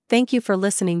Thank you for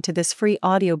listening to this free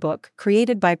audiobook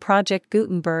created by Project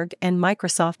Gutenberg and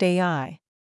Microsoft AI.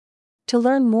 To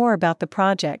learn more about the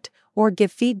project, or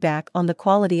give feedback on the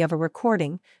quality of a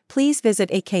recording, please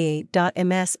visit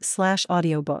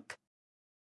aka.ms/audiobook.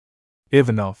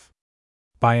 Ivanoff.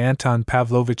 By Anton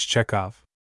Pavlovich Chekhov.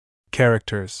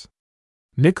 Characters: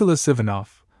 Nicholas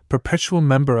Ivanoff, perpetual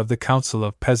member of the Council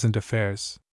of Peasant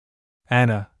Affairs.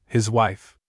 Anna, his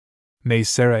wife. Née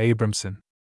Sarah Abramson.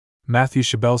 Matthew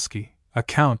Shabelsky, a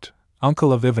count,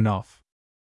 uncle of Ivanoff.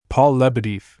 Paul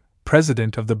Lebedev,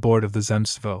 president of the board of the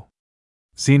Zemstvo.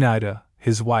 Zinaida,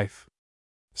 his wife.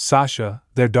 Sasha,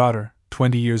 their daughter,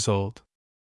 20 years old.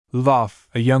 Lvov,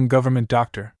 a young government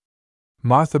doctor.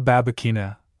 Martha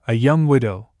Babakina, a young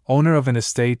widow, owner of an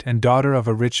estate and daughter of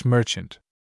a rich merchant.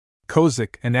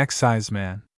 Kozik, an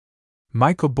exciseman.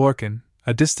 Michael Borkin,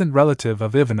 a distant relative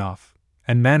of Ivanoff,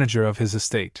 and manager of his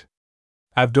estate.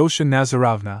 Avdosha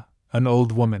Nazarovna, an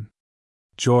old woman.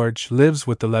 George lives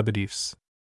with the Lebedevs.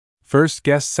 First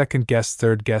guest, second guest,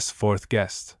 third guest, fourth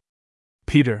guest.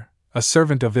 Peter, a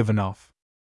servant of Ivanoff.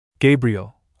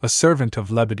 Gabriel, a servant of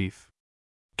Lebedev.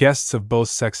 Guests of both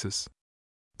sexes.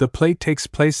 The play takes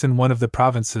place in one of the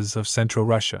provinces of Central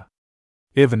Russia.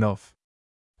 Ivanoff.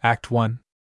 Act 1.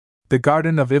 The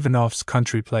garden of Ivanoff's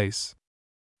country place.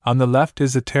 On the left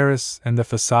is a terrace and the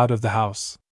facade of the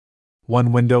house.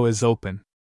 One window is open.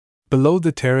 Below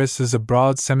the terrace is a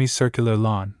broad semicircular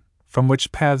lawn, from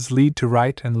which paths lead to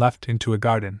right and left into a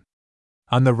garden.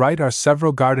 On the right are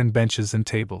several garden benches and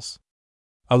tables.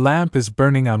 A lamp is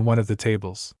burning on one of the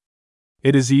tables.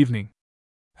 It is evening.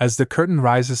 As the curtain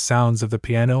rises, sounds of the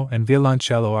piano and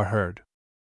violoncello are heard.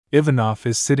 Ivanoff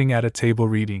is sitting at a table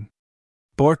reading.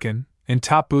 Borkin, in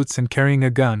top boots and carrying a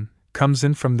gun, comes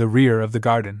in from the rear of the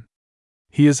garden.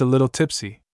 He is a little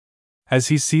tipsy. As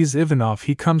he sees Ivanoff,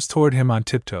 he comes toward him on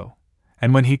tiptoe,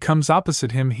 and when he comes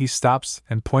opposite him, he stops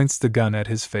and points the gun at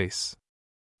his face.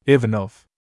 Ivanoff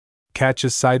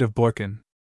catches sight of Borkin,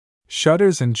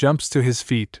 shudders and jumps to his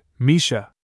feet.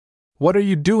 Misha! What are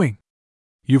you doing?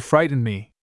 You frighten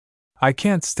me. I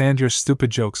can't stand your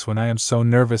stupid jokes when I am so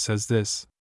nervous as this.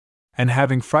 And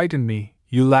having frightened me,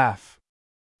 you laugh.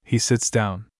 He sits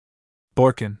down.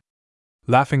 Borkin,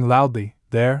 laughing loudly,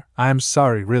 there, I am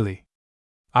sorry, really.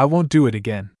 I won't do it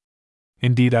again.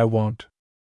 Indeed, I won't.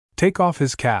 Take off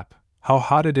his cap, how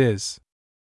hot it is.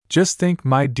 Just think,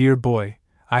 my dear boy,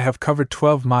 I have covered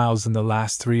 12 miles in the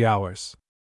last 3 hours.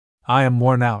 I am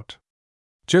worn out.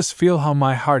 Just feel how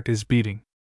my heart is beating.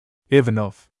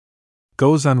 Ivanoff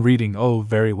goes on reading. Oh,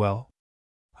 very well.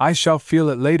 I shall feel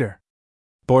it later.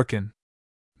 Borkin.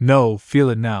 No,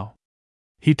 feel it now.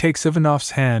 He takes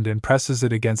Ivanoff's hand and presses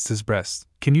it against his breast.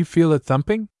 Can you feel it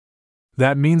thumping?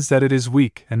 That means that it is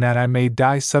weak and that I may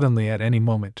die suddenly at any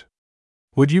moment.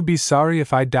 Would you be sorry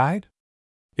if I died?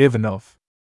 Ivanoff.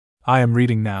 I am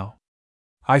reading now.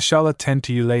 I shall attend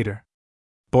to you later.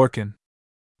 Borkin.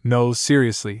 No,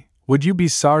 seriously, would you be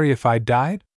sorry if I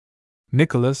died?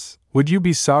 Nicholas, would you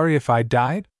be sorry if I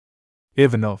died?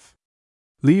 Ivanoff.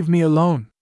 Leave me alone.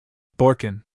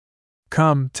 Borkin.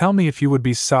 Come, tell me if you would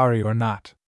be sorry or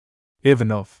not.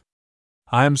 Ivanoff.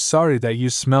 I am sorry that you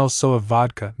smell so of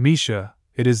vodka, Misha,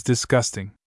 it is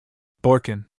disgusting.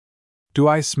 Borkin. Do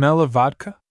I smell of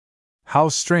vodka? How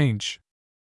strange.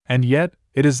 And yet,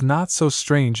 it is not so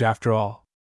strange after all.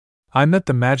 I met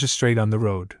the magistrate on the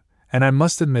road, and I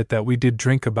must admit that we did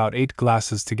drink about 8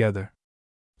 glasses together.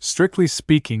 Strictly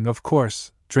speaking, of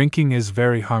course, drinking is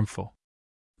very harmful.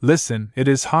 Listen, it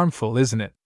is harmful, isn't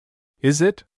it? Is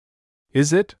it?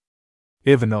 Is it?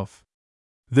 Ivanoff.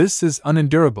 This is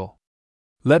unendurable.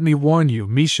 Let me warn you,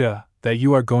 Misha, that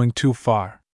you are going too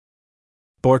far.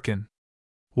 Borkin.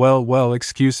 Well, well,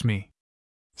 excuse me.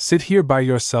 Sit here by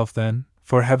yourself then,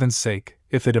 for heaven's sake,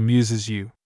 if it amuses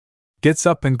you. Gets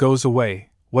up and goes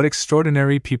away. What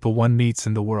extraordinary people one meets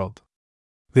in the world.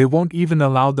 They won't even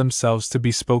allow themselves to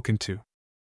be spoken to.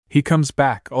 He comes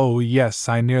back. Oh, yes,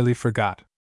 I nearly forgot.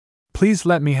 Please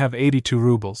let me have 82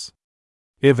 rubles.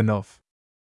 Ivanoff.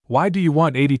 Why do you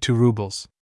want 82 rubles?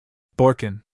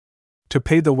 Borkin. To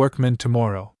pay the workmen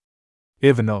tomorrow.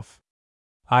 Ivanoff.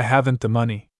 I haven't the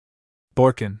money.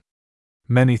 Borkin.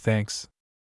 Many thanks.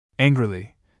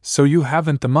 Angrily. So you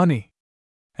haven't the money?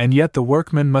 And yet the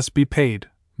workmen must be paid,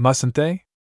 mustn't they?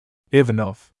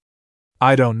 Ivanoff.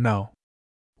 I don't know.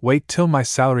 Wait till my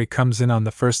salary comes in on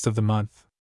the 1st of the month.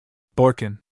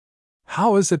 Borkin.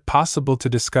 How is it possible to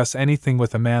discuss anything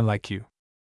with a man like you?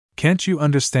 Can't you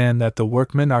understand that the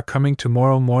workmen are coming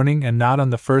tomorrow morning and not on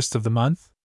the 1st of the month?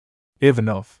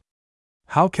 Ivanoff.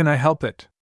 How can I help it?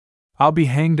 I'll be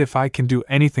hanged if I can do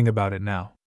anything about it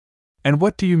now. And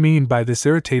what do you mean by this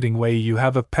irritating way you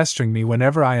have of pestering me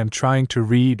whenever I am trying to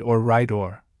read or write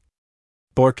or…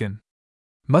 Borkin.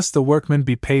 Must the workmen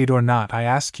be paid or not, I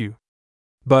ask you?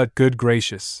 But, good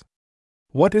gracious!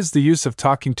 What is the use of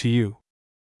talking to you?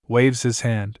 Waves his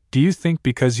hand. Do you think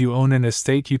because you own an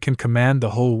estate you can command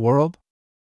the whole world?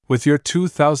 With your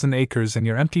 2,000 acres and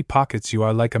your empty pockets you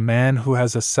are like a man who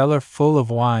has a cellar full of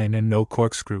wine and no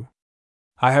corkscrew.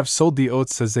 I have sold the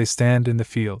oats as they stand in the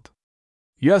field.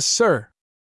 Yes, sir.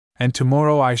 And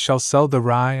tomorrow I shall sell the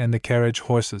rye and the carriage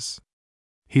horses.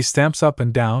 He stamps up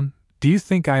and down. Do you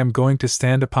think I am going to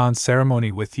stand upon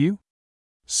ceremony with you?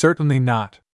 Certainly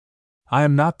not. I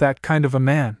am not that kind of a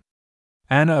man.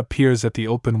 Anna appears at the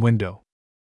open window.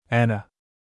 Anna.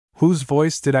 Whose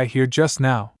voice did I hear just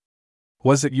now?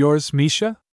 Was it yours,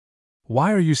 Misha?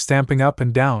 Why are you stamping up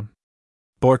and down?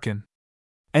 Borkin.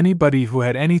 Anybody who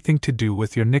had anything to do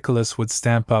with your Nicholas would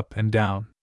stamp up and down.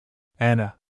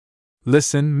 Anna.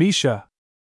 Listen, Misha.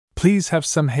 Please have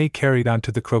some hay carried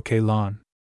onto the croquet lawn.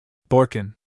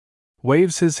 Borkin.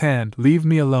 Waves his hand. Leave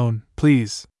me alone,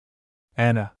 please.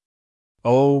 Anna.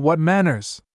 Oh, what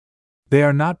manners! They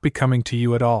are not becoming to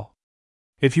you at all.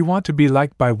 If you want to be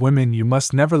liked by women, you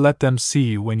must never let them see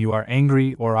you when you are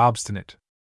angry or obstinate.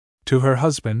 To her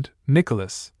husband,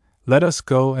 Nicholas, let us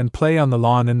go and play on the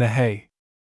lawn in the hay.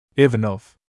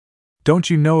 Ivanoff. Don't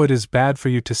you know it is bad for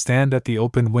you to stand at the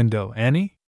open window,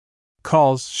 Annie?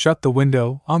 Calls, shut the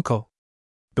window, uncle.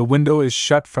 The window is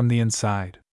shut from the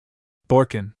inside.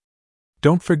 Borkin.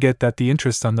 Don't forget that the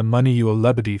interest on the money you owe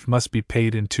Lebedev must be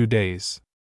paid in 2 days.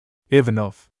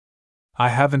 Ivanoff. I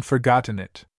haven't forgotten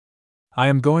it. I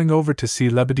am going over to see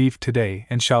Lebedev today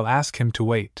and shall ask him to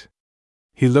wait.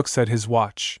 He looks at his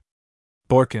watch.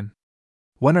 Borkin.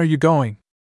 When are you going?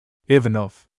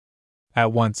 Ivanoff.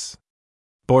 At once.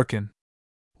 Borkin.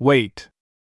 Wait.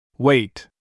 Wait.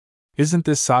 Isn't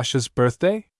this Sasha's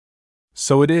birthday?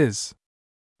 So it is.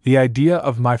 The idea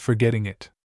of my forgetting it.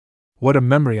 What a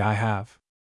memory I have.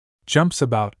 Jumps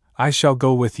about, I shall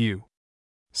go with you.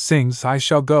 Sings, I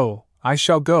shall go, I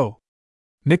shall go.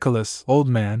 Nicholas, old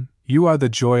man, you are the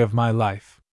joy of my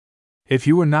life. If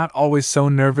you were not always so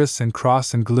nervous and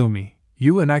cross and gloomy,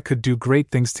 you and I could do great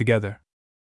things together.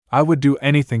 I would do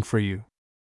anything for you.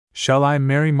 Shall I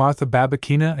marry Martha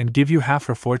Babakina and give you half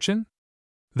her fortune?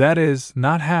 That is,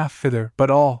 not half, fither,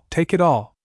 but all, take it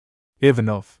all.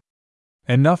 Ivanoff.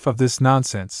 Enough of this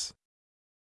nonsense.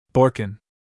 Borkin.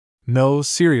 No,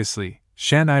 seriously,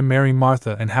 shan't I marry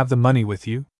Martha and have the money with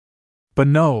you? But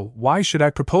no, why should I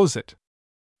propose it?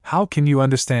 How can you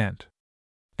understand?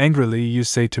 Angrily you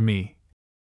say to me,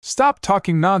 stop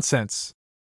talking nonsense!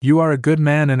 You are a good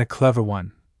man and a clever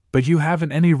one, but you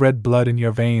haven't any red blood in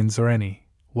your veins or any,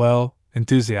 well,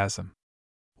 enthusiasm.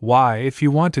 Why, if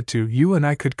you wanted to, you and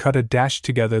I could cut a dash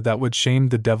together that would shame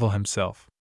the devil himself.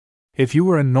 If you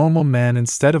were a normal man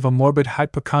instead of a morbid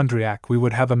hypochondriac, we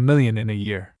would have 1,000,000 in a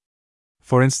year.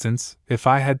 For instance, if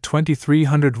I had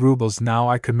 2,300 rubles now,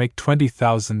 I could make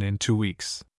 20,000 in 2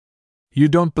 weeks. You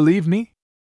don't believe me?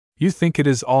 You think it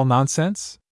is all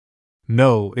nonsense?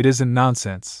 No, it isn't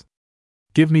nonsense.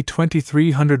 Give me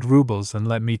 2,300 rubles and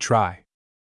let me try.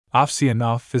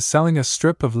 Ovsianov is selling a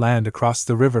strip of land across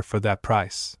the river for that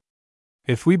price.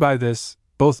 If we buy this,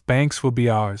 both banks will be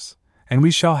ours, and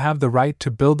we shall have the right to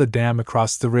build a dam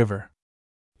across the river.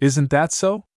 Isn't that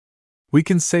so? We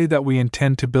can say that we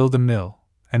intend to build a mill,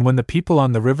 and when the people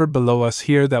on the river below us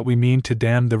hear that we mean to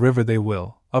dam the river, they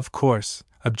will, of course,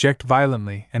 object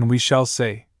violently, and we shall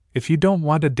say, if you don't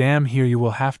want a dam here, you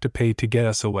will have to pay to get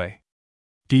us away.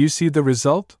 Do you see the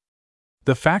result?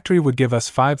 The factory would give us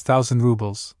 5,000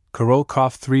 rubles,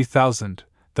 Korolkov 3,000,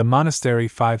 the monastery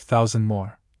 5,000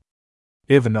 more.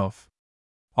 Ivanoff.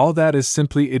 All that is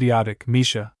simply idiotic,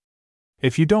 Misha.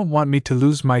 If you don't want me to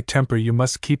lose my temper, you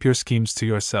must keep your schemes to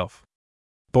yourself.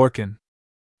 Borkin.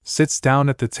 Sits down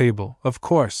at the table, of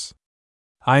course.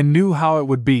 I knew how it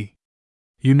would be.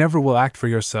 You never will act for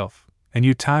yourself, and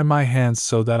you tie my hands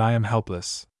so that I am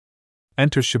helpless.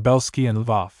 Enter Shabelsky and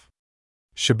Lvov.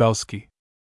 Shabelsky.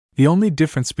 The only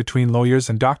difference between lawyers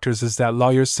and doctors is that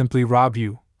lawyers simply rob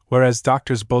you, whereas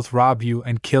doctors both rob you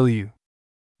and kill you.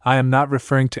 I am not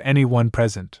referring to any one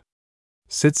present.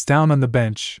 Sits down on the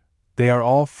bench. They are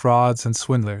all frauds and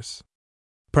swindlers.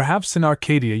 Perhaps in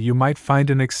Arcadia you might find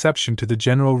an exception to the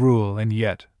general rule, and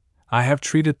yet, I have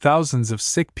treated thousands of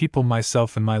sick people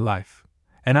myself in my life,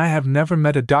 and I have never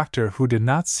met a doctor who did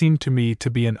not seem to me to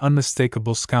be an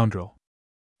unmistakable scoundrel.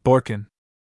 Borkin.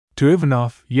 To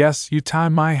Ivanoff, yes, you tie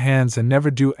my hands and never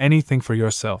do anything for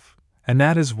yourself, and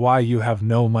that is why you have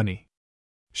no money.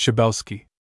 Shabelsky.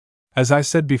 As I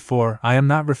said before, I am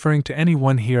not referring to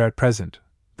anyone here at present,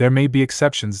 There may be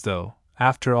exceptions, though,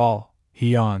 after all,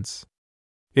 he yawns.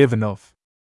 Ivanoff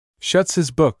shuts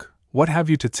his book. What have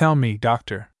you to tell me,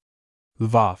 doctor?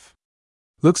 Lvov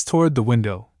looks toward the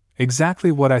window.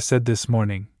 Exactly what I said this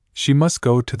morning. She must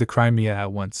go to the Crimea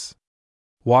at once.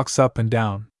 Walks up and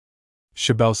down.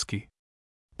 Shabelsky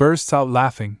bursts out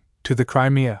laughing. To the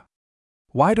Crimea?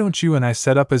 Why don't you and I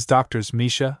set up as doctors,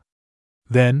 Misha?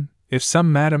 Then, if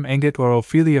some Madame Engit or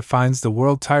Ophelia finds the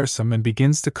world tiresome and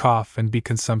begins to cough and be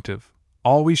consumptive,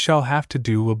 all we shall have to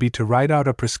do will be to write out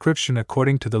a prescription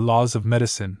according to the laws of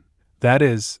medicine. That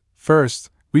is, first,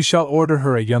 we shall order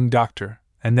her a young doctor,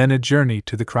 and then a journey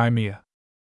to the Crimea.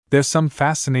 There's some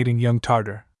fascinating young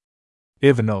Tartar.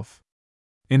 Ivanoff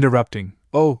interrupting.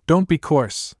 Oh, don't be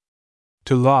coarse.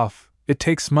 To Lvov, it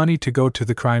takes money to go to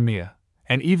the Crimea,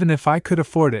 and even if I could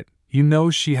afford it, you know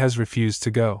she has refused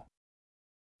to go.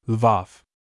 Lvov.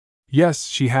 Yes,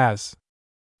 she has.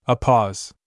 A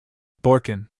pause.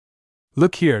 Borkin.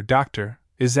 Look here, doctor,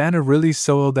 is Anna really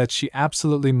so ill that she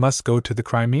absolutely must go to the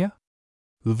Crimea?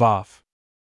 Lvov.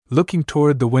 Looking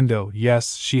toward the window,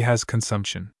 yes, she has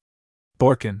consumption.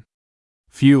 Borkin.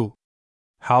 Phew.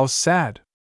 How sad.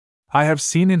 I have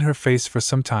seen in her face for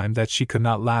some time that she could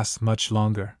not last much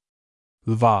longer.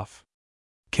 Lvov.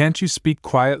 Can't you speak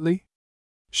quietly?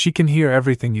 She can hear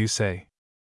everything you say.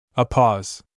 A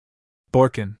pause.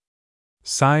 Borkin.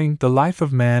 Sighing, the life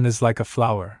of man is like a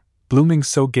flower, blooming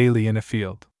so gaily in a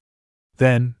field.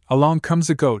 Then, along comes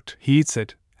a goat, he eats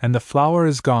it, and the flower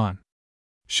is gone.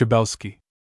 Shabelsky.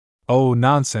 Oh,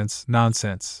 nonsense,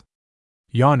 nonsense.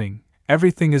 Yawning,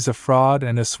 everything is a fraud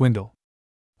and a swindle.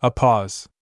 A pause.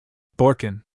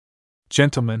 Borkin.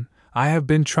 Gentlemen, I have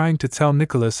been trying to tell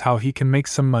Nicholas how he can make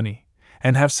some money,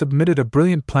 and have submitted a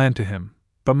brilliant plan to him,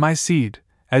 but my seed,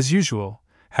 as usual,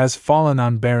 has fallen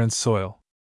on barren soil.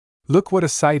 Look what a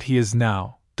sight he is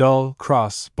now, dull,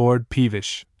 cross, bored,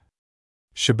 peevish.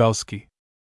 Shabelsky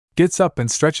gets up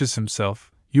and stretches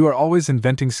himself. You are always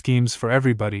inventing schemes for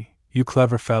everybody, you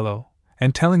clever fellow,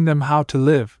 and telling them how to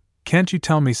live. Can't you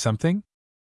tell me something?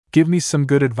 Give me some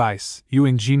good advice, you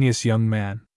ingenious young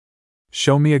man.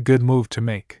 Show me a good move to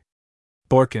make.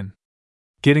 Borkin.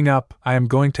 Getting up, I am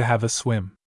going to have a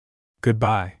swim.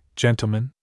 Goodbye,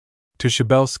 gentlemen. To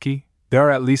Shabelsky, there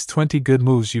are at least 20 good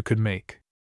moves you could make.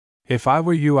 If I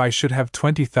were you, I should have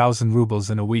 20,000 rubles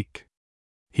in a week.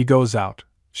 He goes out.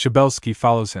 Shabelsky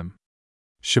follows him.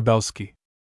 Shabelsky.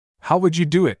 How would you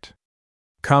do it?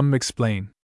 Come, explain.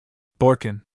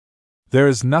 Borkin. There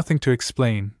is nothing to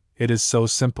explain, it is so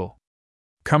simple.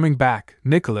 Coming back,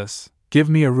 Nicholas, give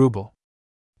me a ruble.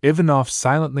 Ivanoff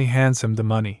silently hands him the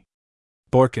money.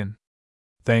 Borkin.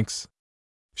 Thanks.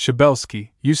 Shabelsky,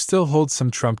 you still hold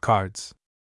some trump cards.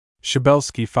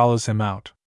 Shabelsky follows him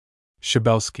out.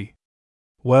 Shabelsky.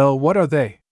 Well, what are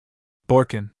they?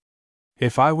 Borkin.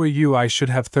 If I were you, I should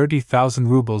have 30,000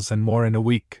 rubles and more in a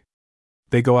week.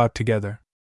 They go out together.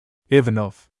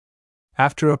 Ivanoff.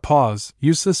 After a pause,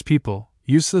 useless people,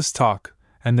 useless talk,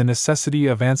 and the necessity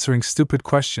of answering stupid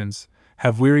questions,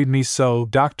 have wearied me so,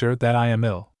 doctor, that I am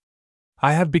ill.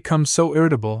 I have become so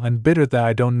irritable and bitter that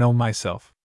I don't know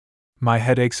myself. My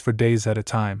head aches for days at a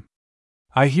time.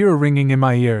 I hear a ringing in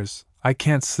my ears, I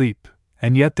can't sleep,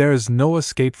 and yet there is no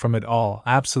escape from it all,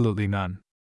 absolutely none.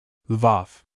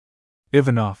 Lvov.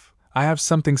 Ivanoff, I have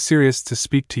something serious to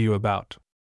speak to you about.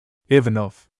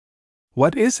 Ivanoff.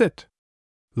 What is it?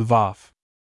 Lvov.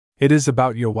 It is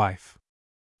about your wife.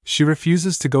 She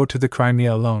refuses to go to the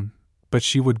Crimea alone, but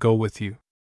she would go with you.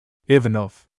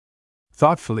 Ivanoff.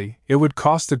 Thoughtfully, it would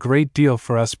cost a great deal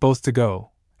for us both to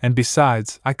go, and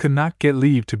besides, I could not get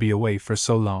leave to be away for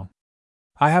so long.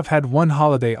 I have had one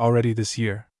holiday already this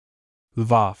year.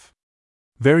 Lvov.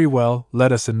 Very well,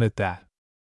 let us admit that.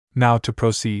 Now to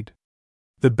proceed.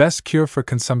 The best cure for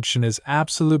consumption is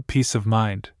absolute peace of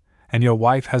mind, and your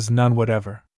wife has none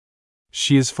whatever.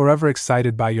 She is forever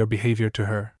excited by your behavior to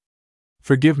her.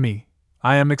 Forgive me,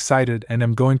 I am excited and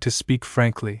am going to speak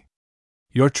frankly.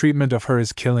 Your treatment of her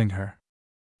is killing her.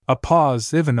 A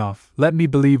pause. Ivanoff, let me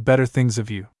believe better things of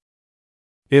you.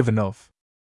 Ivanoff.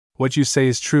 What you say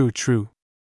is true.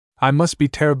 I must be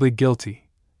terribly guilty,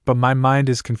 but my mind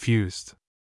is confused.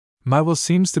 My will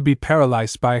seems to be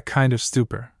paralyzed by a kind of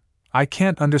stupor. I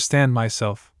can't understand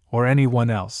myself, or anyone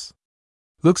else.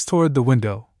 Looks toward the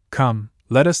window. Come,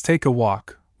 let us take a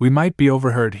walk, we might be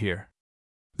overheard here.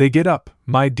 They get up.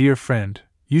 My dear friend,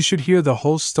 you should hear the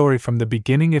whole story from the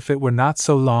beginning if it were not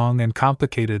so long and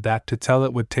complicated that to tell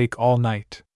it would take all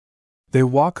night. They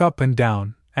walk up and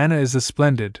down. Anna is a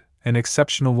splendid, an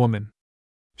exceptional woman.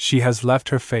 She has left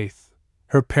her faith,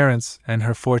 her parents, and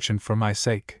her fortune for my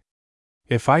sake.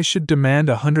 If I should demand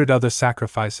 100 other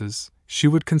sacrifices, she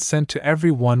would consent to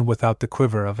every one without the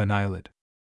quiver of an eyelid.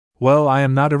 Well, I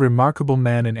am not a remarkable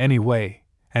man in any way,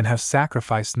 and have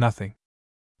sacrificed nothing.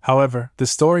 However, the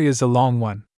story is a long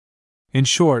one. In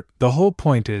short, the whole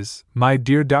point is, my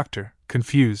dear doctor,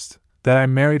 confused, that I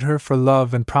married her for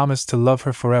love and promised to love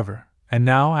her forever, and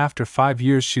now, after 5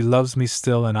 years, she loves me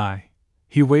still, and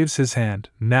he waves his hand.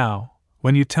 Now,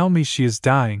 when you tell me she is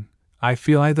dying, I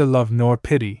feel neither love nor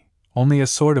pity, only a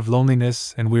sort of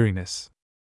loneliness and weariness.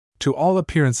 To all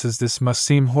appearances this must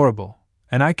seem horrible,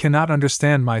 and I cannot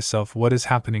understand myself what is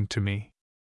happening to me.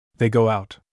 They go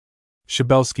out.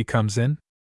 Shabelsky comes in.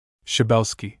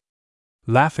 Shabelsky.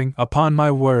 Laughing, upon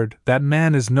my word, that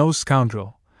man is no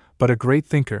scoundrel, but a great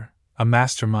thinker, a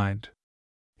mastermind.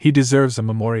 He deserves a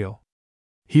memorial.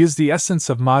 He is the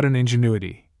essence of modern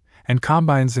ingenuity, and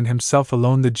combines in himself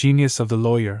alone the genius of the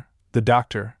lawyer, the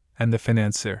doctor, and the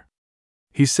financier.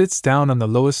 He sits down on the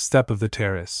lowest step of the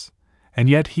terrace, and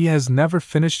yet he has never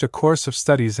finished a course of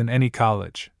studies in any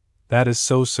college. That is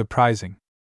so surprising.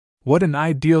 What an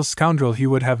ideal scoundrel he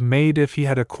would have made if he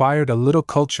had acquired a little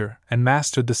culture and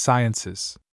mastered the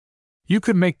sciences. You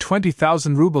could make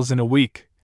 20,000 rubles in a week,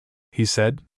 he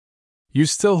said. You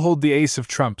still hold the ace of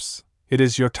trumps, it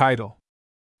is your title.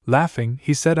 Laughing,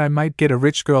 he said I might get a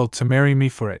rich girl to marry me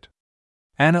for it.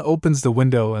 Anna opens the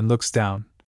window and looks down.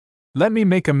 Let me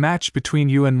make a match between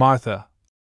you and Martha,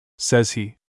 says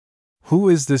he. Who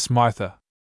is this Martha?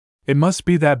 It must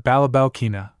be that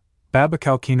Babakalkina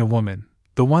woman,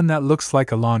 the one that looks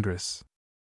like a laundress.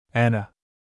 Anna.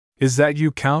 Is that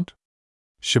you, Count?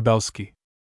 Shabelsky.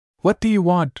 What do you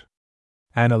want?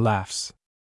 Anna laughs.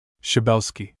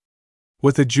 Shabelsky.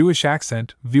 With a Jewish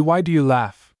accent, why do you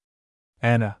laugh?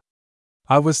 Anna.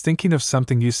 I was thinking of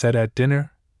something you said at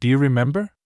dinner, do you remember?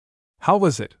 How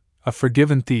was it? A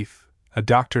forgiven thief, a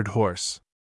doctored horse.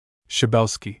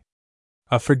 Shabelsky.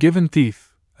 A forgiven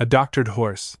thief, a doctored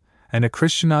horse, and a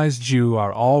Christianized Jew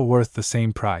are all worth the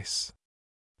same price.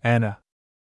 Anna.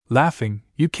 Laughing,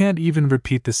 you can't even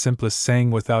repeat the simplest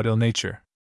saying without ill nature.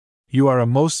 You are a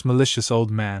most malicious old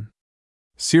man.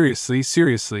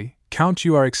 Seriously, Count,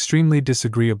 you are extremely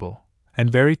disagreeable,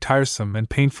 and very tiresome and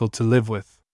painful to live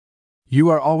with. You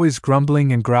are always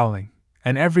grumbling and growling,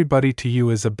 and everybody to you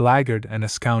is a blackguard and a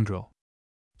scoundrel.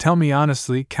 Tell me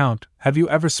honestly, Count, have you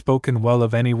ever spoken well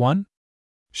of anyone?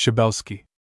 Shabelsky.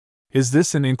 Is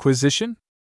this an inquisition?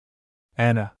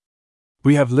 Anna.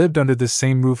 We have lived under the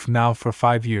same roof now for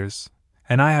 5 years,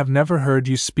 and I have never heard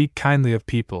you speak kindly of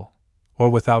people, or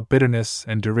without bitterness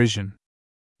and derision.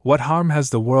 What harm has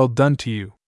the world done to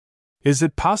you? Is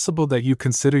it possible that you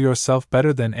consider yourself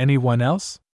better than anyone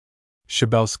else?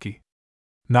 Shabelsky.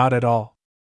 Not at all.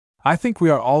 I think we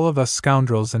are all of us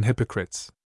scoundrels and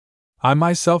hypocrites. I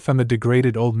myself am a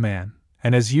degraded old man,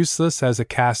 and as useless as a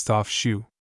cast-off shoe.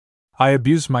 I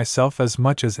abuse myself as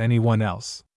much as anyone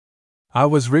else. I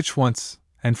was rich once,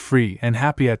 and free and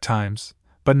happy at times,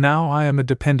 but now I am a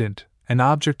dependent, an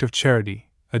object of charity,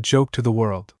 a joke to the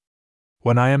world.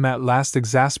 When I am at last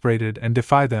exasperated and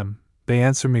defy them, they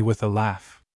answer me with a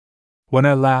laugh. When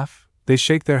I laugh, they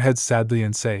shake their heads sadly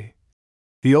and say,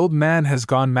 "The old man has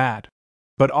gone mad."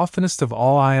 But oftenest of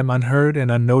all I am unheard and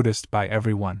unnoticed by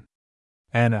everyone.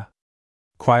 Anna.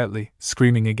 Quietly,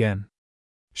 screaming again.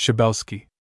 Shabelsky.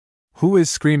 Who is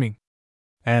screaming?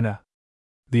 Anna.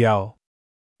 The owl.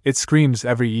 It screams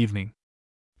every evening.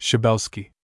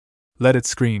 Shabelsky. Let it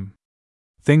scream.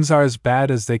 Things are as bad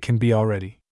as they can be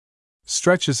already.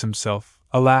 Stretches himself.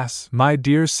 Alas, my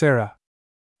dear Sarah!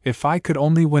 If I could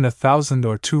only win 1,000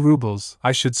 or 2 rubles,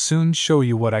 I should soon show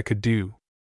you what I could do.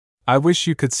 I wish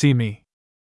you could see me.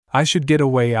 I should get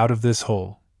away out of this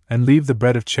hole, and leave the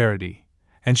bread of charity,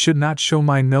 and should not show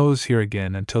my nose here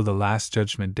again until the last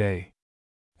judgment day.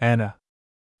 Anna.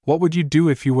 What would you do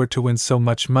if you were to win so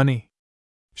much money?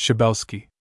 Shabelsky.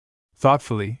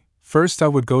 Thoughtfully, first I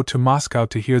would go to Moscow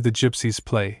to hear the gypsies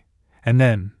play, and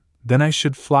then I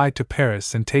should fly to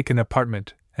Paris and take an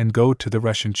apartment and go to the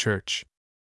Russian church.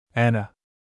 Anna.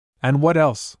 And what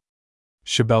else?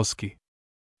 Shabelsky.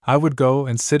 I would go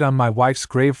and sit on my wife's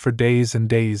grave for days and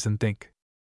days and think.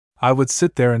 I would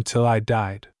sit there until I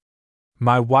died.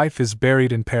 My wife is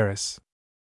buried in Paris.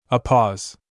 A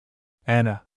pause.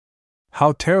 Anna.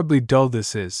 How terribly dull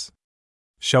this is.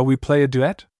 Shall we play a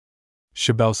duet?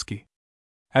 Shabelsky.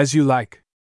 As you like.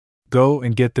 Go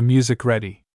and get the music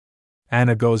ready.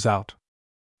 Anna goes out.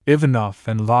 Ivanoff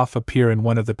and Loff appear in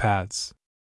one of the paths.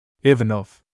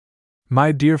 Ivanoff.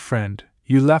 My dear friend,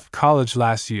 you left college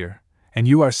last year, and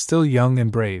you are still young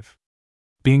and brave.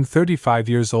 Being 35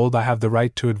 years old, I have the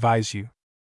right to advise you.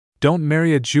 Don't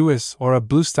marry a Jewess or a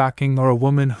bluestocking or a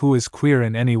woman who is queer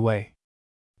in any way.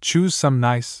 Choose some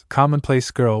nice,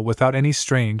 commonplace girl without any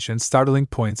strange and startling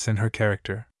points in her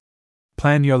character.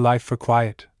 Plan your life for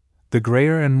quiet. The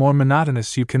grayer and more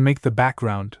monotonous you can make the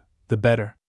background, the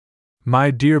better.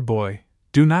 My dear boy,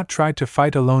 do not try to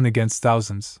fight alone against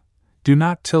thousands. Do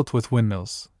not tilt with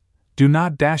windmills. Do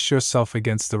not dash yourself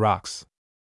against the rocks.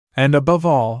 And above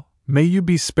all, may you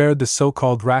be spared the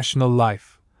so-called rational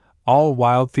life, all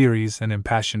wild theories and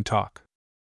impassioned talk.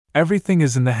 Everything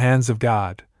is in the hands of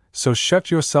God, so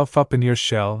shut yourself up in your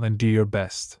shell and do your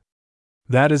best.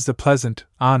 That is the pleasant,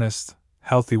 honest,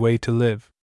 healthy way to live.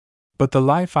 But the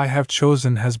life I have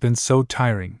chosen has been so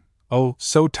tiring, oh,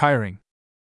 so tiring.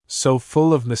 So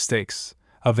full of mistakes,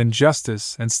 of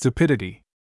injustice and stupidity.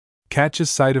 Catches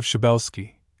sight of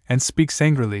Shabelsky, and speaks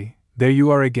angrily. There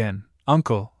you are again,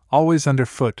 uncle, always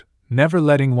underfoot, never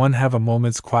letting one have a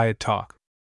moment's quiet talk.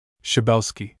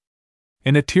 Shabelsky.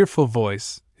 In a tearful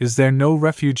voice, is there no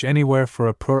refuge anywhere for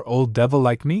a poor old devil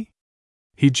like me?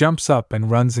 He jumps up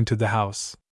and runs into the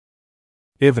house.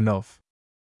 Ivanoff.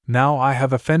 Now I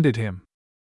have offended him.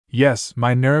 Yes,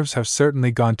 my nerves have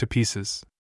certainly gone to pieces.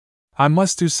 I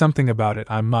must do something about it,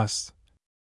 I must.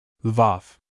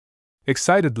 Lvov.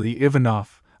 Excitedly,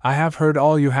 Ivanoff, I have heard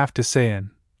all you have to say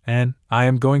and I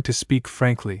am going to speak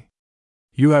frankly.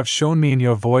 You have shown me in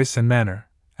your voice and manner,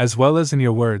 as well as in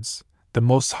your words, the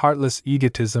most heartless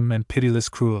egotism and pitiless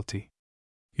cruelty.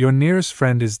 Your nearest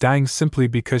friend is dying simply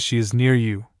because she is near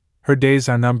you, her days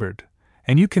are numbered,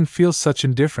 and you can feel such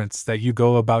indifference that you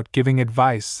go about giving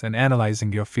advice and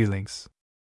analyzing your feelings.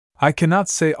 I cannot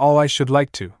say all I should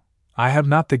like to. I have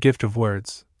not the gift of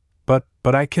words,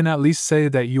 but I can at least say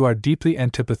that you are deeply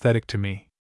antipathetic to me.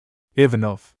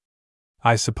 Ivanoff.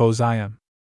 I suppose I am.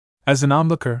 As an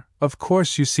onlooker, of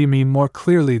course you see me more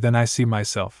clearly than I see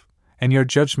myself, and your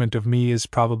judgment of me is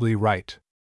probably right.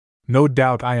 No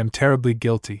doubt I am terribly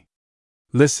guilty.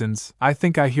 Listens, I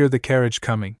think I hear the carriage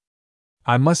coming.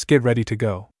 I must get ready to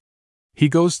go. He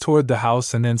goes toward the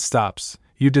house and then stops.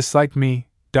 You dislike me,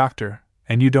 doctor,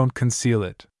 and you don't conceal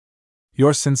it.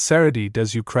 Your sincerity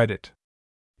does you credit.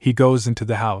 He goes into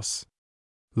the house.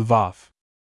 Lvov.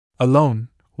 Alone,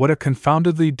 what a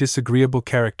confoundedly disagreeable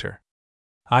character.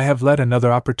 I have let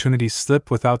another opportunity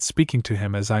slip without speaking to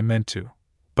him as I meant to,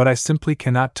 but I simply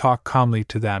cannot talk calmly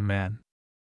to that man.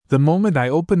 The moment I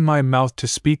open my mouth to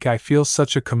speak I feel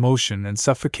such a commotion and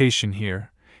suffocation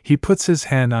here. He puts his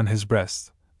hand on his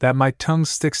breast, that my tongue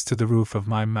sticks to the roof of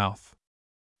my mouth.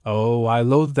 Oh, I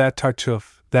loathe that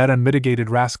Tartuffe, that unmitigated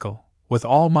rascal, with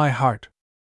all my heart.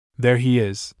 There he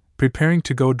is, preparing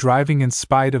to go driving in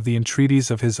spite of the entreaties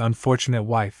of his unfortunate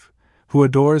wife, who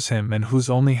adores him and whose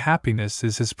only happiness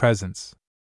is his presence.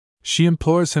 She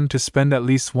implores him to spend at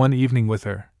least one evening with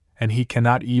her, and he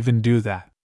cannot even do that.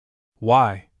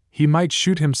 Why, he might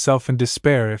shoot himself in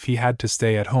despair if he had to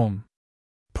stay at home.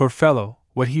 Poor fellow,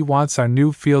 what he wants are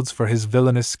new fields for his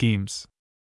villainous schemes.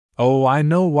 Oh, I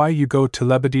know why you go to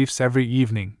Lebedev's every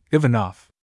evening, Ivanoff.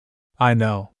 I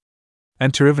know.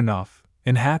 Enter Ivanoff,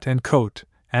 in hat and coat,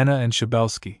 Anna and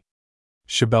Shabelsky.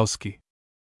 Shabelsky.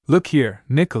 Look here,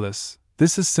 Nicholas,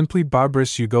 this is simply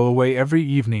barbarous. You go away every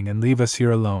evening and leave us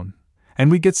here alone,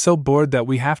 and we get so bored that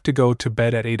we have to go to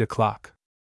bed at 8 o'clock.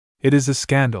 It is a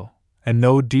scandal, and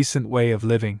no decent way of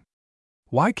living.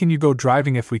 Why can you go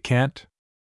driving if we can't?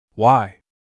 Why?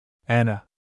 Anna.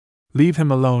 Leave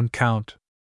him alone, Count.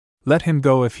 Let him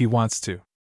go if he wants to.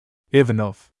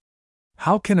 Ivanoff.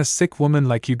 How can a sick woman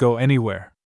like you go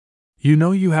anywhere? You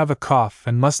know you have a cough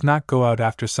and must not go out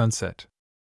after sunset.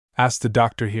 Ask the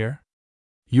doctor here.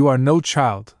 You are no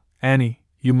child, Annie,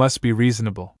 you must be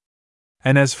reasonable.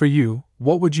 And as for you,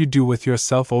 what would you do with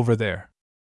yourself over there?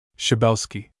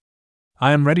 Shabelsky.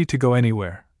 I am ready to go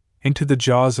anywhere, into the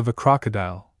jaws of a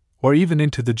crocodile, or even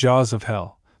into the jaws of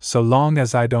hell, so long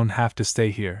as I don't have to stay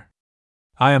here.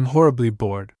 I am horribly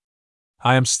bored.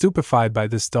 I am stupefied by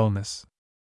this dullness.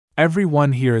 Every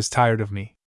one here is tired of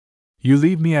me. You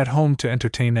leave me at home to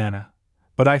entertain Anna,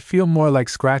 but I feel more like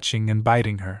scratching and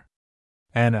biting her.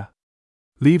 Anna.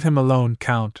 Leave him alone,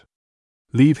 Count.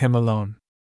 Leave him alone.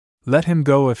 Let him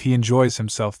go if he enjoys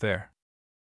himself there.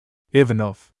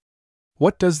 Ivanoff.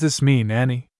 What does this mean,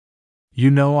 Annie?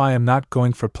 You know I am not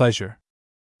going for pleasure.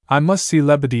 I must see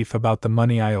Lebedev about the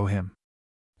money I owe him.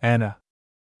 Anna.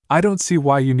 I don't see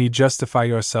why you need justify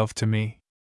yourself to me.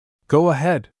 Go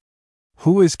ahead.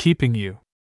 Who is keeping you?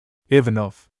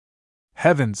 Ivanoff.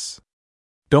 Heavens!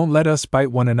 Don't let us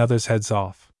bite one another's heads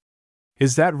off.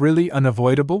 Is that really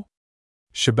unavoidable?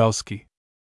 Shabelsky.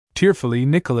 Tearfully,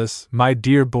 Nicholas, my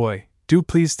dear boy, do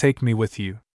please take me with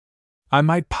you. I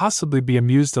might possibly be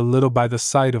amused a little by the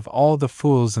sight of all the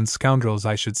fools and scoundrels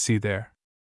I should see there.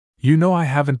 You know I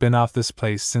haven't been off this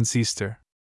place since Easter.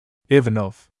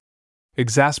 Ivanoff.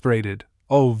 Exasperated.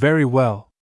 Oh, very well.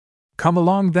 Come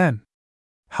along then.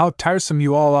 How tiresome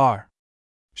you all are.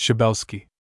 Shabelsky.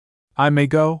 I may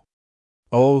go?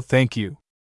 Oh, thank you.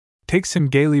 Takes him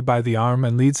gaily by the arm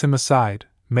and leads him aside.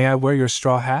 May I wear your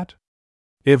straw hat?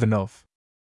 Ivanoff.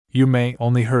 You may,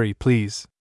 only hurry, please.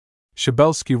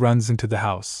 Shabelsky runs into the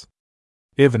house.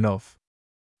 Ivanoff.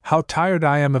 How tired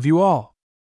I am of you all!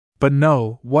 But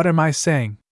no, what am I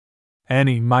saying?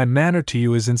 Annie, my manner to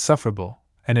you is insufferable,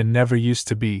 and it never used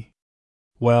to be.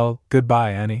 Well,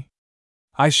 goodbye, Annie.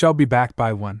 I shall be back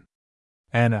by 1.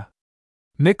 Anna.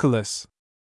 Nicholas.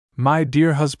 My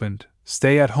dear husband,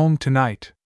 stay at home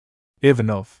tonight.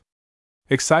 Ivanoff.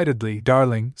 Excitedly,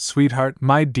 darling, sweetheart,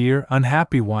 my dear,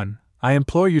 unhappy one, I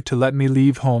implore you to let me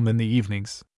leave home in the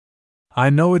evenings. I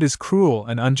know it is cruel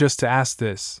and unjust to ask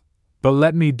this, but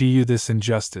let me do you this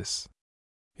injustice.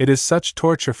 It is such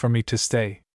torture for me to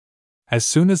stay. As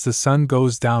soon as the sun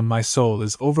goes down, my soul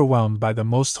is overwhelmed by the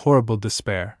most horrible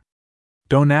despair.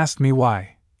 Don't ask me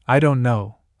why, I don't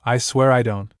know, I swear I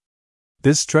don't.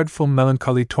 This dreadful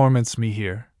melancholy torments me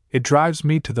here, it drives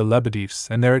me to the Lebedevs,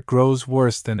 and there it grows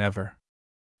worse than ever.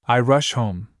 I rush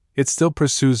home, it still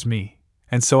pursues me,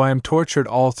 and so I am tortured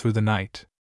all through the night.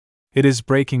 It is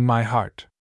breaking my heart.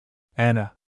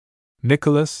 Anna.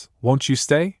 Nicholas, won't you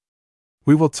stay?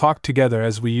 We will talk together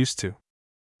as we used to.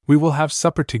 We will have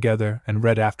supper together and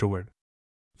read afterward.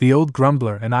 The old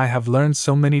grumbler and I have learned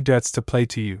so many duets to play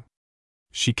to you.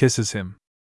 She kisses him.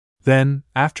 Then,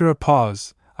 after a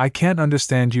pause, I can't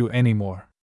understand you any more.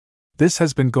 This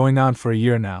has been going on for a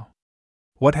year now.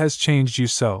 What has changed you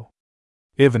so?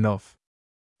 Ivanoff.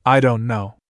 I don't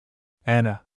know.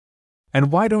 Anna.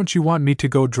 And why don't you want me to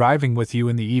go driving with you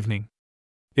in the evening?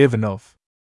 Ivanoff.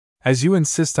 As you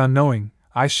insist on knowing,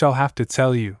 I shall have to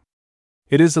tell you.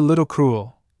 It is a little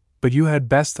cruel, but you had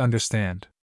best understand.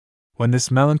 When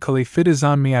this melancholy fit is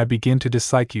on me, I begin to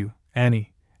dislike you,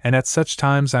 Annie, and at such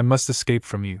times I must escape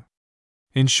from you.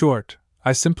 In short,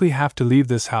 I simply have to leave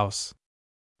this house.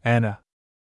 Anna.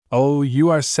 Oh, you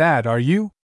are sad, are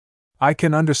you? I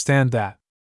can understand that.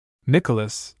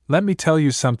 Nicholas, let me tell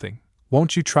you something.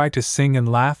 Won't you try to sing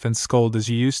and laugh and scold as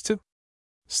you used to?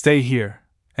 Stay here,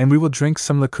 and we will drink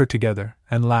some liqueur together,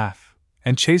 and laugh,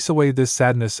 and chase away this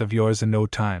sadness of yours in no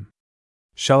time.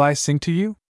 Shall I sing to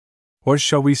you? Or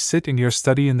shall we sit in your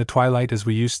study in the twilight as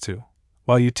we used to,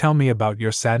 while you tell me about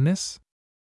your sadness?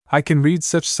 I can read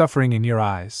such suffering in your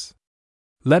eyes.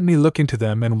 Let me look into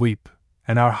them and weep,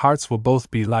 and our hearts will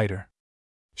both be lighter.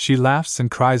 She laughs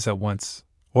and cries at once.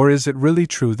 Or is it really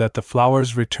true that the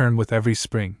flowers return with every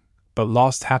spring, but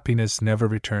lost happiness never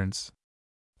returns?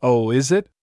 Oh, is it?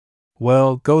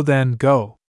 Well, go then,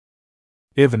 go.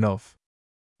 Ivanoff.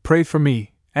 Pray for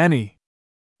me, Annie.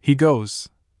 He goes,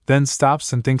 then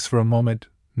stops and thinks for a moment.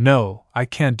 No, I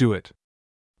can't do it.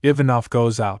 Ivanoff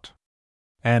goes out.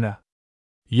 Anna.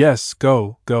 Yes,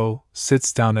 go,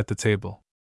 sits down at the table.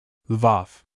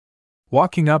 Lvov.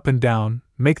 Walking up and down,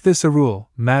 make this a rule,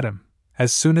 madam.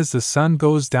 As soon as the sun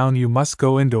goes down you must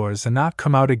go indoors and not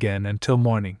come out again until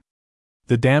morning.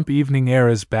 The damp evening air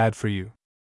is bad for you.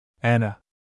 Anna.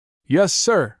 Yes,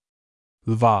 sir.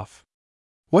 Lvov.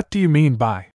 What do you mean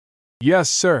by yes,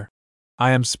 sir?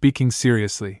 I am speaking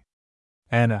seriously.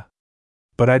 Anna.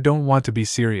 But I don't want to be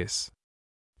serious.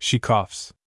 She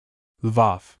coughs.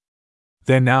 Lvov.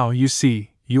 There now, you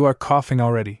see, you are coughing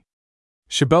already.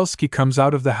 Shabelsky comes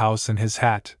out of the house in his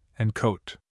hat and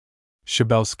coat.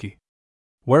 Shabelsky.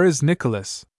 Where is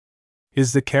Nicholas?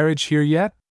 Is the carriage here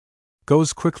yet?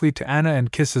 Goes quickly to Anna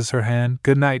and kisses her hand.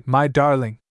 Good night, my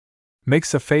darling.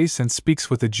 Makes a face and speaks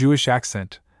with a Jewish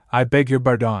accent. I beg your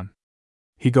pardon.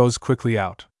 He goes quickly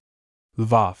out.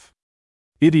 Lvov.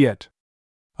 Idiot.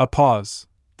 A pause.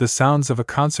 The sounds of a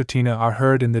concertina are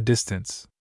heard in the distance.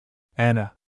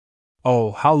 Anna.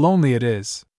 Oh, how lonely it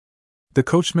is. The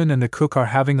coachman and the cook are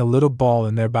having a little ball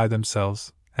in there by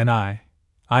themselves, and I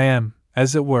am,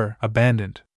 as it were,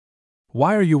 abandoned.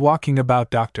 Why are you walking about,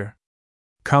 doctor?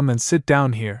 Come and sit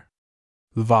down here.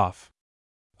 Lvov.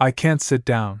 I can't sit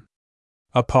down.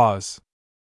 A pause.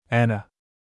 Anna.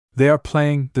 They are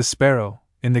playing The Sparrow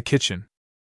in the kitchen.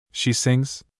 She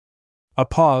sings. A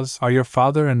pause. Are your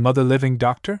father and mother living,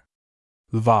 doctor?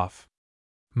 Lvov.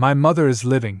 My mother is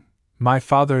living, my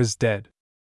father is dead.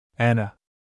 Anna.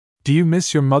 Do you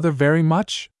miss your mother very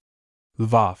much?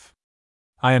 Lvov.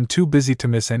 I am too busy to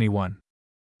miss anyone.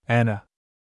 Anna.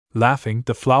 Laughing.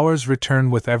 The flowers return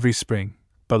with every spring,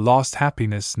 but lost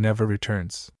happiness never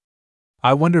returns.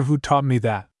 I wonder who taught me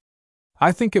that.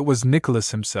 I think it was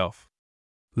Nicholas himself.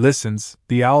 Listens,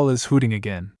 the owl is hooting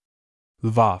again.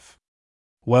 Lvov.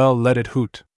 Well, let it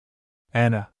hoot.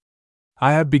 Anna.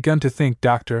 I have begun to think,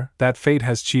 doctor, that fate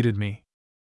has cheated me.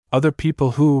 Other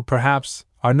people who, perhaps,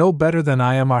 are no better than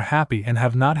I am are happy and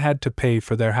have not had to pay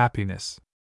for their happiness.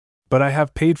 But I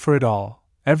have paid for it all,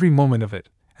 every moment of it,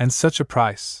 and such a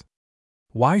price.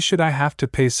 Why should I have to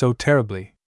pay so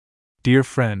terribly? Dear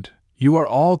friend, you are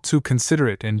all too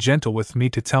considerate and gentle with me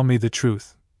to tell me the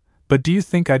truth. But do you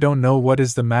think I don't know what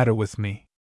is the matter with me?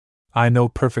 I know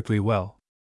perfectly well.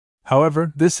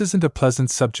 However, this isn't a pleasant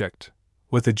subject,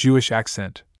 with a Jewish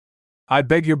accent. I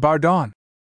beg your pardon.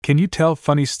 Can you tell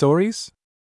funny stories?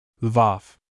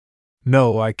 Lvov.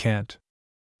 No, I can't.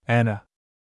 Anna.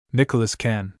 Nicholas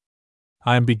can.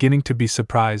 I am beginning to be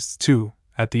surprised, too,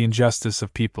 at the injustice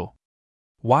of people.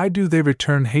 Why do they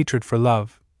return hatred for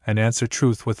love, and answer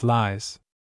truth with lies?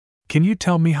 Can you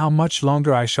tell me how much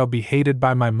longer I shall be hated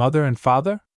by my mother and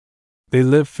father? They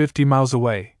live 50 miles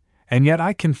away, and yet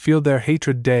I can feel their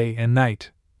hatred day and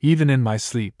night, even in my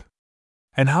sleep.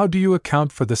 And how do you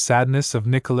account for the sadness of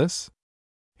Nicholas?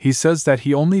 He says that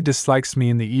he only dislikes me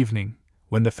in the evening,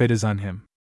 when the fit is on him.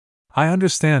 I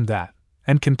understand that,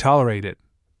 and can tolerate it,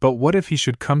 but what if he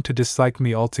should come to dislike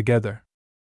me altogether?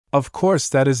 Of course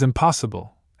that is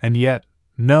impossible, and yet,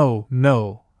 no,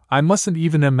 I mustn't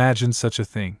even imagine such a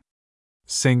thing.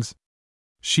 Sings.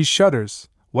 She shudders.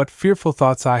 What fearful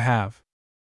thoughts I have.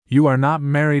 You are not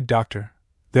married, doctor.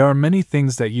 There are many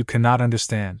things that you cannot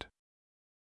understand.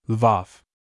 Lvov.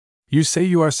 You say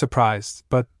you are surprised,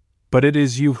 but it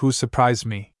is you who surprise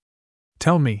me.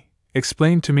 Tell me,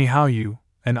 explain to me how you,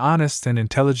 an honest and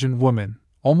intelligent woman,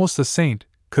 almost a saint,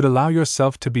 could allow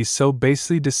yourself to be so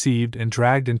basely deceived and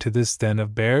dragged into this den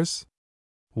of bears?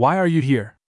 Why are you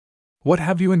here? What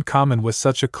have you in common with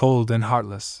such a cold and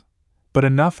heartless? But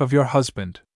enough of your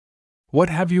husband. What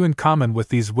have you in common with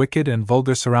these wicked and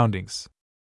vulgar surroundings?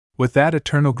 With that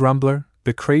eternal grumbler,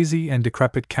 the crazy and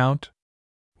decrepit count?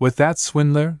 With that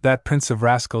swindler, that prince of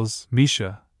rascals,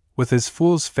 Misha, with his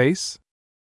fool's face?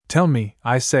 Tell me,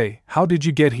 I say, how did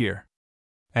you get here?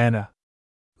 Anna.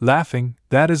 Laughing,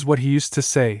 that is what he used to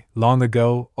say, long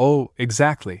ago. Oh,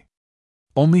 exactly.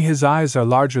 Only his eyes are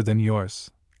larger than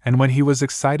yours, and when he was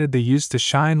excited they used to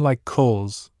shine like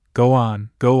coals. Go on.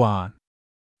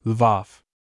 Lvov.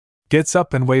 Gets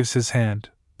up and waves his hand.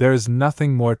 There is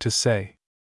nothing more to say.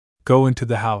 Go into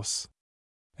the house.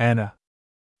 Anna.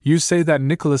 You say that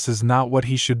Nicholas is not what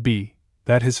he should be,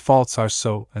 that his faults are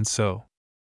so and so.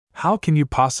 How can you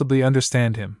possibly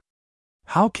understand him?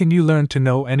 How can you learn to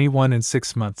know anyone in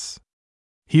 6 months?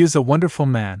 He is a wonderful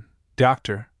man,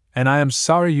 doctor, and I am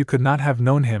sorry you could not have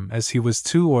known him as he was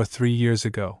 2 or 3 years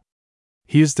ago.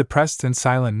 He is depressed and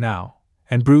silent now,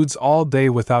 and broods all day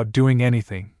without doing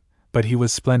anything, but he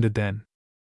was splendid then.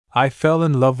 I fell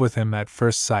in love with him at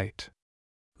first sight.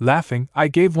 Laughing, I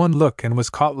gave one look and was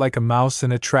caught like a mouse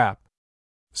in a trap.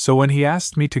 So when he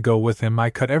asked me to go with him I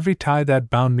cut every tie that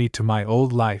bound me to my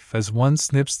old life as one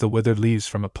snips the withered leaves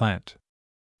from a plant.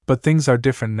 But things are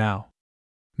different now.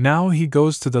 Now he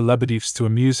goes to the Lebedevs to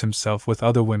amuse himself with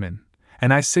other women,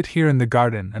 and I sit here in the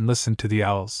garden and listen to the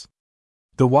owls.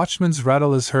 The watchman's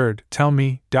rattle is heard. Tell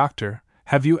me, doctor,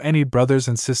 have you any brothers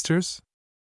and sisters?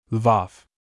 Lvov.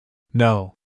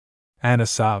 No. Anna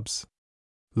sobs.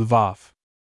 Lvov.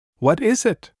 What is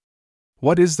it?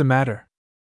 What is the matter?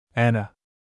 Anna.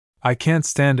 I can't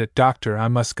stand it, doctor, I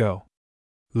must go.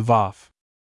 Lvov.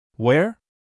 Where?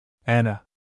 Anna.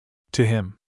 To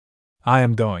him. I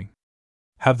am going.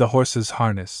 Have the horses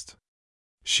harnessed.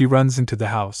 She runs into the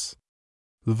house.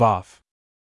 Lvov.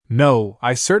 No,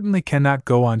 I certainly cannot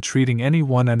go on treating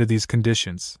anyone under these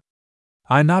conditions.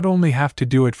 I not only have to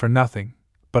do it for nothing,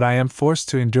 but I am forced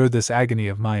to endure this agony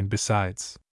of mine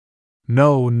besides.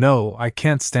 No, I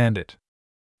can't stand it.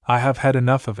 I have had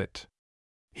enough of it.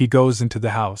 He goes into the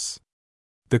house.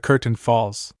 The curtain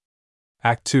falls.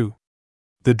 Act 2.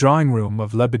 The drawing room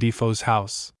of Lebedev's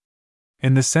house.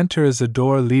 In the center is a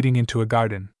door leading into a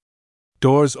garden.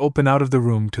 Doors open out of the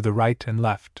room to the right and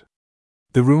left.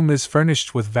 The room is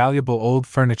furnished with valuable old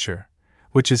furniture,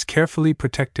 which is carefully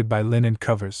protected by linen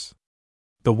covers.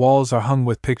 The walls are hung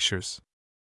with pictures.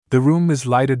 The room is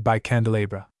lighted by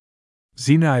candelabra.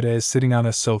 Zinaida is sitting on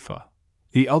a sofa.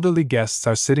 The elderly guests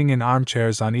are sitting in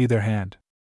armchairs on either hand.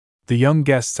 The young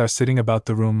guests are sitting about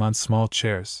the room on small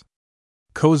chairs.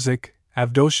 Kozik,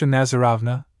 Avdosha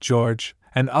Nazarovna, George,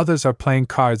 and others are playing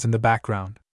cards in the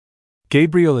background.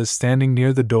 Gabriel is standing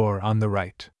near the door on the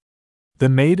right. The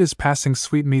maid is passing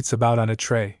sweetmeats about on a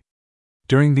tray.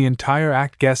 During the entire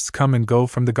act guests come and go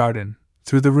from the garden,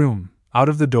 through the room, out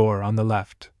of the door on the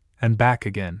left, and back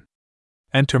again.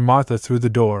 Enter Martha through the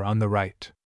door on the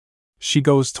right. She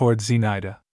goes toward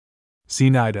Zinaida.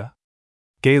 Zinaida.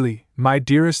 Gaily, my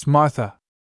dearest Martha.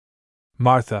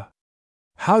 Martha.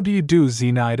 How do you do,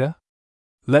 Zinaida?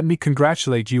 Let me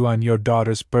congratulate you on your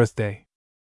daughter's birthday.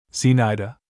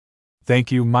 Zinaida.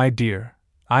 Thank you, my dear.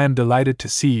 I am delighted to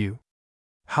see you.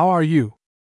 How are you?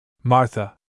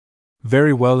 Martha.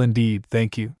 Very well indeed,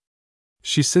 thank you.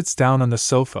 She sits down on the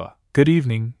sofa. Good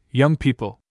evening, young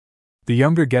people. The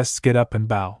younger guests get up and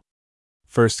bow.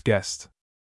 First guest.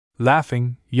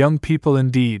 Laughing, young people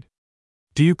indeed.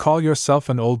 Do you call yourself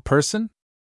an old person?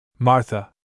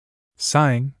 Martha.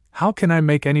 Sighing, how can I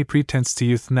make any pretense to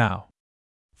youth now?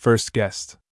 First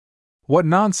guest. What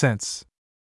nonsense!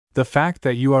 The fact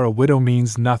that you are a widow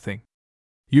means nothing.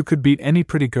 You could beat any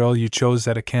pretty girl you chose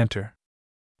at a canter.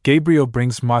 Gabriel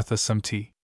brings Martha some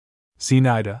tea.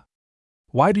 Zinaida.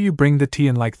 Why do you bring the tea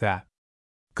in like that?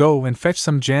 Go and fetch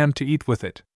some jam to eat with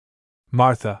it.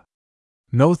 Martha.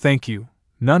 No thank you,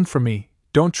 none for me,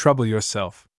 don't trouble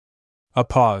yourself. A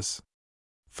pause.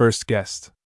 First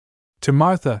guest. To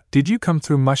Martha, did you come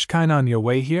through Mushkine on your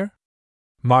way here?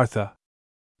 Martha.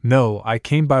 No, I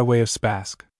came by way of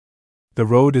Spassk. The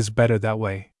road is better that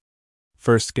way.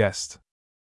 First guest.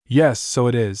 Yes, so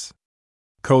it is.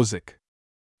 Kozik.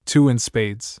 2 in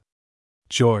spades.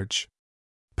 George.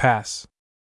 Pass.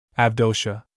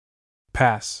 Avdosha.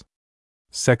 Pass.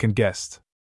 Second guest.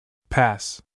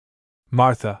 Pass.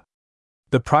 Martha.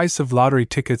 The price of lottery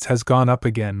tickets has gone up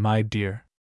again, my dear.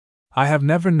 I have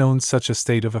never known such a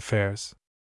state of affairs.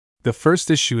 The first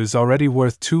issue is already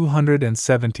worth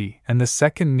 270 and the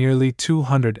second nearly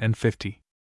 250.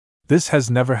 This has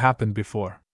never happened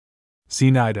before.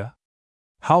 Zinaida.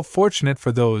 How fortunate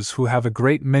for those who have a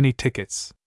great many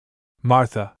tickets.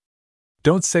 Martha.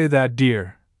 Don't say that,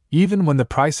 dear. Even when the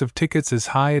price of tickets is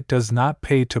high, it does not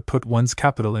pay to put one's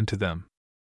capital into them.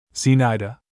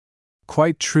 Zinaida.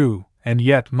 Quite true, and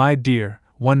yet, my dear,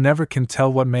 one never can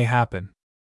tell what may happen.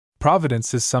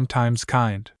 Providence is sometimes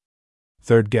kind.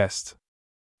 Third guest.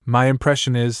 My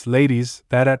impression is, ladies,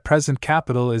 that at present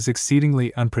capital is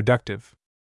exceedingly unproductive.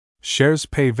 Shares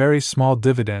pay very small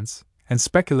dividends, and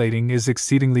speculating is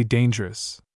exceedingly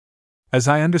dangerous. As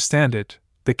I understand it,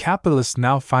 the capitalist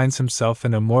now finds himself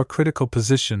in a more critical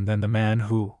position than the man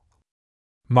who.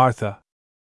 Martha.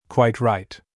 Quite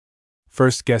right.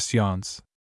 First guest yawns.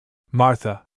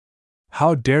 Martha.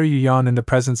 How dare you yawn in the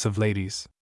presence of ladies?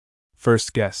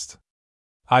 First guest.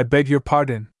 I beg your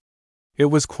pardon. It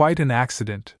was quite an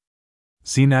accident.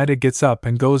 Zinaida gets up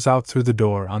and goes out through the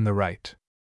door on the right.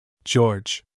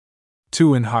 George.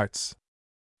 2 in hearts.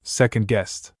 Second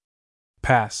guest.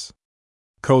 Pass.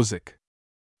 Kozik.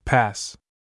 Pass.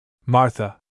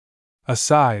 Martha.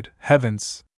 Aside,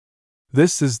 heavens!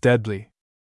 This is deadly.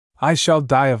 I shall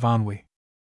die of ennui.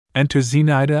 Enter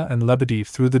Zinaida and Lebedev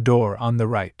through the door on the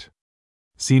right.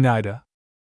 Zinaida.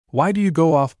 Why do you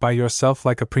go off by yourself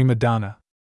like a prima donna?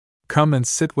 Come and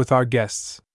sit with our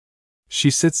guests.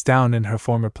 She sits down in her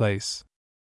former place.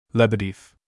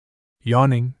 Lebedev.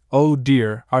 Yawning, oh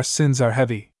dear, our sins are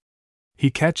heavy. He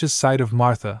catches sight of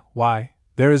Martha. Why,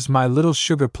 there is my little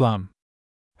sugar plum.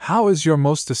 How is your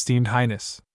most esteemed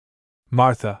highness?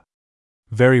 Martha.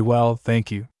 Very well,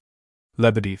 thank you.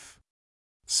 Lebedev.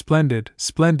 Splendid,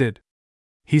 splendid.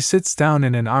 He sits down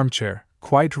in an armchair.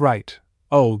 Quite right.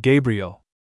 Oh, Gabriel.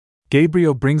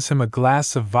 Gabriel brings him a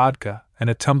glass of vodka and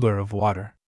a tumbler of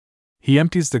water. He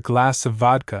empties the glass of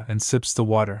vodka and sips the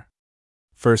water.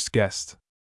 First guest.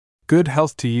 Good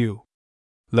health to you.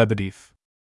 Lebedev.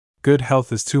 Good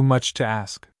health is too much to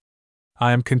ask.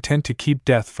 I am content to keep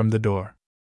death from the door.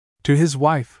 To his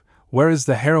wife, where is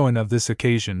the heroine of this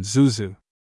occasion, Zuzu?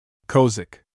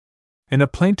 Kozik. In a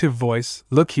plaintive voice,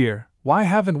 look here, why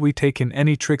haven't we taken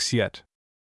any tricks yet?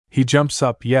 He jumps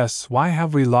up, yes, why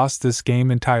have we lost this game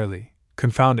entirely,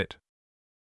 confound it?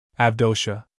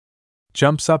 Avdosha.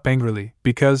 Jumps up angrily,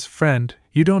 because, friend,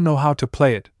 you don't know how to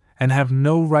play it, and have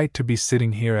no right to be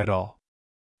sitting here at all.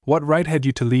 What right had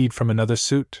you to lead from another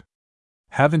suit?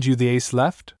 Haven't you the ace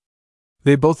left?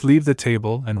 They both leave the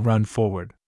table and run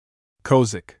forward.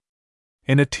 Kozik.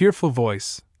 In a tearful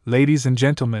voice, ladies and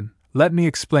gentlemen, let me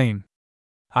explain.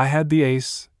 I had the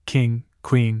ace, king,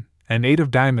 queen, and 8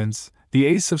 of diamonds, the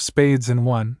ace of spades and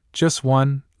one, just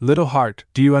one, little heart,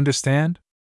 do you understand?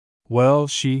 Well,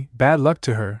 bad luck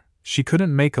to her, she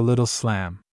couldn't make a little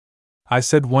slam. I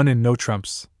said 1 in no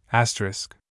trumps,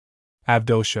 asterisk.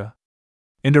 Avdosha.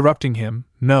 Interrupting him,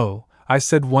 no, I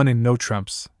said 1 in no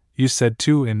trumps, you said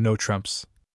 2 in no trumps.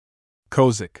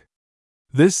 Kozik.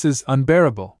 This is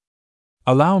unbearable.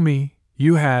 Allow me,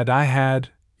 you had,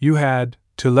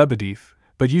 to Lebedev,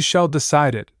 but you shall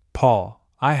decide it, Paul,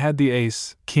 I had the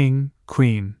ace, king,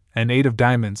 queen, and 8 of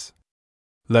diamonds.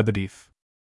 Lebedev.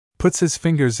 Puts his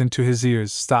fingers into his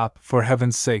ears, stop, for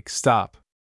heaven's sake, stop.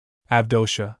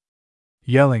 Avdosha.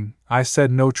 Yelling, I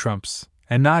said no trumps,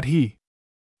 and not he.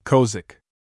 Kozik.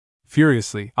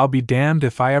 Furiously, I'll be damned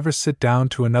if I ever sit down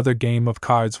to another game of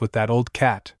cards with that old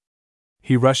cat.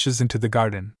 He rushes into the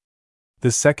garden.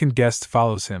 The second guest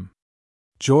follows him.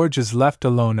 George is left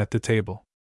alone at the table.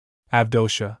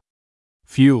 Avdosha.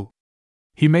 Phew.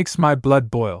 He makes my blood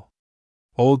boil.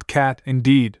 Old cat,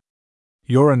 indeed.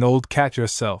 You're an old cat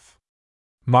yourself.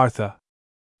 Martha.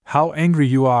 How angry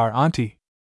you are, Auntie.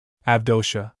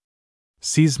 Avdosha.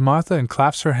 Sees Martha and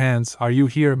claps her hands. Are you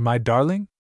here, my darling?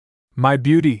 My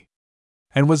beauty.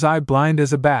 And was I blind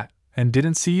as a bat, and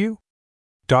didn't see you?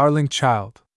 Darling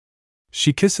child.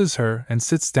 She kisses her and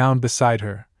sits down beside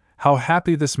her. How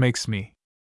happy this makes me.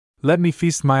 Let me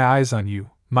feast my eyes on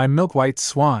you, my milk-white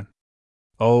swan.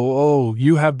 Oh,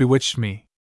 you have bewitched me.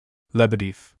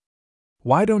 Lebedev.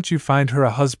 Why don't you find her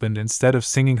a husband instead of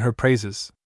singing her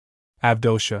praises?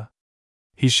 Avdosha.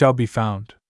 He shall be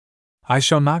found. I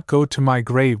shall not go to my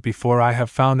grave before I have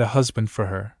found a husband for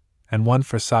her, and one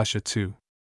for Sasha too.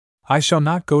 I shall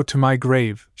not go to my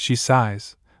grave, she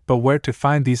sighs, but where to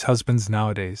find these husbands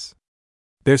nowadays?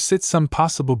 There sit some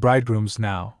possible bridegrooms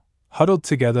now, huddled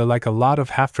together like a lot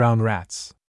of half-drowned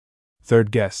rats.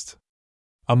 Third guest.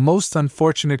 A most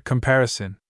unfortunate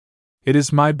comparison. It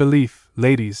is my belief,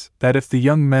 ladies, that if the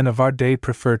young men of our day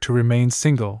prefer to remain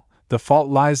single, the fault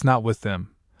lies not with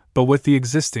them, but with the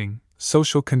existing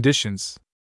social conditions.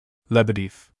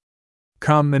 Lebedev.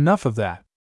 Come, enough of that.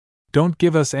 Don't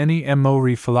give us any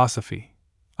Mori philosophy.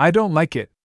 I don't like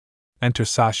it. Enter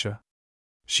Sasha.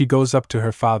 She goes up to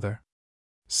her father.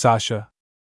 Sasha.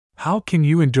 How can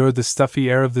you endure the stuffy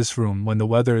air of this room when the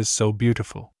weather is so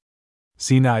beautiful?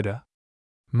 Zinaida.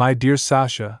 My dear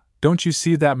Sasha, don't you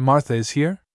see that Martha is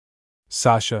here?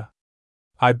 Sasha.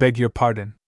 I beg your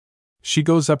pardon. She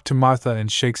goes up to Martha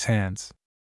and shakes hands.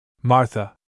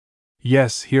 Martha.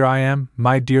 Yes, here I am,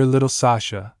 my dear little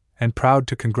Sasha, and proud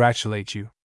to congratulate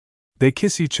you. They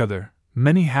kiss each other.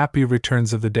 Many happy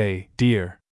returns of the day,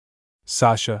 dear.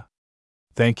 Sasha.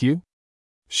 Thank you.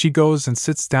 She goes and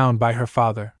sits down by her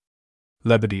father.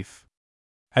 Lebedev.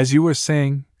 As you were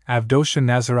saying, Avdosha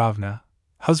Nazarovna,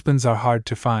 husbands are hard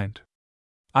to find.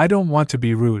 I don't want to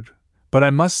be rude, but I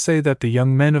must say that the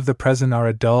young men of the present are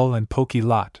a dull and poky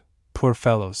lot, poor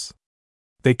fellows.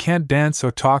 They can't dance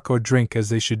or talk or drink as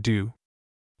they should do.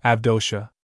 Avdosha.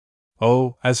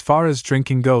 Oh, as far as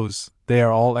drinking goes, they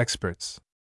are all experts.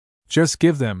 Just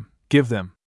give them.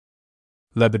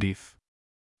 Lebedev.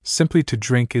 Simply to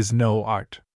drink is no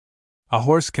art. A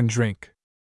horse can drink.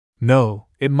 No,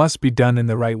 it must be done in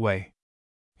the right way.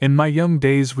 In my young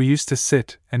days we used to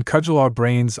sit and cudgel our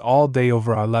brains all day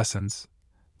over our lessons,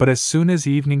 but as soon as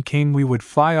evening came we would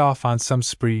fly off on some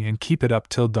spree and keep it up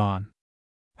till dawn.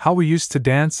 How we used to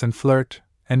dance and flirt,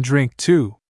 and drink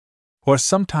too! Or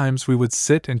sometimes we would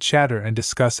sit and chatter and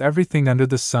discuss everything under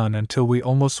the sun until we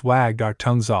almost wagged our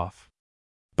tongues off.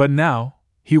 But now,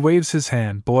 he waves his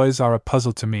hand, boys are a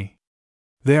puzzle to me.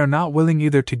 They are not willing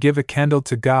either to give a candle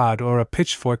to God or a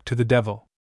pitchfork to the devil.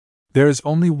 There is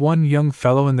only one young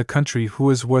fellow in the country who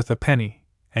is worth a penny,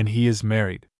 and he is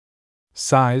married.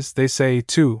 Sighs, they say,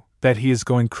 too, that he is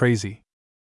going crazy.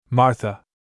 Martha.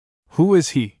 Who is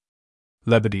he?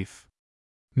 Lebedev.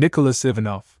 Nicholas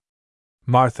Ivanoff.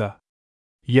 Martha.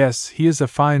 Yes, he is a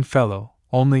fine fellow,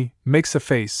 only, makes a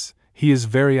face, he is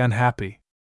very unhappy.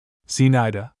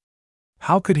 Zinaida.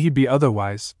 How could he be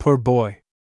otherwise, poor boy?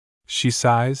 She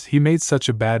sighs, he made such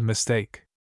a bad mistake.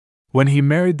 When he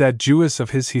married that Jewess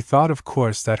of his he thought of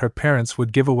course that her parents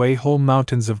would give away whole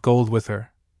mountains of gold with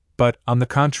her, but, on the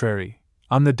contrary,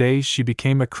 on the day she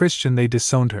became a Christian they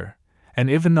disowned her, and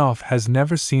Ivanoff has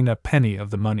never seen a penny of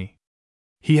the money.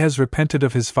 He has repented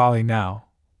of his folly now,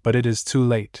 but it is too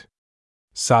late.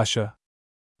 Sasha.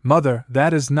 Mother,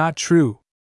 that is not true.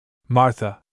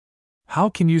 Martha. How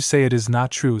can you say it is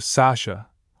not true, Sasha,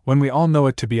 when we all know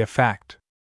it to be a fact?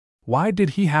 Why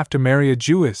did he have to marry a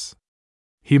Jewess?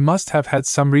 He must have had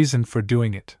some reason for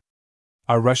doing it.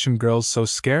 Are Russian girls so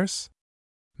scarce?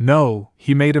 No,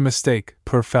 he made a mistake,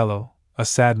 poor fellow, a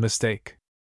sad mistake.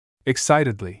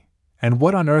 Excitedly. And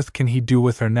what on earth can he do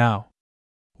with her now?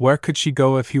 Where could she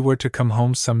go if he were to come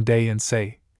home some day and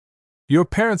say, Your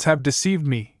parents have deceived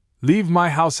me, leave my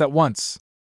house at once?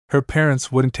 Her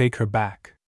parents wouldn't take her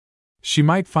back. She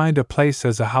might find a place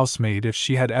as a housemaid if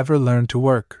she had ever learned to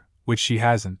work, which she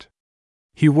hasn't.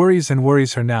 He worries and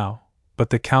worries her now, but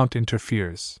the Count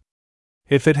interferes.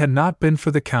 If it had not been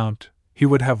for the Count, he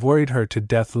would have worried her to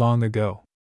death long ago.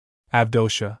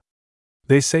 Avdosha.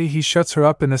 They say he shuts her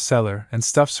up in a cellar and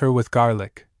stuffs her with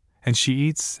garlic, and she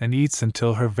eats and eats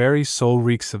until her very soul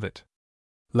reeks of it.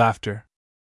 Laughter.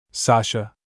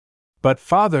 Sasha. But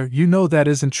father, you know that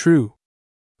isn't true.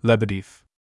 Lebedev.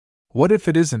 What if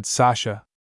it isn't, Sasha?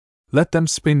 Let them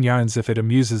spin yarns if it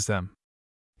amuses them.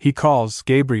 He calls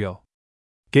Gabriel.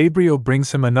 Gabriel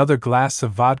brings him another glass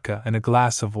of vodka and a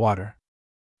glass of water.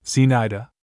 Zinaida.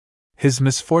 His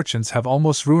misfortunes have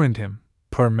almost ruined him,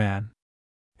 poor man.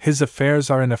 His affairs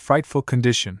are in a frightful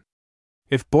condition.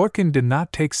 If Borkin did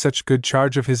not take such good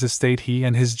charge of his estate, he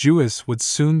and his Jewess would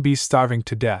soon be starving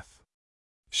to death.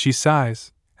 She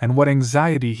sighs, and what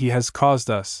anxiety he has caused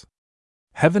us.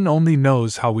 Heaven only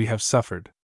knows how we have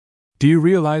suffered. Do you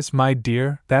realize, my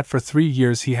dear, that for 3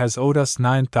 years he has owed us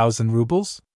 9,000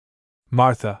 rubles?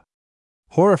 Martha.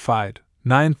 Horrified,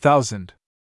 9,000.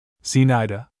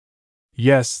 Zinaida.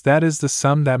 Yes, that is the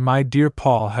sum that my dear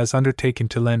Paul has undertaken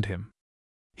to lend him.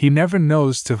 He never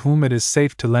knows to whom it is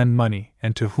safe to lend money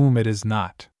and to whom it is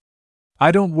not.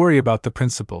 I don't worry about the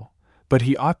principal, but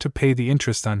he ought to pay the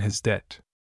interest on his debt.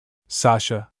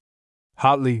 Sasha.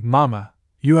 Hotly, Mama,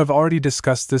 you have already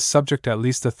discussed this subject at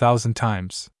least 1,000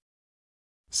 times.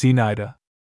 Zinaida.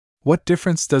 What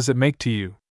difference does it make to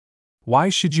you? Why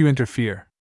should you interfere?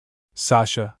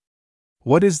 Sasha.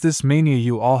 What is this mania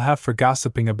you all have for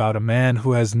gossiping about a man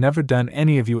who has never done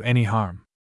any of you any harm?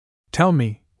 Tell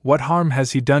me, what harm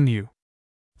has he done you?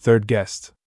 Third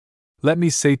guest. Let me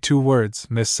say 2 words,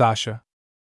 Miss Sasha.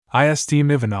 I esteem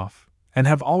Ivanoff, and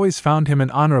have always found him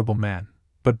an honorable man,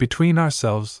 but between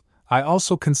ourselves, I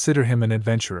also consider him an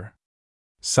adventurer.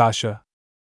 Sasha.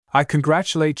 I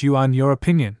congratulate you on your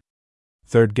opinion.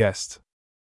 Third guest.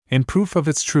 In proof of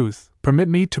its truth, permit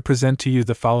me to present to you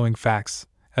the following facts,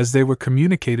 as they were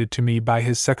communicated to me by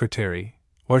his secretary,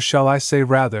 or shall I say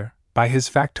rather, by his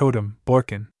factotum,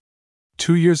 Borkin.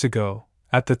 2 years ago,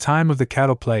 at the time of the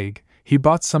cattle plague, he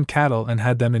bought some cattle and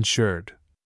had them insured.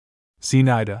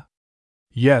 Zinaida.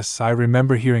 Yes, I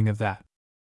remember hearing of that.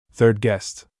 Third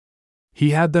guest.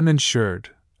 He had them insured,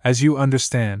 as you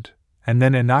understand, and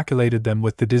then inoculated them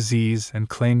with the disease and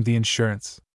claimed the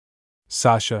insurance.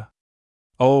 Sasha.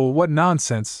 Oh, what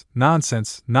nonsense,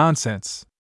 nonsense, nonsense!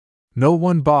 No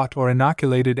one bought or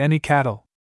inoculated any cattle.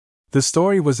 The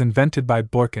story was invented by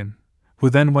Borkin, who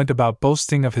then went about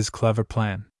boasting of his clever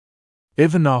plan.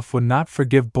 Ivanoff would not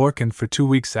forgive Borkin for 2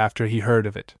 weeks after he heard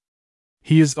of it.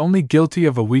 He is only guilty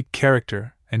of a weak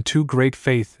character and too great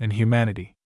faith in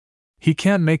humanity. He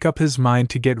can't make up his mind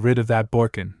to get rid of that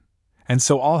Borkin, and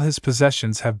so all his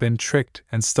possessions have been tricked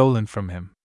and stolen from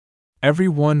him. Every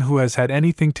one who has had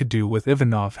anything to do with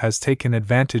Ivanoff has taken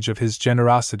advantage of his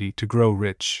generosity to grow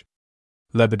rich.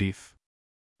 Lebedev.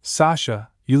 Sasha,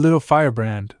 you little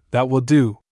firebrand, that will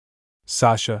do.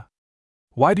 Sasha.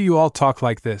 Why do you all talk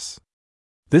like this?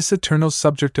 This eternal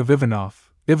subject of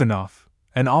Ivanoff, Ivanoff,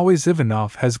 and always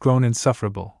Ivanoff has grown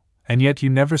insufferable, and yet you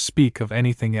never speak of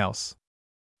anything else.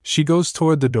 She goes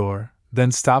toward the door,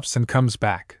 then stops and comes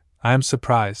back. I am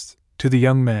surprised, to the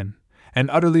young men, and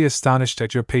utterly astonished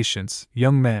at your patience,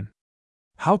 young men.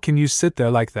 How can you sit there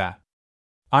like that?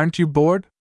 Aren't you bored?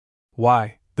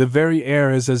 Why, the very air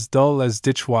is as dull as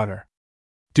ditch water.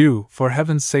 Do, for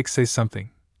heaven's sake, say something.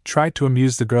 Try to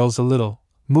amuse the girls a little,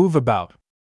 move about.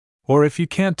 Or if you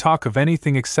can't talk of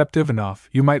anything except Ivanoff,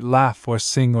 you might laugh or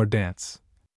sing or dance.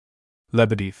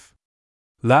 Lebedev.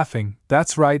 Laughing,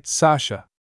 that's right, Sasha.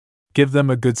 Give them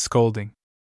a good scolding.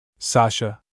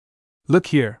 Sasha. Look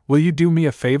here, will you do me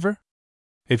a favor?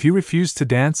 If you refuse to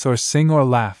dance or sing or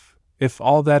laugh, if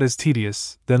all that is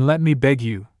tedious, then let me beg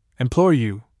you, implore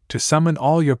you, to summon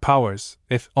all your powers,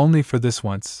 if only for this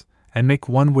once, and make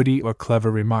one witty or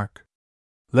clever remark.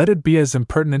 Let it be as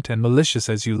impertinent and malicious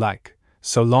as you like,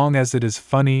 so long as it is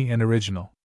funny and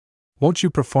original. Won't you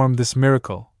perform this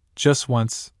miracle, just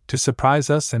once, to surprise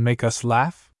us and make us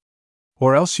laugh?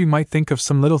 Or else you might think of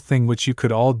some little thing which you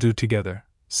could all do together,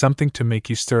 something to make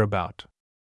you stir about.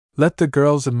 Let the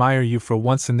girls admire you for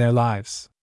once in their lives.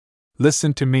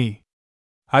 Listen to me.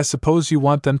 I suppose you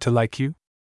want them to like you?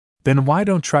 Then why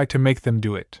don't try to make them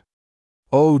do it?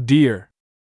 Oh dear!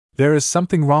 There is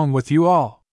something wrong with you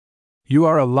all. You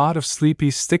are a lot of sleepy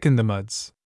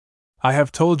stick-in-the-muds. I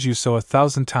have told you so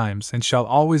 1,000 times and shall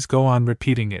always go on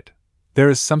repeating it. There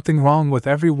is something wrong with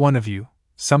every one of you.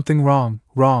 Something wrong,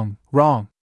 wrong, wrong.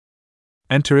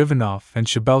 Enter Ivanoff and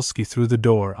Shabelsky through the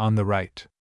door on the right.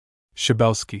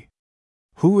 Shabelsky.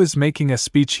 Who is making a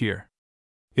speech here?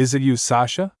 Is it you,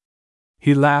 Sasha?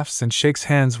 He laughs and shakes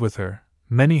hands with her.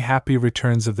 Many happy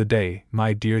returns of the day,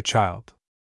 my dear child.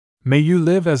 May you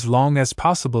live as long as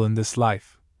possible in this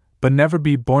life, but never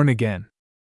be born again.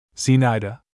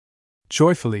 Zinaida.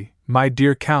 Joyfully, my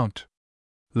dear Count.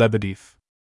 Lebedev.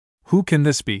 Who can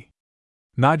this be?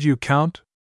 Not you, Count?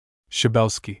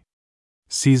 Shabelsky.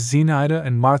 Sees Zinaida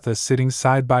and Martha sitting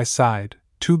side by side,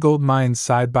 2 gold mines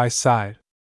side by side.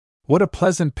 What a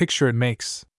pleasant picture it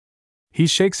makes! He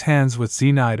shakes hands with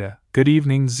Zinaida. Good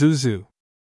evening, Zuzu.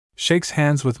 Shakes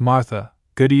hands with Martha.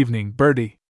 Good evening,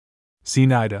 Bertie.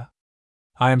 Zinaida.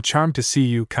 I am charmed to see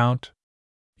you, Count.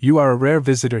 You are a rare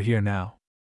visitor here now.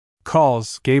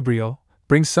 Calls, Gabriel,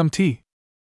 bring some tea.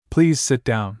 Please sit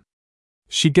down.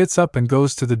 She gets up and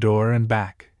goes to the door and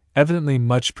back, evidently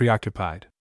much preoccupied.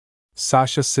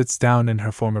 Sasha sits down in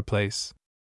her former place.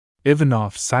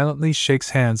 Ivanoff silently shakes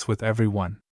hands with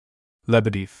everyone.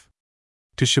 Lebedev.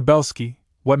 To Shabelsky,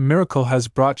 what miracle has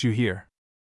brought you here?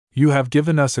 You have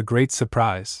given us a great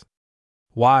surprise.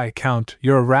 Why, Count,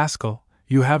 you're a rascal,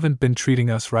 you haven't been treating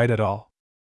us right at all.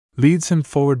 Leads him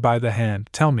forward by the hand.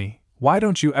 Tell me, why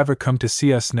don't you ever come to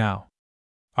see us now?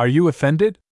 Are you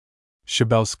offended?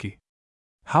 Shabelsky.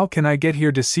 How can I get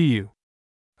here to see you?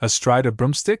 Astride a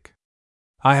broomstick?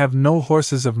 I have no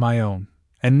horses of my own,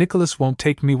 and Nicholas won't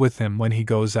take me with him when he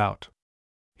goes out.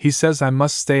 He says I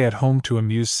must stay at home to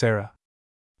amuse Sarah.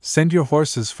 Send your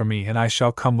horses for me and I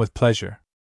shall come with pleasure.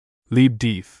 Lieb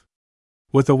dief.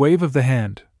 With a wave of the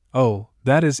hand. Oh,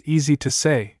 that is easy to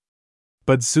say.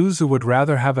 But Zuzu would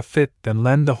rather have a fit than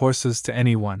lend the horses to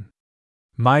anyone.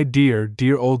 My dear,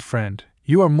 dear old friend,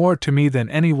 you are more to me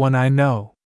than anyone I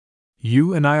know.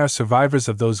 You and I are survivors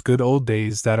of those good old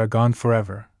days that are gone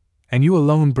forever, and you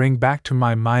alone bring back to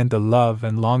my mind the love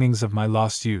and longings of my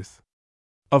lost youth.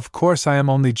 Of course I am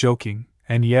only joking,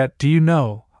 and yet, do you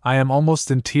know, I am almost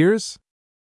in tears?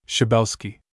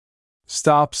 Shabelsky.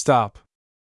 Stop, stop.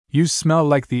 You smell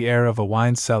like the air of a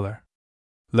wine cellar.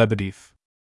 Lebedev.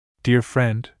 Dear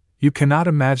friend, you cannot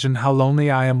imagine how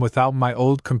lonely I am without my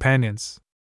old companions.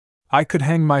 I could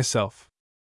hang myself.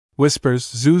 Whispers,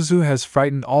 Zuzu has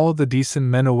frightened all the decent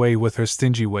men away with her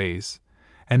stingy ways,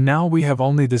 and now we have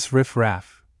only this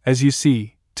riff-raff, as you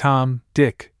see, Tom,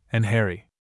 Dick, and Harry.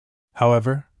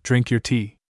 However, drink your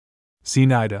tea.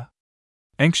 Zinaida.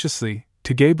 Anxiously,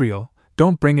 to Gabriel,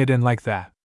 don't bring it in like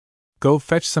that. Go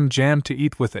fetch some jam to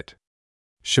eat with it.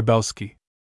 Shabelsky.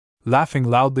 Laughing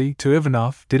loudly, to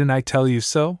Ivanoff, didn't I tell you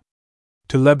so?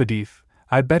 To Lebedev,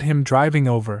 I bet him driving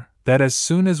over, that as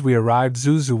soon as we arrived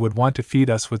Zuzu would want to feed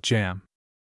us with jam.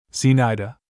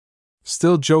 Zinaida.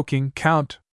 Still joking,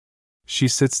 Count. She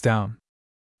sits down.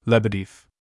 Lebedev.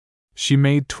 She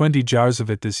made 20 jars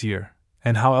of it this year,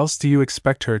 and how else do you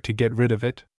expect her to get rid of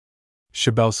it?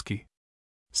 Shabelsky.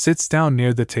 Sits down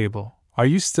near the table. Are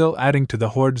you still adding to the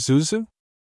hoard, Zuzu?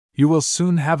 You will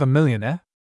soon have 1,000,000, eh?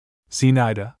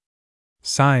 Zinaida.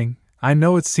 Sighing, I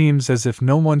know it seems as if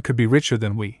no one could be richer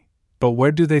than we, but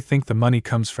where do they think the money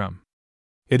comes from?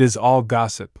 It is all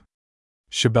gossip.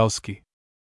 Shabelsky.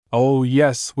 Oh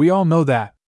yes, we all know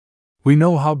that. We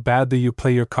know how badly you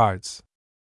play your cards.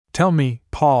 Tell me,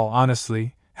 Paul,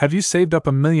 honestly, have you saved up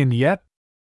 1,000,000 yet?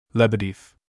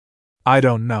 Lebedev. I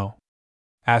don't know.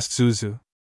 Asked Zuzu.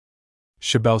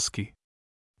 Shabelsky.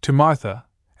 To Martha,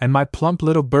 and my plump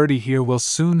little Bertie here will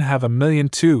soon have 1,000,000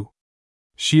 too.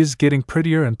 She is getting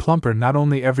prettier and plumper not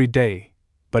only every day,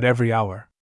 but every hour.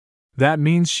 That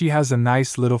means she has a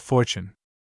nice little fortune.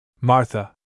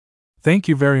 Martha. Thank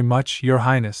you very much, Your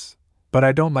Highness, but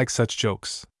I don't like such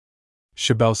jokes.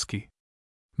 Shabelsky.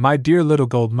 My dear little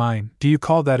gold mine, do you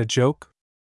call that a joke?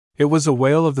 It was a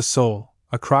wail of the soul,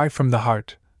 a cry from the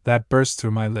heart, that burst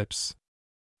through my lips.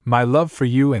 My love for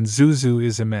you and Zuzu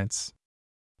is immense.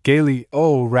 Gaily,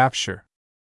 oh rapture!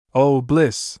 Oh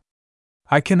bliss!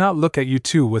 I cannot look at you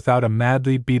two without a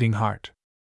madly beating heart.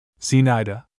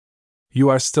 Zinaida. You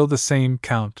are still the same,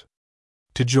 Count.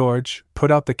 To George,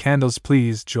 put out the candles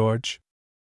please, George.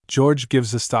 George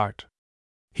gives a start.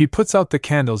 He puts out the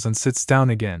candles and sits down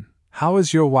again. How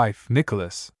is your wife,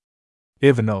 Nicholas?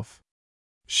 Ivanoff.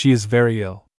 She is very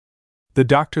ill. The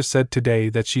doctor said today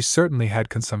that she certainly had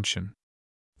consumption.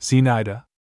 Zinaida.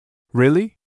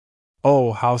 Really?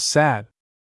 Oh, how sad.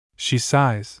 She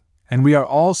sighs, and we are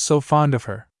all so fond of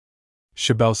her.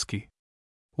 Shabelsky.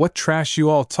 What trash you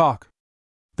all talk!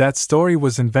 That story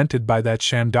was invented by that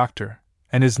sham doctor,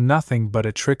 and is nothing but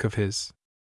a trick of his.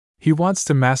 He wants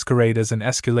to masquerade as an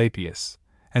Aesculapius,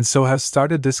 and so has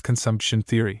started this consumption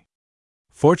theory.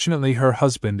 Fortunately, her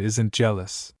husband isn't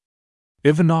jealous.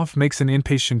 Ivanoff makes an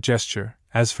impatient gesture.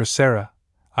 As for Sarah,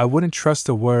 I wouldn't trust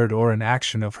a word or an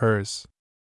action of hers.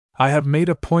 I have made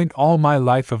a point all my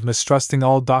life of mistrusting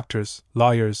all doctors,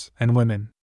 lawyers, and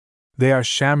women. They are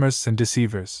shammers and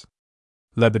deceivers.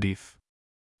 Lebedev.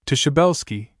 To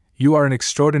Shabelsky, you are an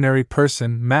extraordinary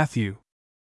person, Matthew.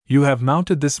 You have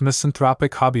mounted this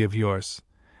misanthropic hobby of yours,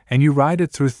 and you ride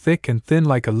it through thick and thin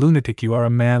like a lunatic. You are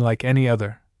a man like any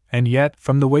other, and yet,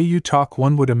 from the way you talk,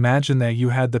 one would imagine that you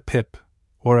had the pip,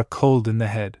 or a cold in the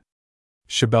head.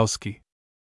 Shabelsky.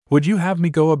 Would you have me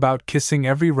go about kissing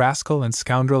every rascal and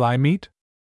scoundrel I meet?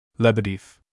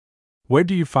 Lebedev. Where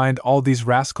do you find all these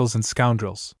rascals and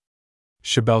scoundrels?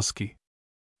 Shabelsky.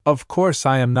 Of course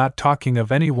I am not talking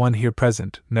of any one here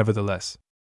present, nevertheless.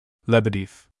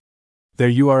 Lebedev. There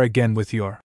you are again with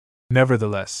your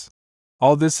nevertheless.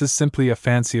 All this is simply a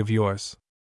fancy of yours.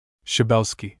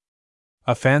 Shabelsky.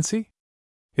 A fancy?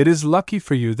 It is lucky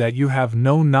for you that you have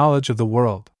no knowledge of the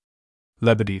world.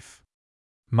 Lebedev.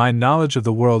 My knowledge of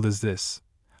the world is this: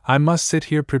 I must sit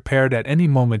here prepared at any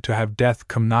moment to have death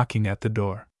come knocking at the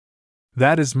door.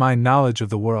 That is my knowledge of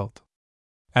the world.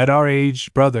 At our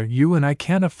age, brother, you and I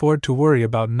can't afford to worry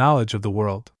about knowledge of the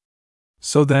world.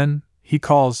 So then, he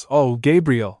calls, "Oh,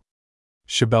 Gabriel!"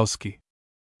 Shabelsky.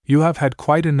 You have had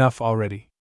quite enough already.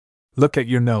 Look at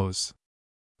your nose.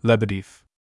 Lebedev.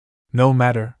 No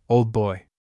matter, old boy.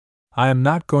 I am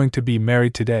not going to be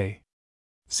married today.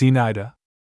 Zinaida.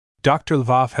 Dr.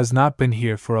 Lvov has not been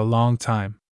here for a long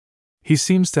time. He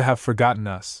seems to have forgotten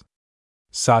us.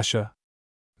 Sasha.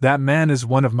 That man is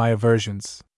one of my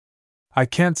aversions. I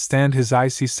can't stand his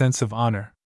icy sense of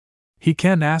honor. He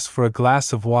can't ask for a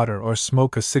glass of water or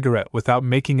smoke a cigarette without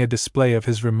making a display of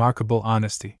his remarkable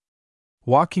honesty.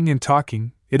 Walking and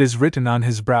talking, it is written on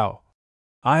his brow,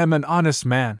 "I am an honest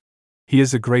man." He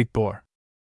is a great bore.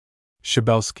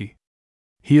 Shabelsky.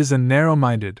 He is a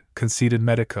narrow-minded, conceited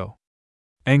medico.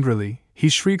 Angrily, he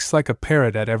shrieks like a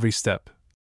parrot at every step.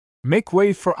 Make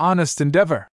way for honest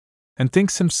endeavor! And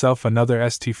thinks himself another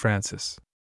St. Francis.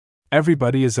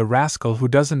 Everybody is a rascal who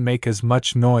doesn't make as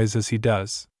much noise as he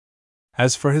does.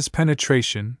 As for his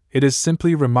penetration, it is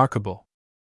simply remarkable.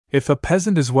 If a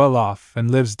peasant is well off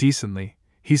and lives decently,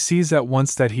 he sees at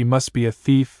once that he must be a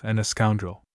thief and a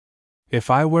scoundrel. If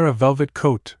I wear a velvet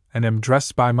coat and am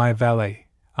dressed by my valet,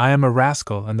 I am a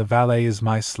rascal and the valet is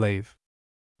my slave.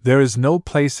 There is no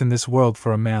place in this world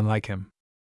for a man like him.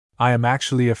 I am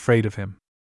actually afraid of him.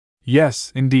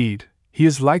 Yes, indeed, he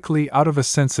is likely, out of a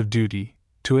sense of duty,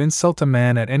 to insult a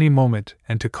man at any moment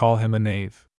and to call him a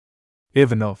knave.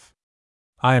 Ivanoff.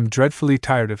 I am dreadfully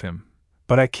tired of him,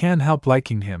 but I can't help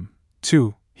liking him,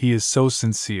 too, he is so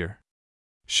sincere.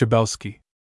 Shabelsky.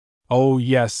 Oh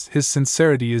yes, his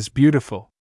sincerity is beautiful.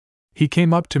 He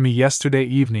came up to me yesterday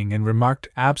evening and remarked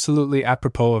absolutely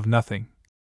apropos of nothing,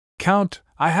 "Count,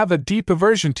 I have a deep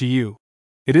aversion to you."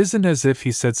 It isn't as if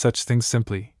he said such things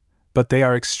simply, but they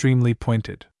are extremely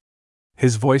pointed.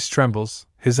 His voice trembles,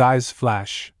 his eyes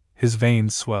flash, his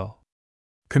veins swell.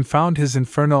 Confound his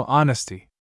infernal honesty!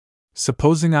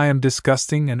 Supposing I am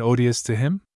disgusting and odious to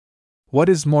him? What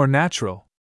is more natural?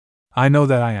 I know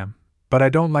that I am, but I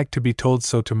don't like to be told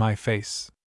so to my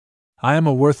face. I am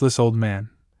a worthless old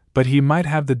man, but he might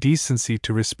have the decency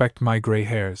to respect my gray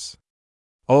hairs.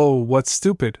 Oh, what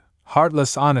stupid,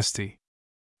 heartless honesty!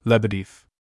 Lebedev.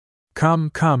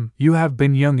 Come, you have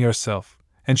been young yourself,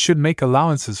 and should make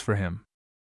allowances for him.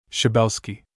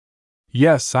 Shabelsky.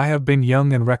 Yes, I have been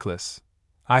young and reckless.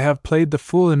 I have played the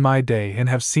fool in my day and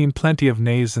have seen plenty of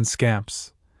knaves and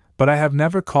scamps, but I have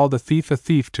never called a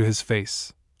thief to his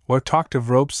face, or talked of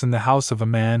ropes in the house of a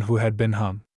man who had been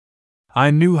hung.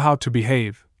 I knew how to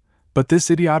behave, but this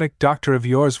idiotic doctor of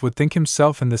yours would think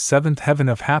himself in the seventh heaven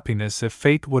of happiness if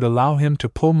fate would allow him to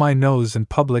pull my nose in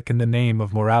public in the name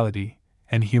of morality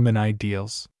and human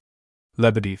ideals.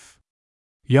 Lebedev.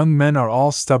 Young men are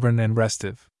all stubborn and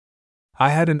restive. I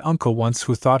had an uncle once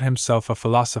who thought himself a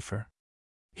philosopher.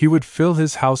 He would fill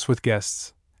his house with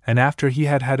guests, and after he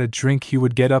had had a drink he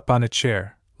would get up on a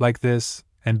chair, like this,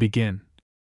 and begin.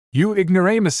 "You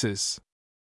ignoramuses!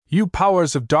 You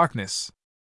powers of darkness!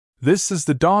 This is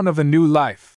the dawn of a new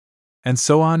life!" And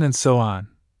so on and so on.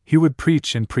 He would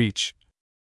preach and preach.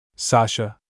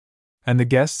 Sasha. And the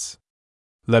guests?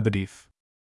 Lebedev.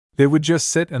 They would just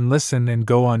sit and listen and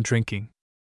go on drinking.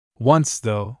 Once,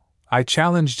 though, I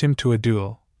challenged him to a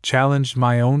duel, challenged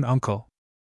my own uncle.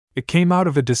 It came out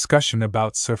of a discussion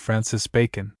about Sir Francis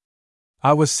Bacon.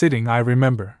 I was sitting, I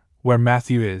remember, where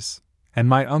Matthew is, and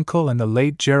my uncle and the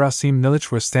late Gerasim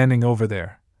Nilitch were standing over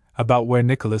there, about where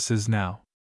Nicholas is now.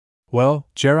 Well,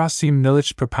 Gerasim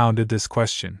Nilitch propounded this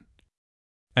question.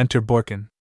 Enter Borkin.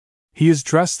 He is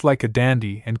dressed like a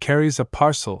dandy and carries a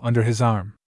parcel under his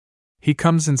arm. He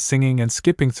comes in singing and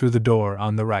skipping through the door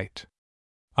on the right.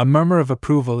 A murmur of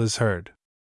approval is heard.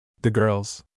 The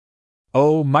girls.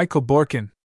 "Oh, Michael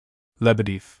Borkin!"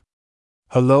 Lebedev.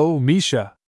 "Hello,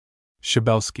 Misha!"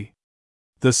 Shabelsky.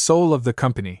 "The soul of the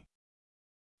company."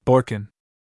 Borkin.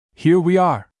 "Here we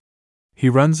are!" He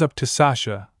runs up to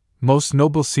Sasha. "Most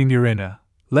noble Signorina,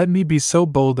 let me be so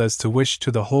bold as to wish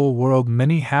to the whole world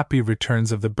many happy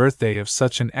returns of the birthday of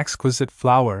such an exquisite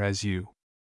flower as you."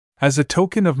 As a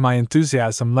token of my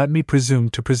enthusiasm, let me presume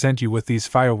to present you with these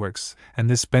fireworks and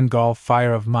this Bengal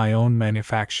fire of my own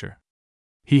manufacture.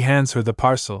 He hands her the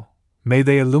parcel. May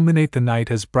they illuminate the night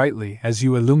as brightly as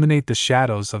you illuminate the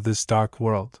shadows of this dark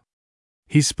world.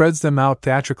 He spreads them out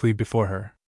theatrically before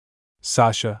her.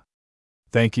 Sasha.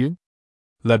 Thank you.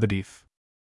 Lebedev.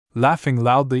 Laughing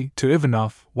loudly, to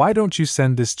Ivanoff, why don't you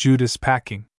send this Judas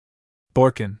packing?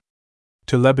 Borkin.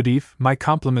 To Lebedev, my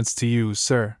compliments to you,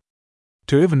 sir.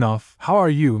 To Ivanoff, how are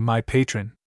you, my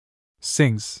patron?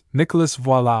 Sings, Nicholas,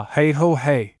 voila, hey ho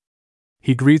hey.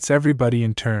 He greets everybody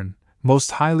in turn,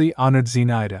 most highly honored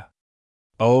Zinaida.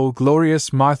 Oh,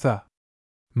 glorious Martha!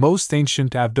 Most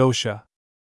ancient Avdosha!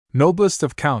 Noblest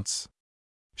of counts!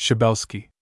 Shabelsky.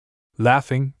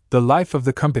 Laughing, the life of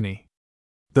the company.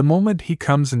 The moment he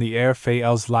comes in the air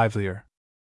fails livelier.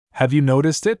 Have you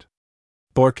noticed it?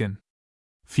 Borkin.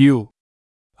 Phew!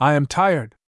 I am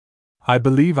tired. I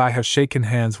believe I have shaken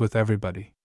hands with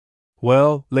everybody.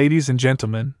 Well, ladies and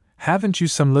gentlemen, haven't you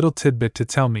some little tidbit to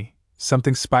tell me,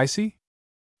 something spicy?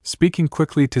 Speaking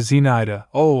quickly to Zinaida,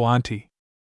 oh, auntie.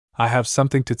 I have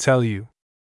something to tell you.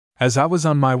 As I was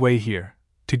on my way here,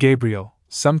 to Gabriel,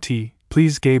 some tea,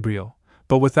 please Gabriel,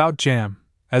 but without jam.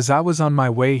 As I was on my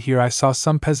way here I saw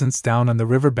some peasants down on the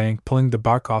river bank pulling the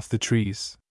bark off the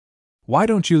trees. Why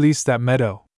don't you lease that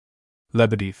meadow?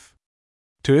 Lebedev.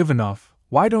 To Ivanoff,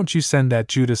 why don't you send that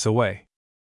Judas away?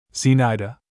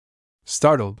 Zinaida.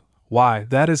 Startled, why,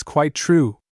 that is quite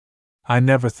true. I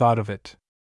never thought of it.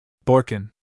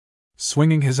 Borkin.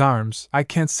 Swinging his arms, I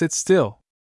can't sit still.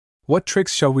 What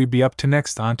tricks shall we be up to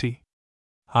next, auntie?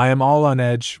 I am all on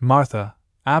edge, Martha,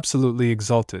 absolutely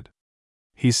exalted.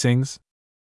 He sings.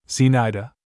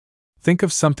 Zinaida. Think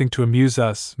of something to amuse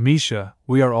us, Misha,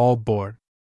 we are all bored.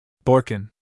 Borkin.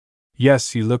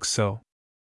 Yes, you look so.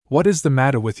 What is the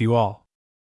matter with you all?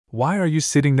 Why are you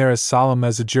sitting there as solemn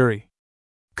as a jury?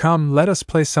 Come, let us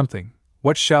play something.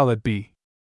 What shall it be?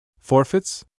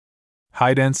 Forfeits?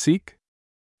 Hide and seek?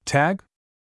 Tag?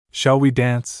 Shall we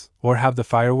dance, or have the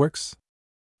fireworks?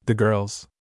 The girls.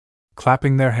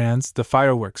 Clapping their hands, the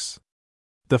fireworks.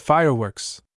 The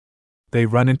fireworks. They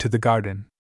run into the garden.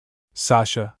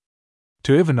 Sasha.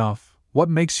 To Ivanoff, what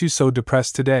makes you so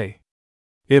depressed today?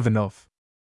 Ivanoff.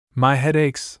 My head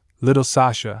aches, little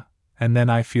Sasha, and then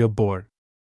I feel bored.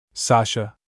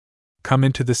 Sasha. Come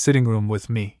into the sitting room with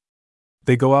me.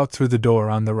 They go out through the door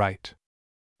on the right.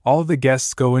 All the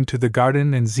guests go into the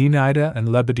garden and Zinaida and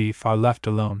Lebedev are left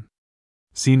alone.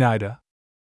 Zinaida.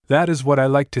 That is what I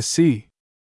like to see.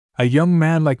 A young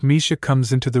man like Misha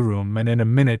comes into the room and in a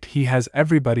minute he has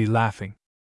everybody laughing.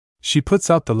 She puts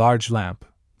out the large lamp.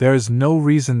 There is no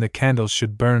reason the candles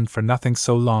should burn for nothing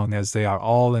so long as they are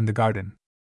all in the garden.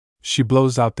 She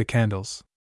blows out the candles.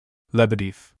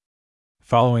 Lebedev.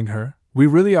 Following her, we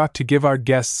really ought to give our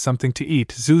guests something to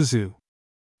eat, Zuzu.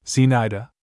 Zinaida.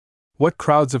 What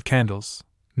crowds of candles,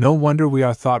 no wonder we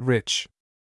are thought rich.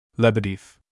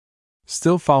 Lebedev.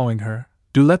 Still following her,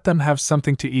 do let them have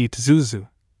something to eat, Zuzu.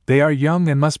 They are young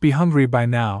and must be hungry by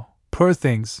now, poor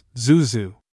things,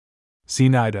 Zuzu.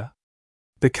 Zinaida.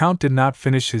 The Count did not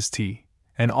finish his tea,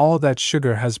 and all that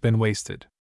sugar has been wasted.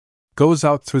 Goes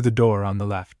out through the door on the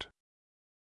left.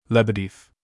 Lebedev.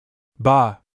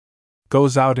 Bah!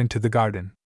 Goes out into the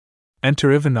garden.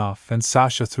 Enter Ivanoff and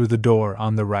Sasha through the door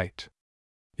on the right.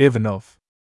 Ivanoff.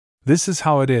 This is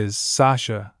how it is,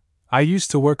 Sasha. I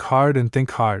used to work hard and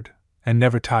think hard, and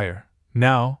never tire.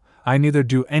 Now, I neither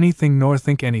do anything nor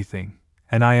think anything,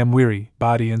 and I am weary,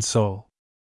 body and soul.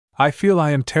 I feel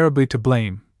I am terribly to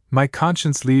blame, my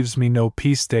conscience leaves me no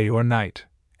peace day or night,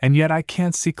 and yet I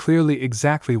can't see clearly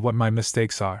exactly what my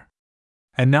mistakes are.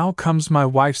 And now comes my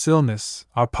wife's illness,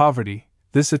 our poverty,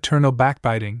 this eternal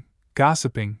backbiting,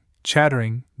 gossiping,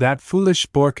 chattering, that foolish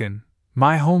Borkin.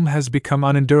 My home has become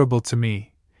unendurable to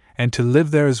me, and to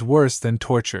live there is worse than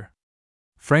torture.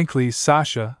 Frankly,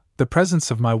 Sasha, the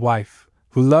presence of my wife,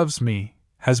 who loves me,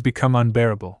 has become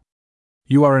unbearable.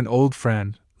 You are an old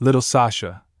friend, little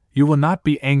Sasha, you will not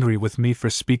be angry with me for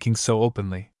speaking so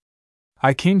openly.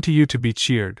 I came to you to be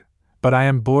cheered, but I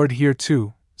am bored here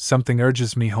too, something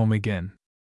urges me home again.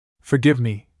 Forgive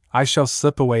me, I shall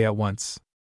slip away at once.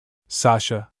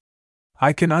 Sasha.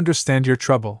 I can understand your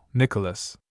trouble,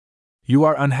 Nicholas. You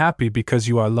are unhappy because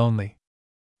you are lonely.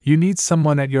 You need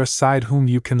someone at your side whom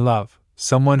you can love,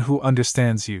 someone who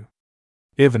understands you.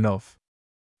 Ivanoff.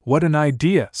 What an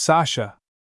idea, Sasha!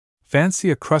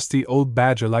 Fancy a crusty old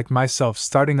badger like myself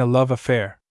starting a love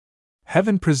affair.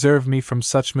 Heaven preserve me from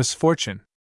such misfortune.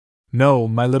 No,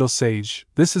 my little sage,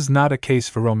 this is not a case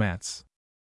for romance.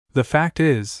 The fact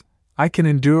is, I can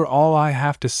endure all I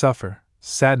have to suffer,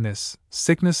 sadness,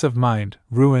 sickness of mind,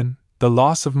 ruin, the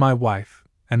loss of my wife,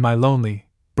 and my lonely,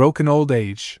 broken old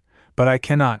age, but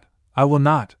I will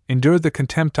not, endure the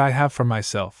contempt I have for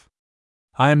myself.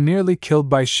 I am nearly killed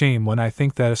by shame when I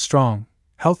think that a strong,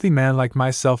 healthy man like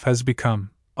myself has become,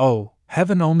 oh,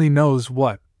 heaven only knows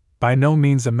what, by no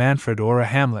means a Manfred or a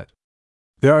Hamlet.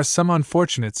 There are some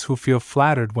unfortunates who feel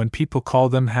flattered when people call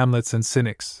them Hamlets and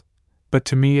cynics, but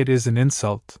to me it is an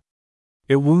insult.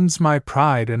 It wounds my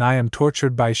pride and I am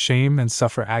tortured by shame and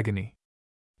suffer agony.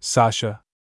 Sasha.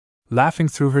 Laughing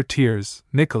through her tears,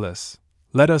 Nicholas,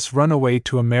 let us run away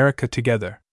to America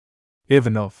together.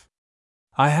 Ivanoff.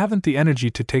 I haven't the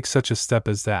energy to take such a step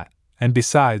as that, and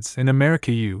besides, in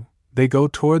America they go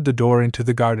toward the door into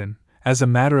the garden. As a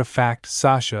matter of fact,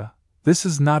 Sasha, this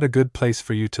is not a good place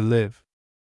for you to live.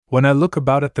 When I look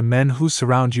about at the men who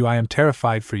surround you, I am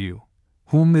terrified for you.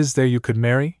 Whom is there you could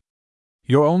marry?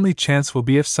 Your only chance will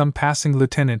be if some passing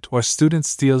lieutenant or student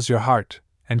steals your heart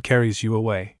and carries you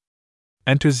away.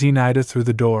 Enter Zinaida through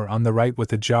the door on the right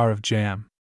with a jar of jam.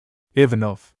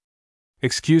 Ivanoff.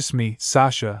 Excuse me,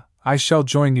 Sasha, I shall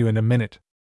join you in a minute.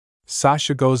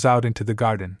 Sasha goes out into the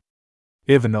garden.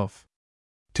 Ivanoff.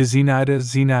 To Zinaida.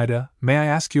 Zinaida, may I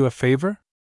ask you a favor?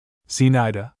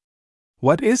 Zinaida.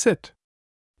 What is it?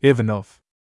 Ivanoff.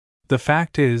 The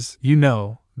fact is, you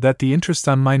know, that the interest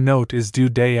on my note is due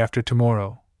day after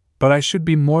tomorrow, but I should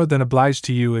be more than obliged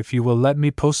to you if you will let me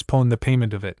postpone the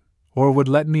payment of it, or would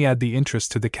let me add the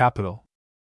interest to the capital.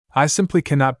 I simply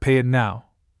cannot pay it now.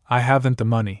 I haven't the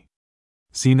money.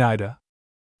 Zinaida.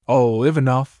 Oh,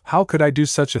 Ivanoff, how could I do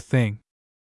such a thing?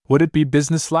 Would it be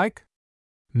businesslike?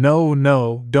 No,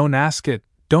 no, don't ask it,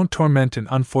 don't torment an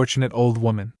unfortunate old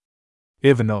woman.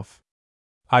 Ivanoff.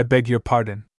 I beg your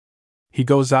pardon. He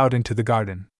goes out into the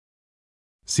garden.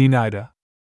 Zinaida.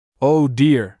 Oh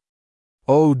dear!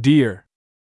 Oh dear!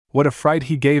 What a fright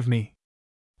he gave me!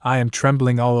 I am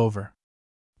trembling all over.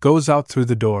 Goes out through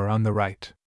the door on the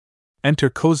right. Enter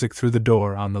Kozik through the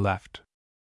door on the left.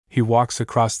 He walks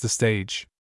across the stage.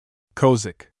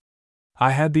 Kozik.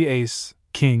 I had the ace,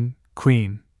 king,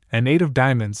 queen, and 8 of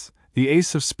diamonds, the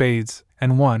ace of spades,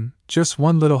 and just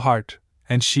one little heart,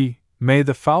 and she, may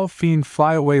the foul fiend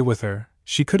fly away with her,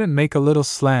 she couldn't make a little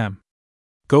slam.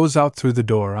 Goes out through the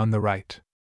door on the right.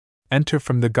 Enter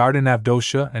from the garden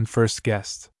Avdosha and first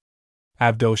guest.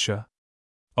 Avdosha.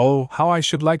 Oh, how I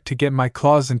should like to get my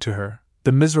claws into her,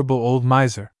 the miserable old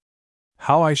miser.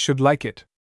 How I should like it.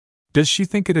 Does she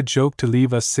think it a joke to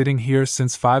leave us sitting here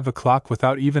since 5 o'clock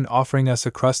without even offering us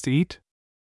a crust to eat?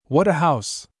 What a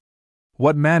house!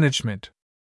 What management!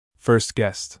 First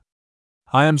guest.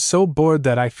 I am so bored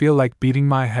that I feel like beating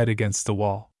my head against the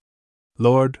wall.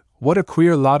 Lord, what a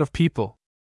queer lot of people!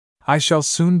 I shall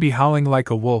soon be howling like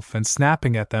a wolf and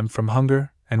snapping at them from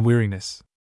hunger and weariness.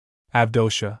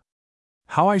 Avdosha.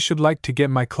 How I should like to get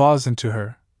my claws into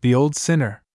her, the old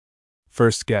sinner!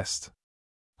 First guest.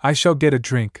 I shall get a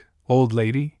drink, old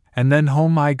lady, and then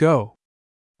home I go.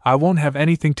 I won't have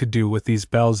anything to do with these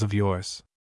belles of yours.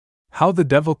 How the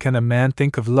devil can a man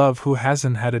think of love who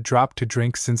hasn't had a drop to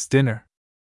drink since dinner?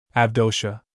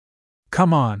 Avdosha.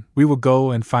 Come on, we will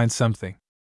go and find something.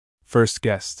 First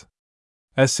guest.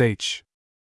 S.H.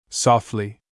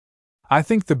 Softly. I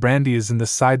think the brandy is in the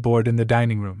sideboard in the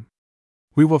dining room.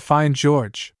 We will find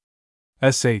George.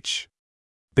 S.H.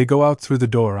 They go out through the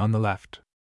door on the left.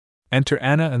 Enter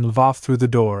Anna and Lvov through the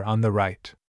door on the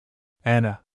right.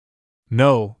 Anna.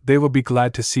 No, they will be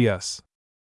glad to see us.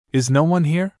 Is no one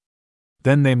here?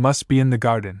 Then they must be in the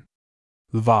garden.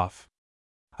 Lvov.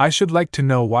 I should like to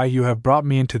know why you have brought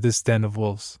me into this den of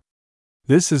wolves.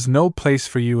 This is no place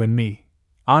for you and me.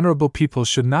 Honorable people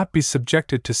should not be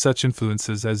subjected to such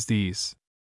influences as these.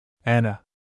 Anna.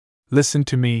 Listen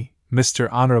to me, Mr.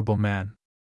 Honorable Man.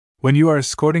 When you are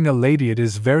escorting a lady, it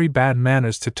is very bad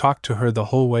manners to talk to her the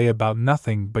whole way about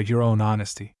nothing but your own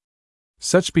honesty.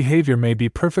 Such behavior may be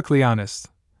perfectly honest,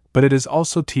 but it is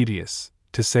also tedious,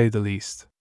 to say the least.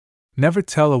 Never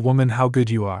tell a woman how good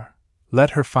you are.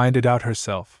 Let her find it out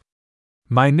herself.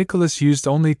 My Nicholas used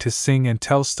only to sing and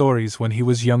tell stories when he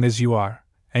was young as you are,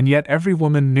 and yet every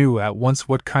woman knew at once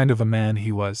what kind of a man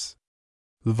he was.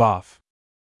 Lvov.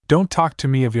 Don't talk to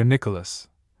me of your Nicholas.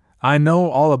 I know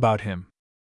all about him.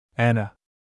 Anna.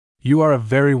 You are a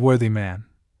very worthy man,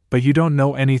 but you don't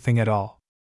know anything at all.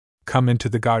 Come into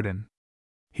the garden.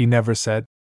 He never said,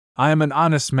 I am an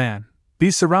honest man,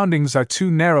 these surroundings are too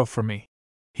narrow for me.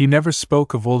 He never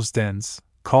spoke of wolves' dens,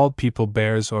 called people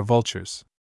bears or vultures.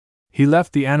 He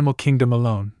left the animal kingdom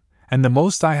alone, and the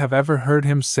most I have ever heard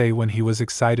him say when he was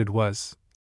excited was,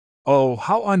 Oh,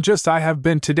 how unjust I have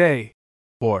been today!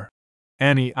 Or,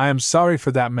 Annie, I am sorry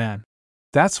for that man.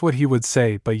 That's what he would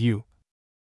say, but you.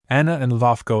 Anna and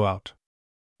Lvov go out.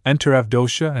 Enter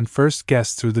Avdosha and first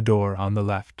guest through the door on the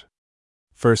left.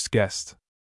 First guest.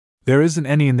 There isn't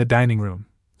any in the dining room,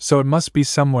 so it must be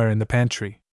somewhere in the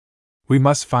pantry. We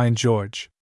must find George.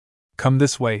 Come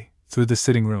this way, through the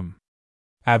sitting room.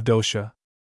 Avdosha.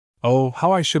 Oh,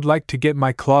 how I should like to get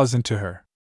my claws into her.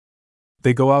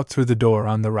 They go out through the door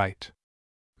on the right.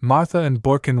 Martha and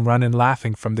Borkin run in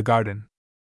laughing from the garden.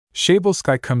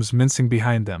 Shabelsky comes mincing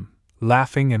behind them,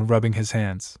 laughing and rubbing his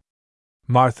hands.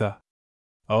 Martha.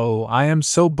 Oh, I am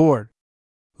so bored.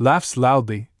 Laughs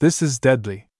loudly, this is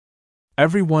deadly.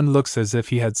 Everyone looks as if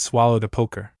he had swallowed a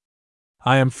poker.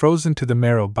 I am frozen to the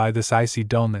marrow by this icy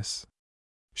dullness.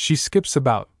 She skips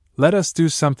about, let us do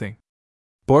something.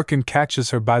 Borkin catches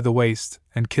her by the waist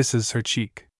and kisses her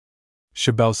cheek.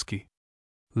 Shabelsky.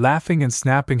 Laughing and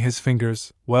snapping his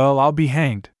fingers, well, I'll be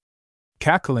hanged.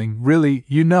 Cackling, really,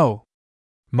 you know.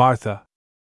 Martha.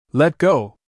 Let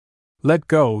go. Let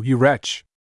go, you wretch.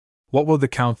 What will the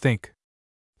Count think?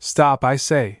 Stop, I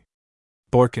say.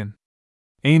 Borkin.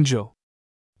 Angel.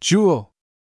 Jewel.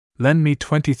 Lend me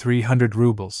 2,300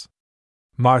 rubles.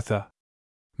 Martha.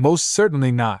 Most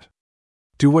certainly not.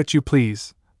 Do what you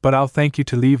please, but I'll thank you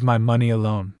to leave my money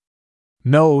alone.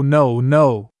 No, no,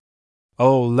 no.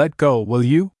 Oh, let go, will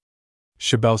you?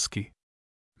 Shabelsky.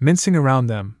 Mincing around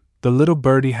them, the little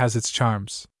birdie has its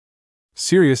charms.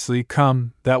 Seriously,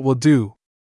 come, that will do.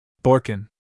 Borkin.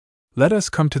 Let us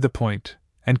come to the point,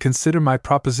 and consider my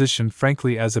proposition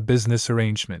frankly as a business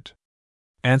arrangement.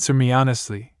 Answer me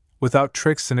honestly, without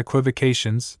tricks and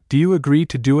equivocations, do you agree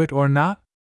to do it or not?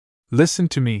 Listen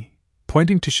to me,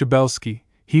 pointing to Shabelsky,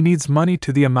 he needs money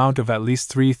to the amount of at least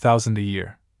 3,000 a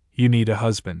year. You need a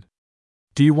husband.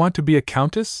 Do you want to be a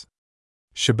countess?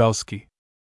 Shabelsky.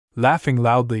 Laughing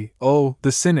loudly, oh,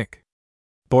 the cynic.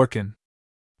 Borkin.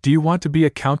 Do you want to be a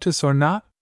countess or not?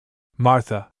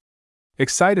 Martha.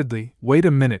 Excitedly, wait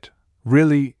a minute,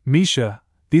 really, Misha,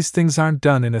 these things aren't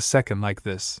done in a second like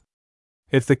this.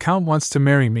 If the Count wants to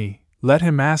marry me, let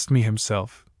him ask me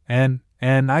himself, and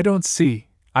I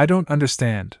don't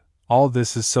understand, all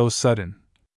this is so sudden.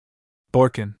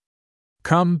 Borkin.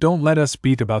 Come, don't let us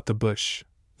beat about the bush,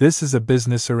 this is a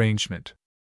business arrangement.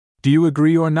 Do you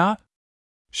agree or not?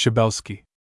 Shabelsky.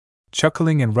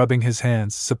 Chuckling and rubbing his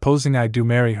hands, supposing I do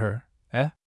marry her, eh?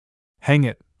 Hang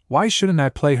it, why shouldn't I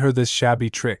play her this shabby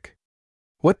trick?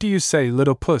 What do you say,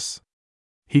 little puss?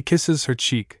 He kisses her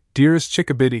cheek, dearest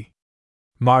chickabiddy.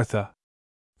 Martha.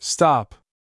 Stop.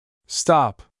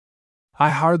 Stop. I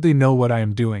hardly know what I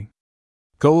am doing.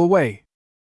 Go away.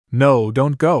 No,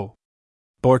 don't go.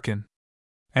 Borkin.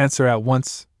 Answer at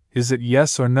once, is it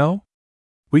yes or no?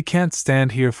 We can't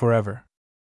stand here forever.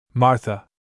 Martha.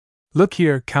 Look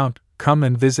here, Count, come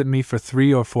and visit me for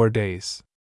 3 or 4 days.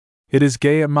 It is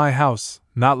gay at my house,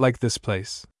 not like this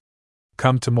place.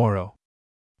 Come tomorrow.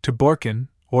 To Borkin,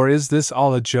 or is this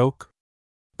all a joke?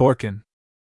 Borkin.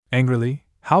 Angrily,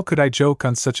 how could I joke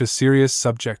on such a serious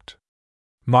subject?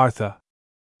 Martha.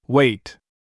 Wait.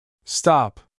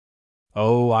 Stop.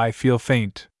 Oh, I feel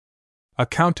faint. A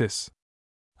countess.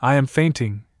 I am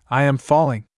fainting, I am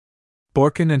falling.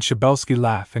 Borkin and Shabelsky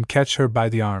laugh and catch her by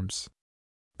the arms.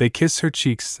 They kiss her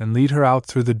cheeks and lead her out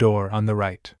through the door on the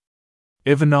right.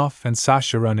 Ivanoff and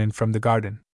Sasha run in from the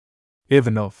garden.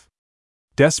 Ivanoff.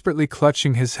 Desperately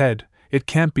clutching his head, it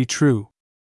can't be true.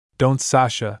 Don't,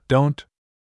 Sasha, don't.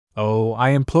 Oh, I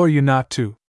implore you not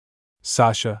to.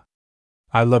 Sasha.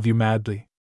 I love you madly.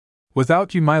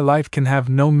 Without you my life can have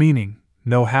no meaning,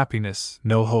 no happiness,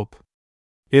 no hope.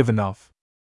 Ivanoff.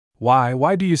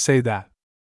 Why do you say that?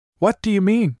 What do you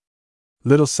mean?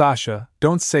 Little Sasha,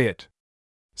 don't say it.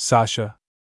 Sasha.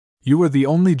 You were the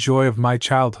only joy of my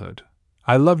childhood.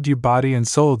 I loved you body and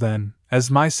soul then, as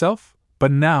myself,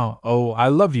 but now, oh, I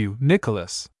love you,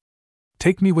 Nicholas.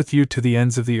 Take me with you to the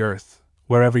ends of the earth,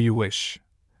 wherever you wish.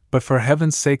 But for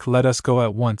heaven's sake let us go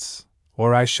at once,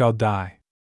 or I shall die.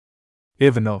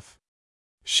 Ivanoff.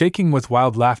 Shaking with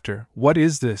wild laughter, what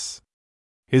is this?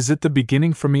 Is it the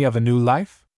beginning for me of a new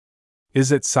life?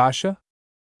 Is it, Sasha?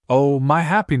 Oh, my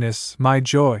happiness, my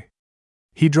joy.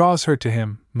 He draws her to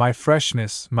him, my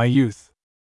freshness, my youth.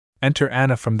 Enter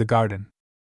Anna from the garden.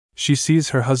 She sees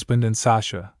her husband and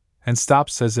Sasha, and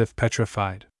stops as if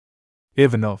petrified.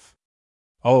 Ivanoff.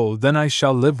 Oh, then I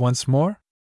shall live once more?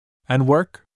 And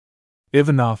work?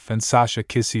 Ivanoff and Sasha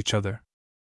kiss each other.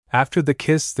 After the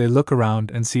kiss they look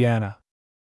around and see Anna.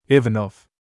 Ivanoff.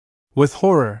 With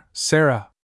horror, Sarah.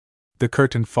 The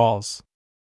curtain falls.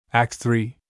 Act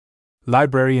 3.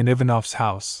 Library in Ivanoff's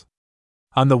house.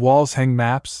 On the walls hang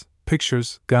maps,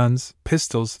 pictures, guns,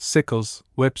 pistols, sickles,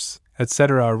 whips,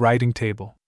 etc. A writing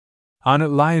table. On it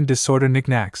lie in disorder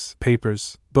knickknacks,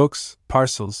 papers, books,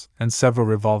 parcels, and several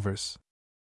revolvers.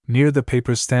 Near the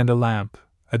papers stand a lamp,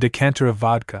 a decanter of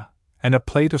vodka, and a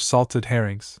plate of salted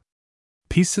herrings.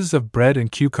 Pieces of bread and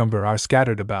cucumber are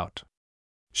scattered about.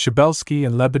 Shabelsky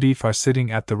and Lebedev are sitting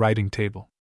at the writing table.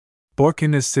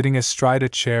 Borkin is sitting astride a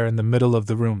chair in the middle of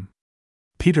the room.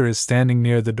 Peter is standing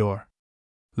near the door.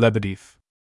 Lebedev.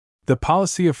 The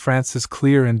policy of France is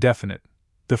clear and definite.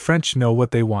 The French know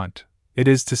what they want. It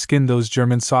is to skin those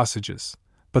German sausages.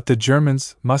 But the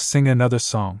Germans must sing another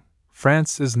song.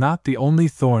 France is not the only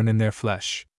thorn in their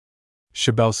flesh.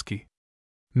 Shabelsky.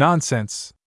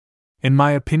 Nonsense. In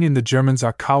my opinion, the Germans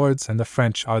are cowards and the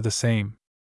French are the same.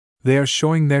 They are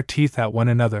showing their teeth at one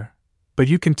another. But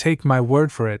you can take my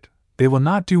word for it, they will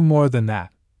not do more than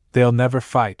that. They'll never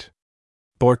fight.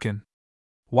 Borkin.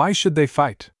 Why should they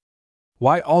fight?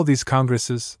 Why all these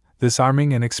congresses, this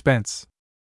arming and expense?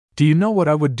 Do you know what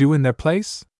I would do in their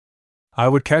place? I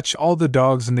would catch all the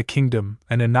dogs in the kingdom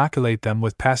and inoculate them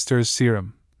with Pasteur's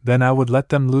serum. Then I would let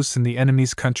them loose in the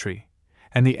enemy's country,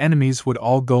 and the enemies would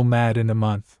all go mad in a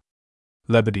month.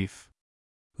 Lebedev.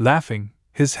 Laughing,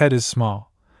 his head is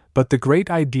small, but the great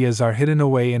ideas are hidden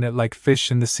away in it like fish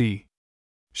in the sea.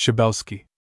 Shabelsky.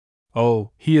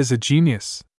 Oh, he is a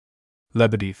genius.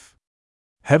 Lebedev.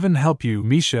 Heaven help you,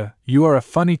 Misha, you are a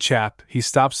funny chap. He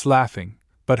stops laughing.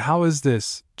 But how is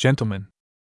this, gentlemen?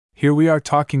 Here we are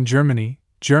talking Germany,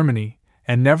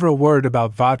 and never a word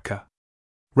about vodka.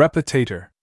 Repetator.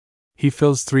 He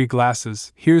fills 3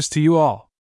 glasses, here's to you all.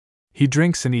 He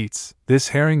drinks and eats. This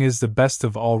herring is the best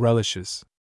of all relishes.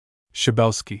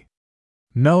 Shabelsky.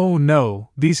 No,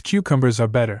 these cucumbers are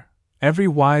better. Every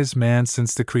wise man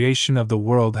since the creation of the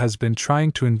world has been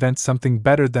trying to invent something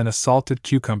better than a salted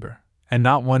cucumber, and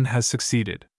not one has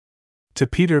succeeded. To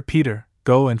Peter,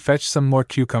 go and fetch some more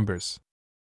cucumbers.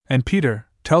 And Peter,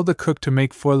 tell the cook to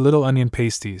make 4 little onion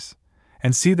pasties,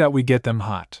 and see that we get them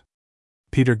hot.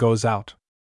 Peter goes out.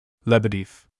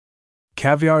 Lebedev.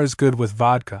 Caviar is good with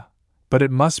vodka, but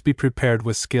it must be prepared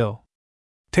with skill.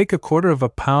 Take 1/4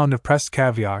 pound of pressed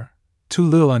caviar, 2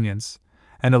 little onions,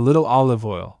 and a little olive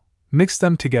oil. Mix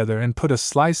them together and put a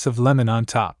slice of lemon on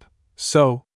top.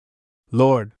 So,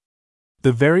 Lord,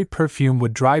 the very perfume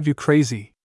would drive you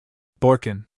crazy.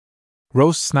 Borkin.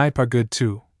 Roast snipe are good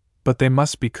too, but they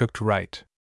must be cooked right.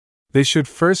 They should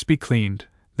first be cleaned,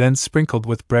 then sprinkled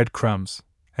with bread crumbs,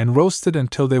 and roasted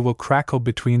until they will crackle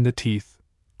between the teeth.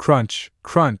 Crunch,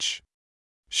 crunch.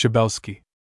 Shabelsky.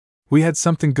 We had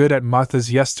something good at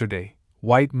Martha's yesterday,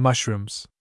 white mushrooms.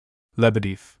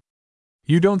 Lebedev.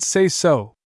 You don't say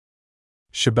so.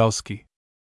 Shabelsky.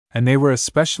 And they were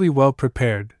especially well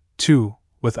prepared, too,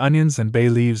 with onions and bay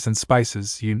leaves and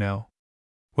spices, you know.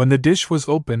 When the dish was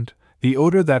opened, the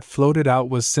odor that floated out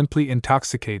was simply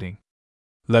intoxicating.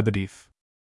 Lebedev.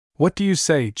 What do you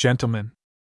say, gentlemen?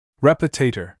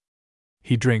 Repetator.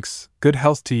 He drinks. Good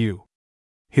health to you.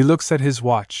 He looks at his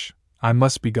watch. I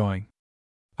must be going.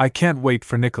 I can't wait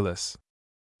for Nicholas.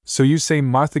 So you say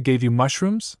Martha gave you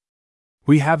mushrooms?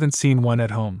 We haven't seen one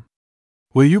at home.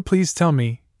 Will you please tell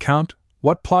me, Count,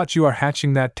 what plot you are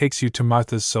hatching that takes you to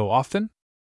Martha's so often?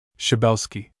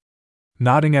 Shabelsky.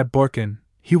 Nodding at Borkin,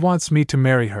 he wants me to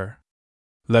marry her.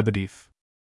 Lebedev.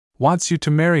 Wants you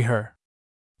to marry her?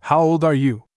 How old are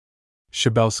you?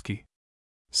 Shabelsky.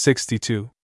 62.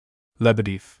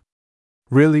 Lebedev.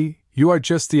 Really, you are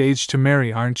just the age to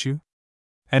marry, aren't you?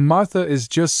 And Martha is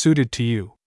just suited to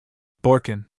you.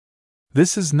 Borkin.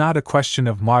 This is not a question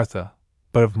of Martha,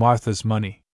 but of Martha's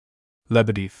money.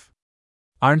 Lebedev.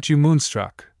 Aren't you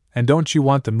moonstruck, and don't you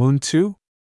want the moon too?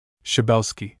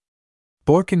 Shabelsky.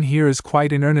 Borkin here is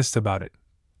quite in earnest about it.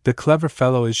 The clever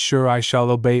fellow is sure I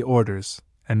shall obey orders,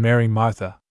 and marry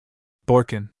Martha.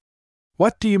 Borkin.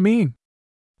 What do you mean?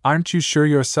 Aren't you sure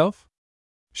yourself?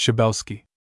 Shabelsky.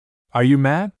 Are you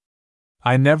mad?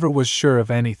 I never was sure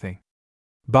of anything.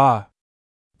 Bah!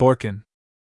 Borkin.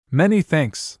 Many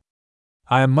thanks.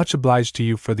 I am much obliged to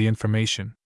you for the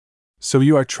information. So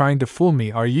you are trying to fool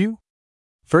me, are you?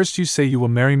 First you say you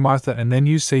will marry Martha and then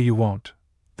you say you won't.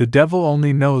 The devil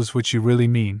only knows what you really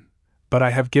mean, but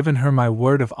I have given her my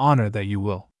word of honor that you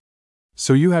will.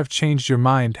 So you have changed your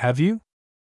mind, have you?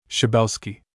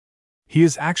 Shabelsky. He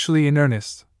is actually in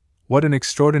earnest. What an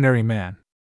extraordinary man.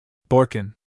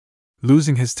 Borkin.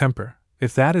 Losing his temper.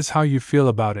 If that is how you feel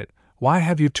about it, why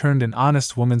have you turned an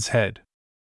honest woman's head?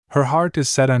 Her heart is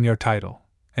set on your title,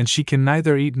 and she can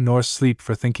neither eat nor sleep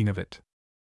for thinking of it.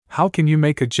 How can you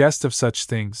make a jest of such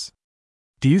things?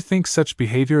 Do you think such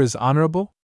behavior is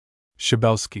honorable?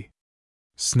 Shabelsky.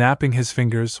 Snapping his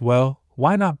fingers, well,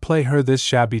 why not play her this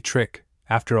shabby trick,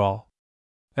 after all?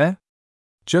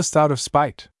 Just out of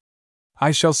spite.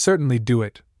 I shall certainly do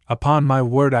it, upon my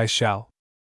word I shall.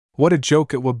 What a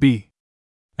joke it will be!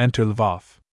 Enter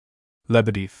Lvov.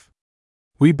 Lebedev.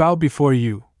 We bow before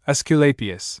you,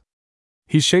 Aesculapius.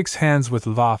 He shakes hands with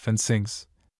Lvov and sings.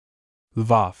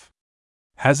 Lvov.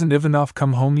 Hasn't Ivanoff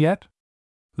come home yet?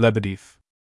 Lebedev.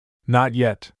 Not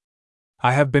yet.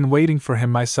 I have been waiting for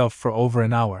him myself for over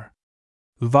an hour.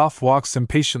 Lvov walks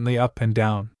impatiently up and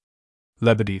down.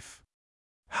 Lebedev.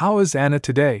 How is Anna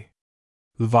today?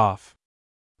 Lvov.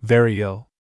 Very ill.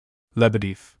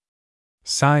 Lebedev.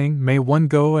 Sighing, may one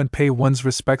go and pay one's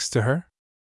respects to her?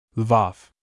 Lvov.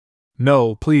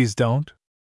 No, please don't.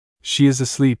 She is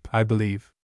asleep, I believe.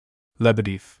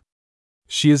 Lebedev.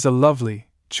 She is a lovely,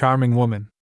 charming woman.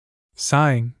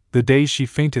 Sighing, the day she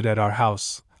fainted at our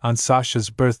house, on Sasha's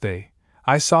birthday,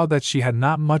 I saw that she had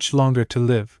not much longer to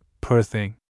live, poor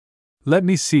thing. Let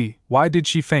me see, why did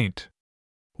she faint?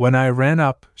 When I ran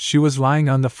up, she was lying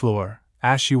on the floor,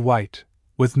 ashy white,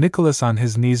 with Nicholas on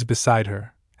his knees beside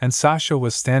her, and Sasha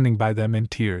was standing by them in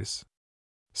tears.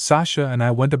 Sasha and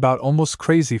I went about almost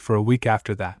crazy for a week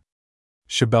after that.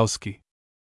 Shabelsky.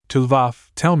 To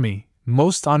Lvov, tell me,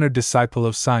 most honored disciple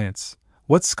of science,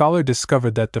 what scholar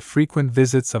discovered that the frequent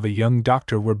visits of a young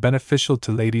doctor were beneficial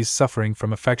to ladies suffering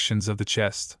from affections of the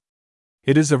chest?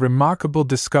 It is a remarkable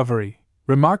discovery,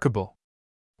 remarkable.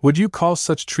 Would you call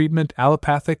such treatment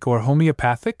allopathic or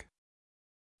homeopathic?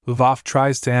 Lvov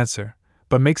tries to answer,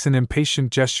 but makes an impatient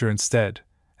gesture instead,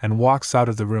 and walks out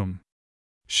of the room.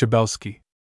 Shabelsky.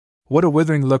 What a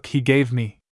withering look he gave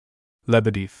me!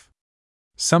 Lebedev.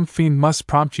 Some fiend must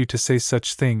prompt you to say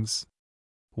such things.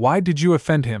 Why did you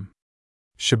offend him?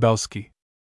 Shabelsky.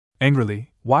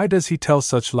 Angrily, why does he tell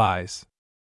such lies?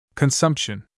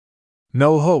 Consumption.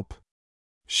 No hope.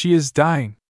 She is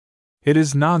dying. It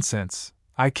is nonsense,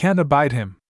 I can't abide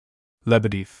him.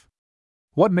 Lebedev.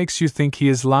 What makes you think he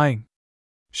is lying?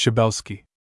 Shabelsky.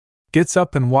 Gets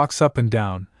up and walks up and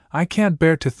down. I can't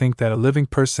bear to think that a living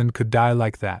person could die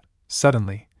like that,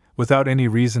 suddenly, without any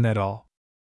reason at all.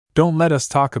 Don't let us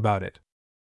talk about it.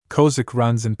 Kozak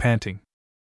runs in panting.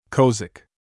 Kozak.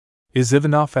 Is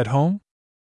Ivanoff at home?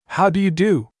 How do you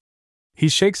do? He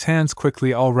shakes hands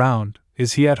quickly all round.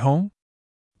 Is he at home?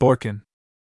 Borkin.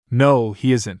 No,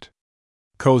 he isn't.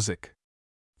 Kozak.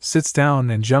 Sits down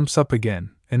and jumps up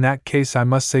again. In that case I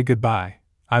must say goodbye.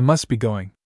 I must be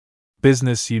going.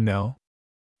 Business, you know.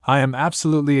 I am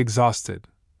absolutely exhausted.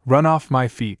 Run off my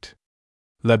feet.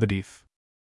 Lebedev.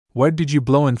 Where did you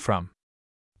blow in from?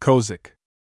 Kozak.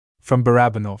 From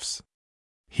Barabanov's.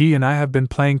 He and I have been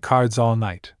playing cards all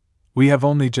night. We have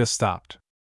only just stopped.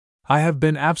 I have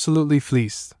been absolutely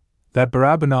fleeced. That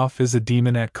Barabanov is a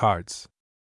demon at cards.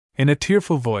 In a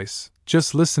tearful voice,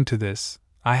 just listen to this.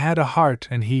 I had a heart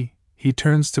and he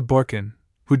turns to Borkin,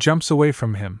 who jumps away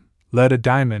from him, led a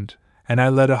diamond, and I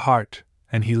led a heart,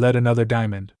 and he led another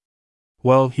diamond.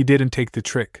 Well, he didn't take the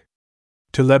trick.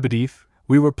 To Lebedev,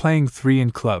 we were playing 3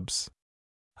 in clubs.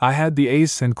 I had the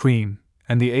ace and queen,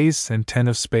 and the ace and 10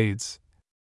 of spades.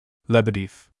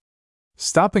 Lebedev.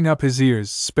 Stopping up his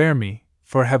ears, spare me,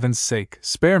 for heaven's sake,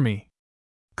 spare me.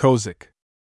 Kozak.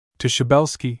 To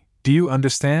Shabelsky, do you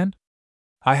understand?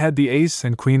 I had the ace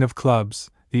and queen of clubs,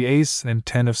 the ace and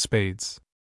 10 of spades.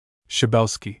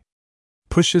 Shabelsky.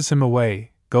 Pushes him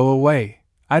away, go away,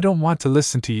 I don't want to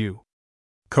listen to you.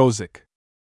 Kozak.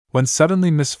 When suddenly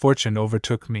misfortune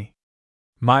overtook me.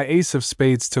 My ace of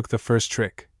spades took the first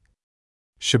trick.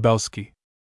 Shabelsky.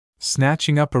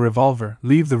 Snatching up a revolver,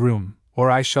 leave the room, or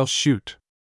I shall shoot.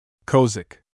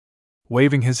 Kozak.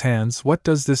 Waving his hands, what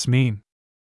does this mean?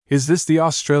 Is this the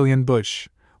Australian bush,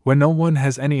 where no one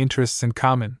has any interests in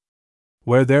common?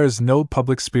 Where there is no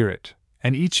public spirit,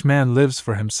 and each man lives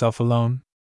for himself alone?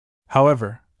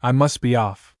 However, I must be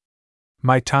off.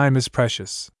 My time is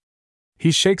precious.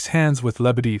 He shakes hands with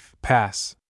Lebedev,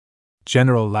 pass.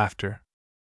 General laughter.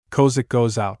 Kozak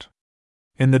goes out.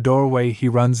 In the doorway he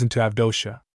runs into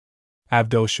Avdosha.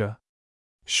 Avdosha.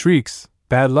 Shrieks,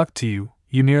 bad luck to you,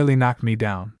 you nearly knocked me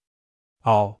down.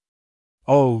 All.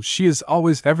 Oh, she is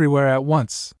always everywhere at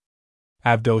once.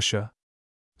 Avdosha.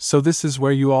 So this is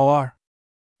where you all are?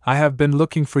 I have been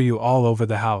looking for you all over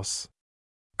the house.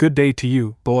 Good day to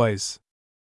you, boys.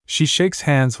 She shakes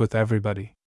hands with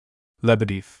everybody.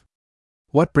 Lebedev.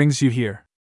 What brings you here?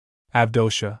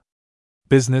 Avdosha.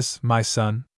 Business, my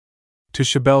son. To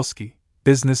Shabelsky,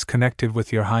 business connected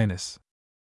with your highness.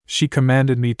 She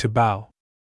commanded me to bow.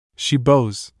 She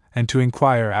bows, and to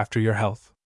inquire after your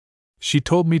health. She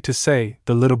told me to say,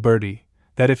 the little birdie,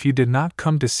 that if you did not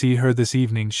come to see her this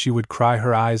evening she would cry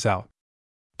her eyes out.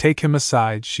 Take him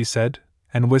aside, she said,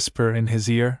 and whisper in his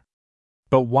ear.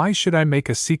 But why should I make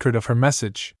a secret of her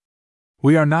message?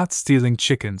 We are not stealing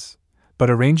chickens, but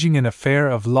arranging an affair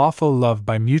of lawful love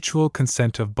by mutual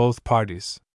consent of both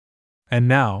parties. And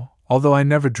now, although I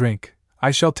never drink,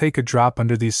 I shall take a drop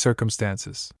under these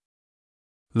circumstances.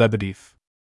 Lebedev.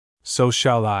 So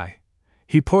shall I.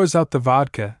 He pours out the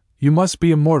vodka. You must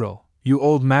be immortal, you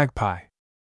old magpie.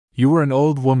 You were an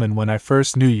old woman when I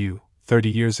first knew you, 30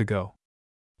 years ago.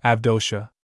 Avdotya.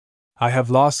 I have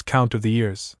lost count of the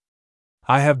years.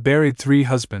 I have buried 3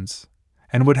 husbands,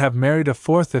 and would have married a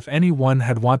 4th if any one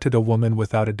had wanted a woman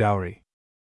without a dowry.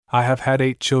 I have had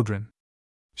 8 children.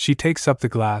 She takes up the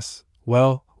glass.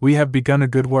 Well, we have begun a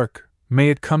good work, may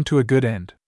it come to a good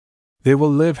end. They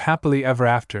will live happily ever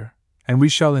after, and we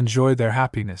shall enjoy their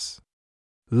happiness.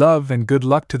 Love and good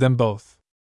luck to them both.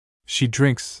 She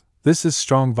drinks. This is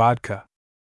strong vodka.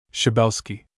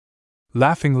 Shabelsky.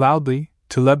 Laughing loudly,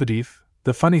 to Lebedev,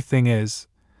 the funny thing is,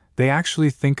 they actually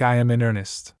think I am in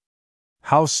earnest.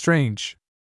 How strange.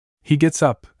 He gets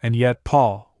up, and yet,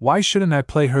 Paul, why shouldn't I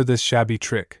play her this shabby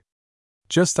trick?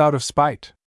 Just out of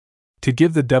spite. To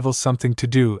give the devil something to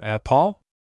do, Paul?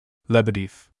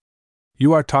 Lebedev.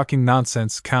 You are talking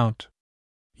nonsense, Count.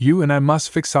 You and I must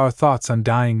fix our thoughts on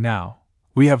dying now.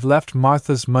 We have left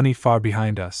Martha's money far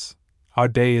behind us. Our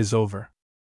day is over.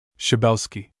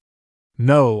 Shabelsky.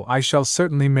 No, I shall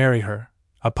certainly marry her.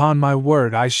 Upon my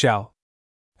word I shall.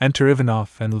 Enter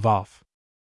Ivanoff and Lvov.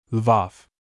 Lvov.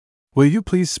 Will you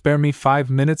please spare me 5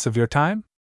 minutes of your time?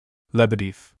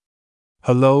 Lebedev.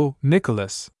 Hello,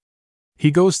 Nicholas.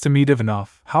 He goes to meet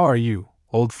Ivanoff. How are you,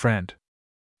 old friend?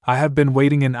 I have been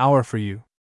waiting an hour for you.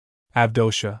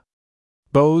 Avdotya.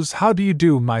 Bose, how do you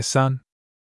do, my son?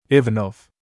 Ivanoff.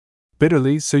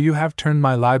 Bitterly, so you have turned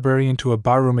my library into a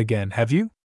barroom again, have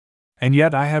you? And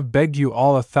yet I have begged you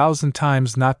all 1,000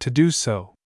 times not to do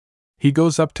so. He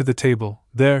goes up to the table.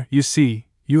 There, you see,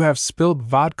 you have spilled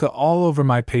vodka all over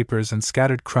my papers and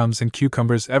scattered crumbs and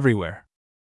cucumbers everywhere.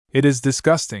 It is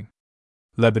disgusting.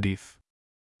 Lebedev.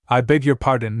 I beg your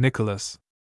pardon, Nicholas.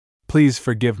 Please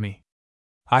forgive me.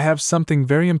 I have something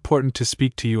very important to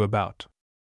speak to you about.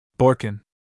 Borkin.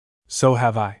 So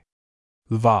have I.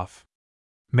 Lvov.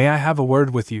 May I have a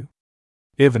word with you?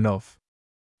 Ivanoff.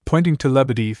 Pointing to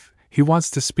Lebedev, he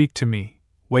wants to speak to me.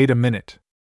 Wait a minute.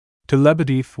 To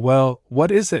Lebedev, well,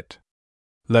 what is it?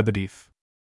 Lebedev.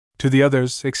 To the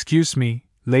others, excuse me,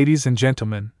 ladies and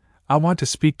gentlemen, I want to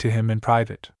speak to him in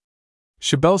private.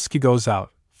 Shabelsky goes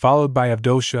out, followed by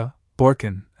Avdotya,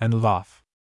 Borkin, and Lvov.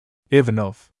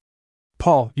 Ivanoff.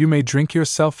 Paul, you may drink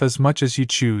yourself as much as you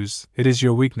choose, it is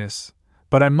your weakness,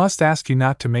 but I must ask you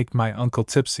not to make my uncle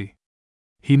tipsy.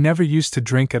 He never used to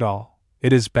drink at all,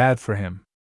 it is bad for him.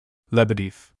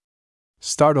 Lebedev.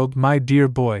 Startled, my dear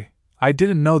boy, I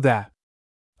didn't know that.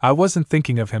 I wasn't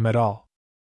thinking of him at all.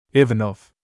 Ivanoff.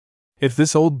 If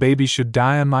this old baby should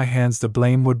die on my hands, the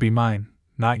blame would be mine,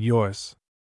 not yours.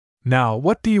 Now,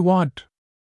 what do you want?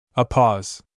 A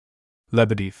pause.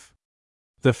 Lebedev.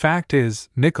 The fact is,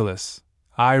 Nicholas,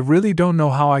 I really don't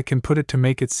know how I can put it to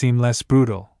make it seem less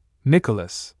brutal.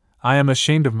 Nicholas, I am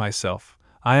ashamed of myself,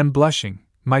 I am blushing,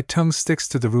 my tongue sticks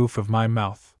to the roof of my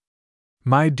mouth.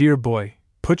 My dear boy,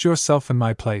 put yourself in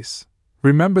my place.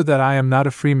 Remember that I am not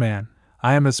a free man,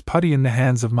 I am as putty in the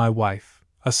hands of my wife,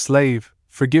 a slave,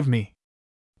 forgive me.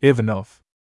 Ivanoff.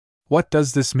 What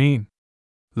does this mean?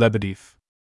 Lebedev.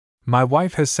 My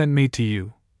wife has sent me to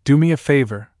you. Do me a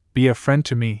favor, be a friend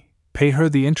to me, pay her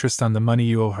the interest on the money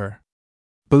you owe her.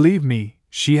 Believe me,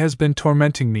 she has been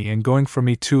tormenting me and going for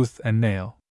me tooth and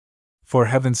nail. For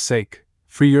heaven's sake,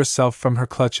 free yourself from her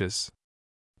clutches.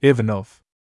 Ivanoff.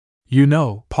 You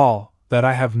know, Paul, that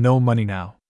I have no money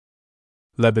now.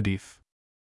 Lebedev.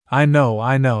 I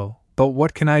know, but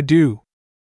what can I do?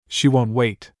 She won't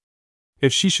wait.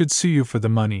 If she should sue you for the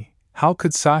money, how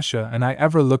could Sasha and I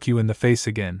ever look you in the face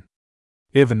again?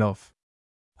 Ivanoff.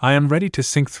 I am ready to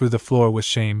sink through the floor with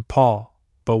shame, Paul,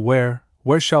 but where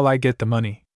shall I get the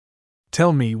money?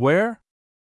 Tell me where?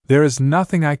 There is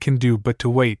nothing I can do but to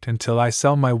wait until I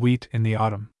sell my wheat in the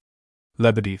autumn.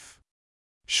 Lebedev.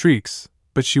 Shrieks,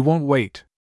 but she won't wait.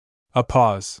 A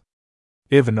pause.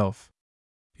 Ivanoff.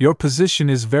 Your position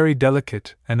is very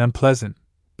delicate and unpleasant,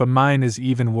 but mine is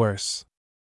even worse.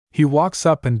 He walks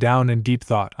up and down in deep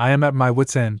thought. I am at my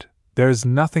wit's end, there is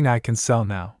nothing I can sell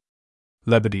now.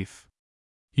 Lebedev.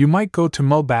 You might go to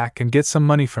Mulbach and get some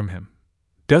money from him.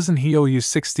 Doesn't he owe you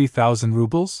 60,000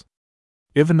 rubles?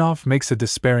 Ivanoff makes a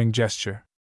despairing gesture.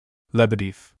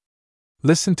 Lebedev.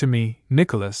 Listen to me,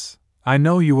 Nicholas, I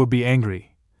know you will be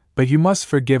angry, but you must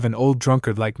forgive an old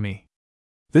drunkard like me.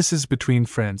 This is between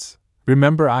friends,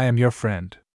 remember I am your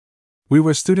friend. We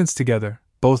were students together,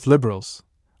 both liberals.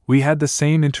 We had the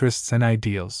same interests and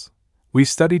ideals. We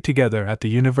studied together at the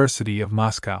University of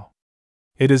Moscow.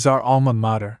 It is our alma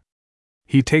mater.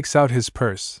 He takes out his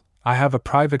purse. I have a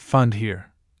private fund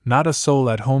here. Not a soul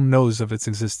at home knows of its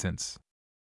existence.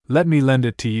 Let me lend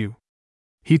it to you.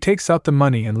 He takes out the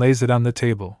money and lays it on the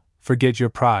table. Forget your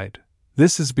pride.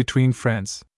 This is between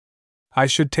friends. I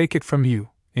should take it from you,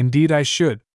 indeed I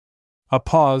should. A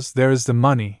pause, there is the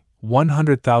money,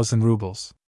 100,000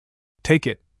 rubles. Take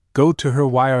it, go to her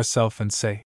yourself and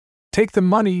say, take the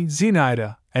money,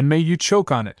 Zinaida, and may you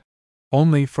choke on it.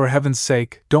 Only, for heaven's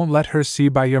sake, don't let her see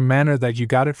by your manner that you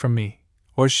got it from me,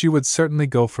 or she would certainly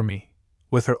go for me,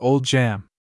 with her old jam.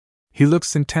 He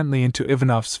looks intently into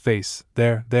Ivanoff's face.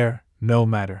 There, no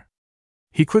matter.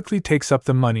 He quickly takes up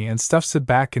the money and stuffs it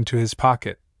back into his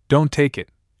pocket. Don't take it,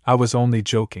 I was only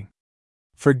joking.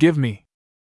 Forgive me.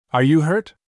 Are you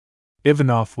hurt?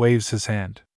 Ivanoff waves his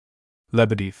hand.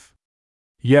 Lebedev.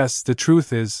 Yes, the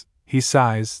truth is, he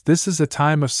sighs, this is a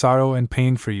time of sorrow and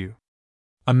pain for you.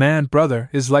 A man, brother,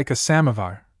 is like a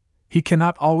samovar. He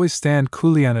cannot always stand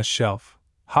coolly on a shelf.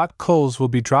 Hot coals will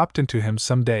be dropped into him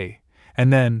some day,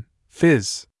 and then,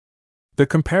 fizz. The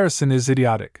comparison is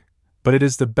idiotic, but it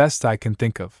is the best I can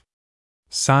think of.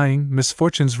 Sighing,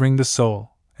 misfortunes wring the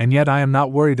soul, and yet I am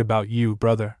not worried about you,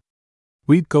 brother.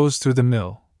 Wheat goes through the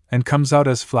mill, and comes out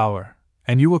as flour,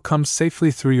 and you will come safely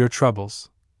through your troubles.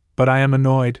 But I am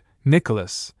annoyed,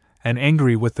 Nicholas, and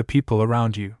angry with the people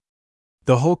around you.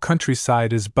 The whole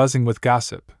countryside is buzzing with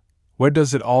gossip. Where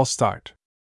does it all start?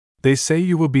 They say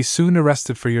you will be soon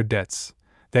arrested for your debts,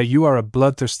 that you are a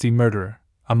bloodthirsty murderer,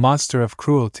 a monster of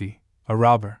cruelty, a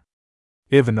robber.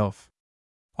 Ivanoff.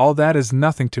 All that is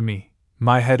nothing to me,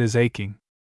 my head is aching.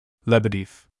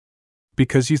 Lebedev.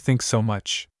 Because you think so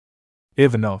much.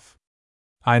 Ivanoff.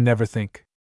 I never think.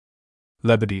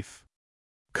 Lebedev.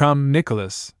 Come,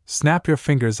 Nicholas, snap your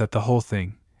fingers at the whole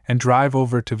thing, and drive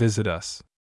over to visit us.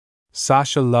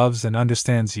 Sasha loves and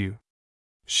understands you.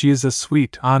 She is a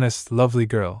sweet, honest, lovely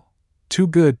girl, too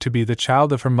good to be the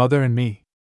child of her mother and me.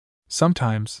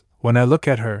 Sometimes, when I look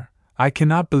at her, I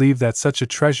cannot believe that such a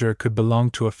treasure could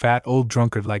belong to a fat old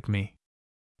drunkard like me.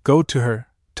 Go to her,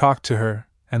 talk to her,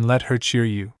 and let her cheer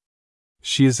you.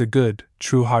 She is a good,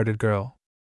 true-hearted girl.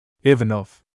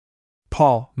 Ivanoff.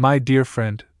 Paul, my dear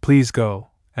friend, please go,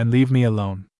 and leave me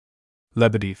alone.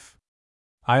 Lebedev.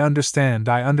 I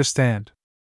understand.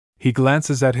 He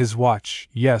glances at his watch.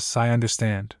 Yes, I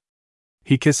understand.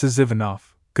 He kisses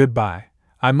Ivanoff. Goodbye.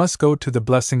 I must go to the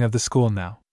blessing of the school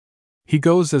now. He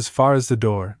goes as far as the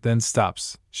door, then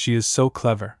stops. She is so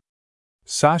clever.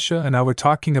 Sasha and I were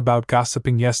talking about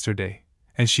gossiping yesterday,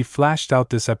 and she flashed out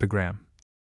this epigram.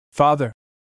 Father,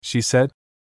 she said,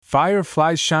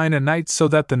 fireflies shine at night so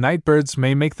that the night birds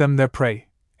may make them their prey,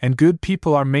 and good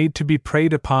people are made to be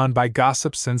preyed upon by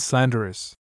gossips and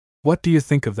slanderers. What do you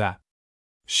think of that?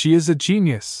 She is a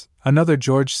genius, another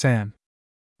George Sand.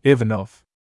 Ivanoff.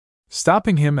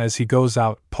 Stopping him as he goes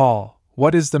out, Paul,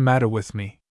 what is the matter with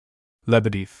me?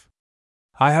 Lebedev.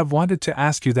 I have wanted to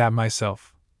ask you that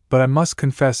myself, but I must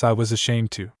confess I was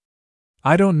ashamed to.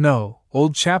 I don't know,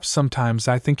 old chap, sometimes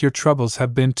I think your troubles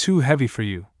have been too heavy for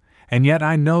you, and yet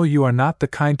I know you are not the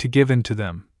kind to give in to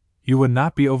them. You would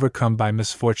not be overcome by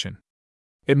misfortune.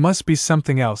 It must be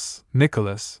something else,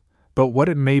 Nicholas, but what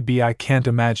it may be I can't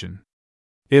imagine.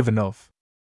 Ivanoff.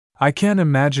 I can't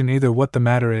imagine either what the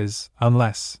matter is,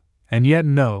 unless, and yet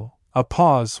no, a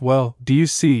pause, well, do you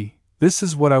see, this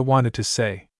is what I wanted to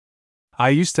say. I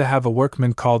used to have a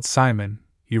workman called Simon,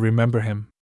 you remember him?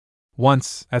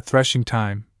 Once, at threshing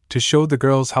time, to show the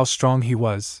girls how strong he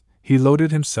was, he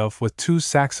loaded himself with 2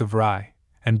 sacks of rye,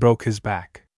 and broke his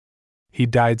back. He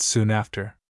died soon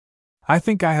after. I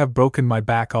think I have broken my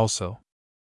back also.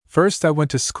 First I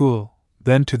went to school,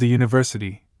 then to the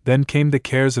university, then came the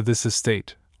cares of this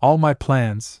estate, all my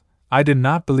plans. I did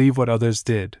not believe what others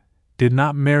did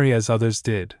not marry as others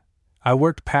did. I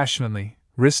worked passionately,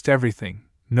 risked everything.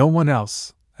 No one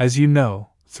else, as you know,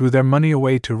 threw their money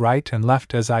away to right and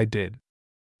left as I did.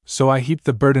 So I heaped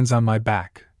the burdens on my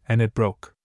back, and it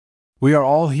broke. We are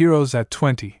all heroes at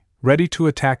 20, ready to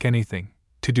attack anything,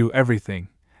 to do everything,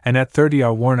 and at 30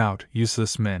 are worn out,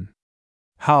 useless men.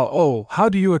 How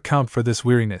do you account for this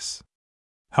weariness?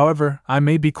 However, I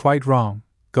may be quite wrong.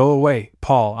 Go away,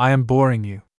 Paul, I am boring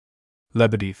you.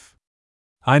 Lebedev.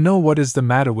 I know what is the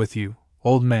matter with you,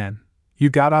 old man. You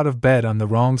got out of bed on the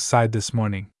wrong side this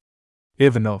morning.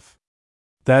 Ivanoff.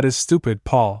 That is stupid,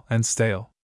 Paul, and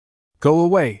stale. Go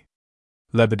away.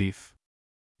 Lebedev.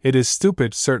 It is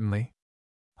stupid, certainly.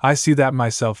 I see that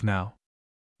myself now.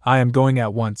 I am going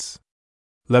at once.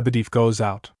 Lebedev goes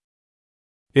out.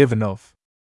 Ivanoff.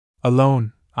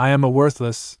 Alone, I am a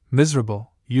worthless,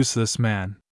 miserable, useless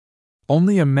man.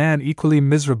 Only a man equally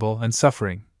miserable and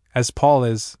suffering, as Paul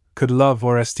is, could love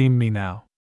or esteem me now.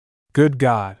 Good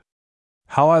God!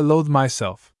 How I loathe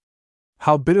myself!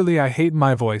 How bitterly I hate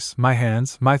my voice, my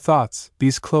hands, my thoughts,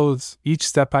 these clothes, each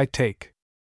step I take.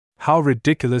 How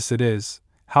ridiculous it is,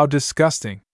 how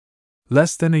disgusting.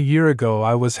 Less than a year ago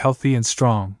I was healthy and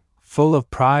strong, full of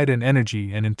pride and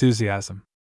energy and enthusiasm.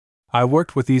 I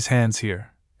worked with these hands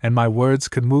here, and my words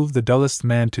could move the dullest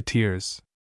man to tears.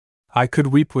 I could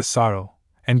weep with sorrow,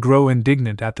 and grow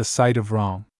indignant at the sight of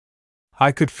wrong.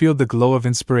 I could feel the glow of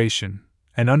inspiration,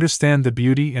 and understand the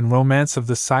beauty and romance of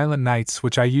the silent nights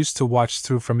which I used to watch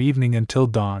through from evening until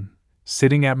dawn,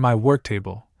 sitting at my work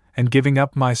table, and giving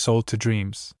up my soul to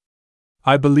dreams.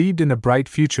 I believed in a bright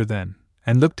future then,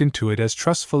 and looked into it as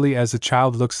trustfully as a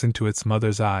child looks into its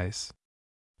mother's eyes.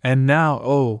 And now,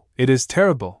 oh, it is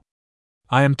terrible!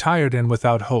 I am tired and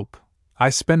without hope. I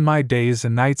spend my days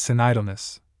and nights in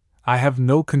idleness. I have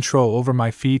no control over my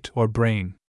feet or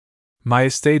brain. My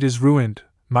estate is ruined,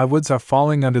 my woods are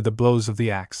falling under the blows of the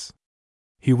axe.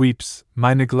 He weeps,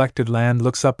 my neglected land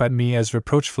looks up at me as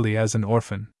reproachfully as an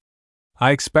orphan.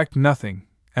 I expect nothing,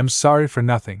 am sorry for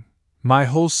nothing, my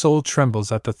whole soul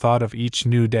trembles at the thought of each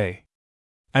new day.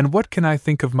 And what can I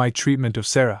think of my treatment of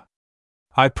Sarah?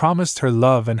 I promised her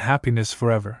love and happiness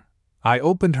forever. I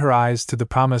opened her eyes to the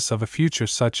promise of a future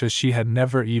such as she had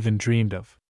never even dreamed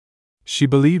of. She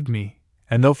believed me,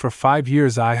 and though for 5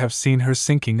 years I have seen her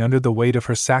sinking under the weight of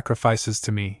her sacrifices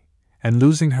to me, and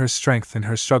losing her strength in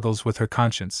her struggles with her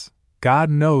conscience, God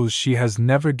knows she has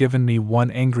never given me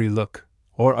one angry look,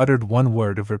 or uttered one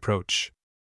word of reproach.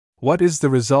 What is the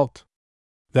result?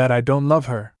 That I don't love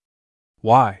her.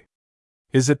 Why?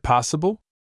 Is it possible?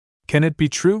 Can it be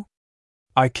true?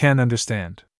 I can't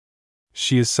understand.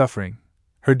 She is suffering.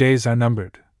 Her days are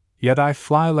numbered. Yet I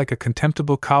fly like a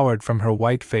contemptible coward from her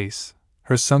white face,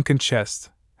 her sunken chest,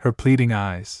 her pleading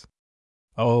eyes.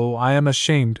 Oh, I am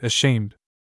ashamed, ashamed.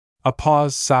 A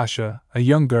pause. Sasha, a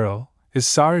young girl, is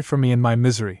sorry for me in my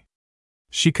misery.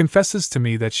 She confesses to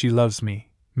me that she loves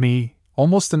me,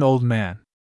 almost an old man.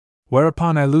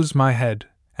 Whereupon I lose my head,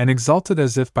 and exalted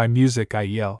as if by music I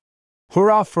yell,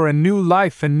 "Hurrah for a new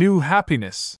life and new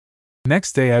happiness!"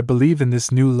 Next day I believe in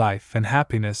this new life and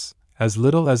happiness as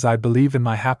little as I believe in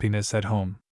my happiness at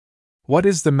home. What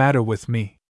is the matter with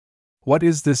me? What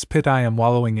is this pit I am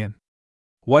wallowing in?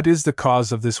 What is the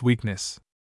cause of this weakness?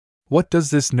 What does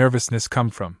this nervousness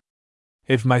come from?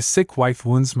 If my sick wife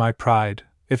wounds my pride,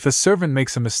 if a servant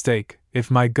makes a mistake, if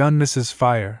my gun misses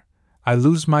fire, I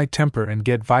lose my temper and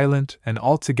get violent and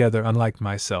altogether unlike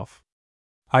myself.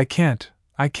 I can't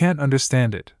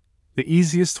understand it. The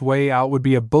easiest way out would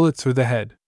be a bullet through the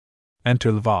head.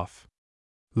 Enter Lvov.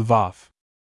 Lvov.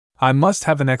 I must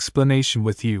have an explanation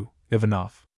with you,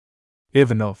 Ivanoff.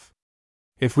 Ivanoff.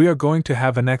 If we are going to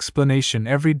have an explanation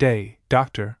every day,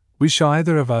 doctor, we shall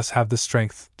either of us have the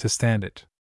strength to stand it.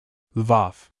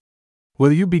 Lvov.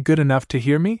 Will you be good enough to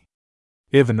hear me?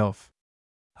 Ivanoff.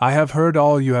 I have heard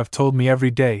all you have told me every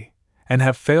day, and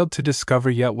have failed to discover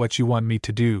yet what you want me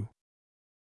to do.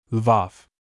 Lvov.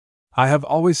 I have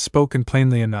always spoken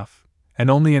plainly enough, and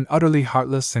only an utterly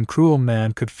heartless and cruel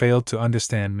man could fail to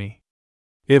understand me.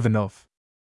 Ivanoff.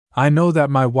 I know that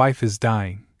my wife is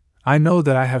dying. I know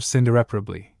that I have sinned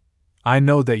irreparably. I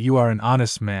know that you are an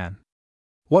honest man.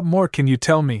 What more can you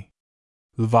tell me?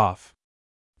 Lvov.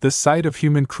 The sight of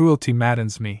human cruelty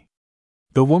maddens me.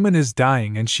 The woman is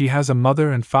dying and she has a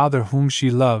mother and father whom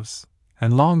she loves,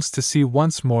 and longs to see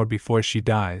once more before she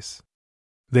dies.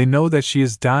 They know that she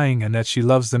is dying and that she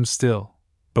loves them still,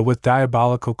 but with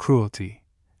diabolical cruelty,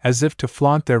 as if to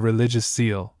flaunt their religious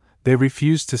zeal, they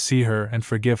refuse to see her and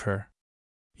forgive her.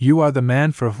 You are the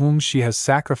man for whom she has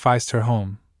sacrificed her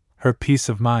home, her peace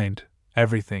of mind,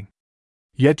 everything.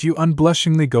 Yet you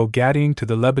unblushingly go gaddying to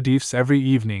the Lebedevs every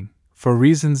evening, for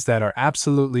reasons that are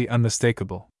absolutely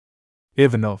unmistakable.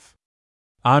 Ivanoff.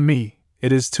 Ah me,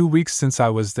 it is 2 weeks since I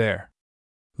was there.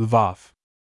 Lvov.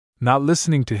 Not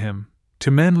listening to him. To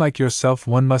men like yourself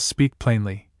one must speak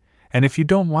plainly, and if you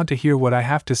don't want to hear what I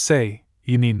have to say,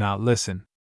 you need not listen.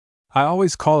 I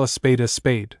always call a spade a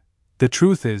spade. The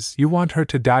truth is, you want her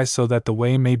to die so that the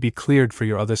way may be cleared for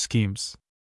your other schemes.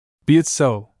 Be it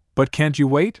so, but can't you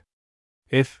wait?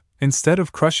 If, instead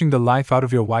of crushing the life out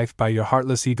of your wife by your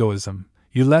heartless egoism,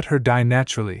 you let her die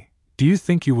naturally, do you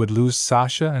think you would lose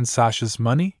Sasha and Sasha's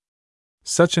money?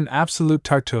 Such an absolute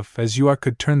Tartuffe as you are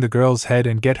could turn the girl's head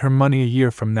and get her money a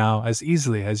year from now as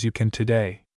easily as you can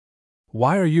today.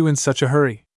 Why are you in such a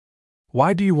hurry?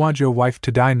 Why do you want your wife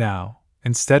to die now,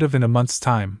 instead of in a month's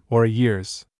time or a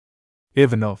year's?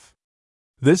 Ivanoff.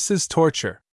 This is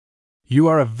torture. You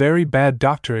are a very bad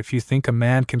doctor if you think a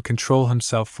man can control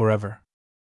himself forever.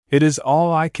 It is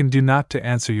all I can do not to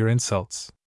answer your insults.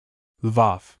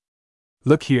 Lvov.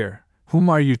 Look here, whom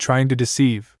are you trying to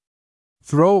deceive?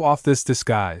 Throw off this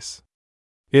disguise.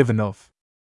 Ivanoff.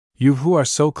 You who are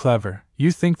so clever,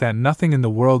 you think that nothing in the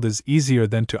world is easier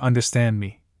than to understand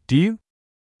me, do you?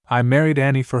 I married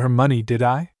Annie for her money, did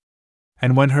I?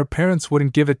 And when her parents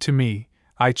wouldn't give it to me,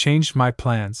 I changed my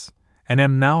plans, and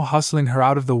am now hustling her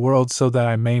out of the world so that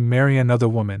I may marry another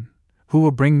woman, who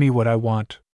will bring me what I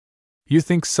want. You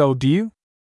think so, do you?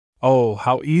 Oh,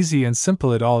 how easy and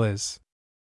simple it all is.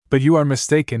 But you are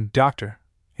mistaken, Doctor.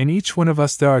 In each one of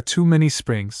us there are too many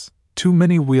springs, too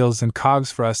many wheels and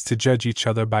cogs for us to judge each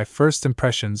other by first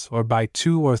impressions or by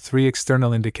 2 or 3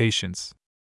 external indications.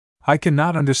 I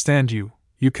cannot understand you,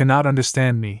 you cannot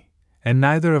understand me, and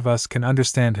neither of us can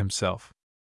understand himself.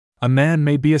 A man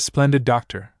may be a splendid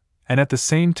doctor, and at the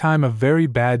same time a very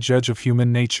bad judge of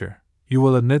human nature. You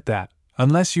will admit that,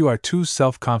 unless you are too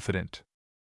self-confident.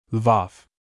 Lvov.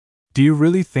 Do you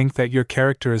really think that your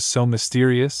character is so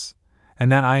mysterious,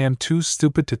 and that I am too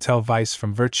stupid to tell vice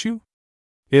from virtue?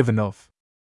 Ivanoff.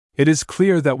 It is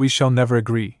clear that we shall never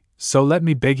agree, so let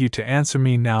me beg you to answer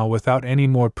me now without any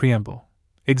more preamble.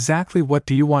 Exactly what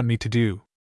do you want me to do?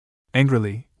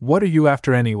 Angrily, what are you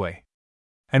after anyway?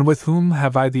 And with whom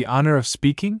have I the honor of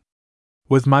speaking?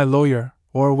 With my lawyer,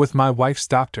 or with my wife's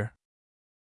doctor?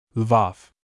 Lvov.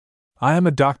 I am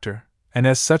a doctor, and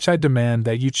as such I demand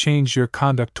that you change your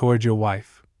conduct toward your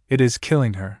wife. It is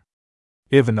killing her.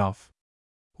 Ivanoff.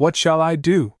 What shall I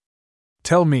do?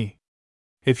 Tell me.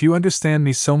 If you understand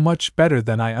me so much better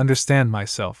than I understand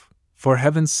myself, for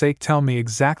heaven's sake tell me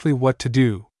exactly what to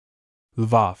do.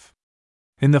 Lvov.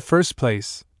 In the first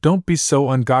place, don't be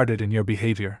so unguarded in your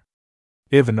behavior.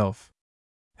 Ivanoff.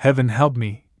 Heaven help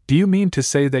me, do you mean to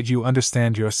say that you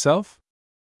understand yourself?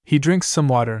 He drinks some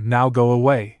water, now go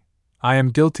away. I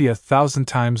am guilty 1,000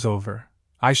 times over.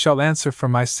 I shall answer for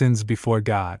my sins before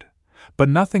God. But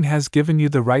nothing has given you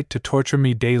the right to torture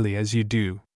me daily as you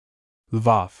do.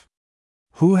 Lvov.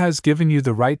 Who has given you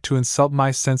the right to insult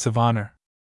my sense of honor?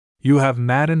 You have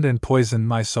maddened and poisoned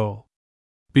my soul.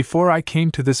 Before I came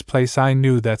to this place I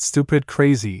knew that stupid,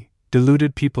 crazy,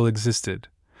 deluded people existed,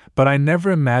 but I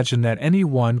never imagined that any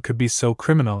one could be so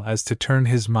criminal as to turn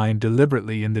his mind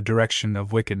deliberately in the direction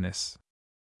of wickedness.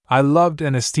 I loved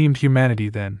and esteemed humanity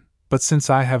then, but since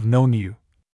I have known you.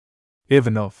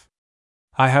 Ivanoff.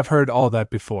 I have heard all that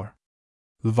before.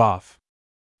 Lvov.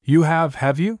 You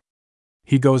have you?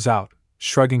 He goes out,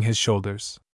 shrugging his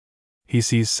shoulders. He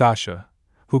sees Sasha,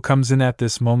 who comes in at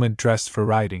this moment dressed for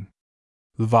riding.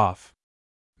 Lvov.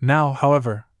 Now,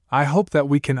 however, I hope that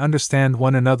we can understand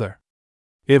one another.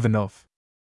 Ivanoff.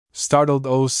 Startled.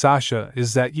 Oh, Sasha,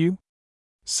 is that you?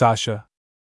 Sasha.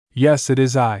 Yes, it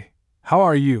is I. How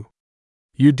are you?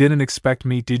 You didn't expect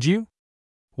me, did you?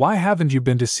 Why haven't you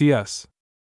been to see us?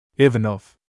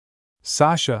 Ivanoff.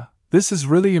 Sasha, this is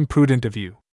really imprudent of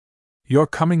you. Your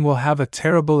coming will have a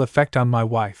terrible effect on my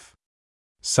wife.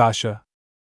 Sasha.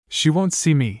 She won't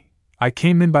see me. I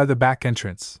came in by the back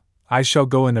entrance. I shall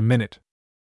go in a minute.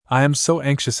 I am so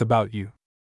anxious about you.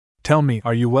 Tell me,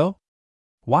 are you well?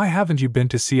 Why haven't you been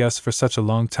to see us for such a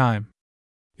long time?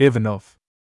 Ivanoff.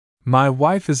 My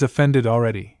wife is offended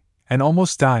already, and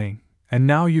almost dying, and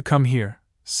now you come here.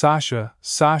 Sasha,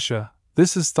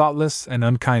 this is thoughtless and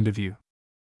unkind of you.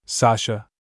 Sasha.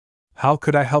 How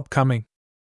could I help coming?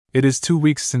 It is 2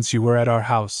 weeks since you were at our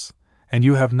house, and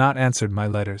you have not answered my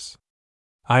letters.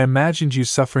 I imagined you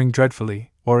suffering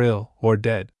dreadfully, or ill, or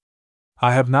dead.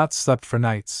 I have not slept for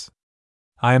nights.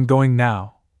 I am going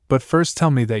now, but first tell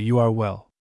me that you are well.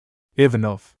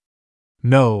 Ivanoff.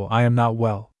 No, I am not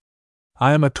well.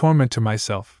 I am a torment to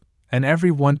myself, and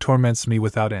every one torments me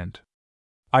without end.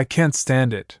 I can't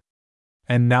stand it.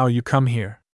 And now you come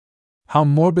here. How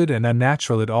morbid and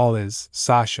unnatural it all is,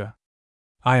 Sasha.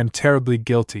 I am terribly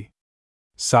guilty.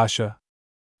 Sasha.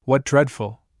 What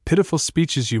dreadful, pitiful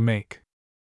speeches you make.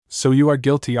 So you are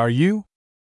guilty, are you?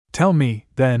 Tell me,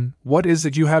 then, what is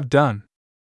it you have done?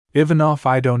 Ivanoff.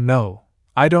 I don't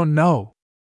know.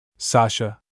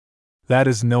 Sasha. That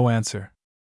is no answer.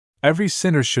 Every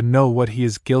sinner should know what he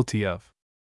is guilty of.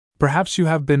 Perhaps you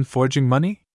have been forging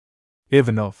money?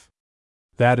 Ivanoff.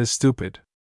 That is stupid.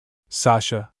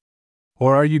 Sasha.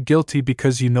 Or are you guilty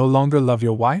because you no longer love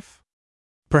your wife?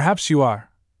 Perhaps you are,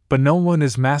 but no one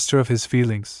is master of his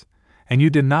feelings, and you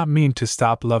did not mean to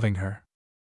stop loving her.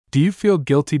 Do you feel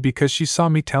guilty because she saw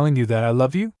me telling you that I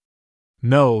love you?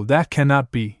 No, that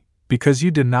cannot be, because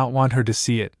you did not want her to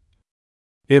see it.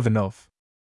 Ivanoff.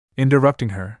 Interrupting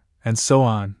her, and so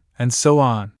on, and so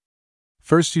on.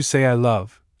 First you say I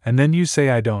love, and then you say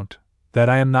I don't, that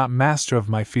I am not master of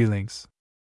my feelings.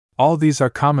 All these are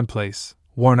commonplace,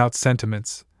 worn-out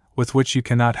sentiments, with which you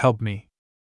cannot help me.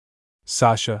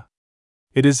 Sasha.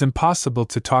 It is impossible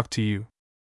to talk to you.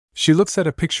 She looks at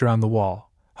a picture on the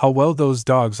wall. How well those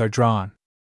dogs are drawn.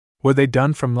 Were they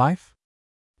done from life?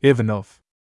 Ivanoff.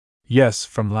 Yes,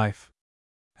 from life.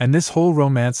 And this whole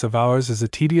romance of ours is a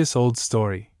tedious old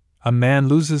story. A man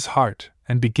loses heart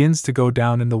and begins to go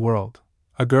down in the world.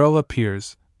 A girl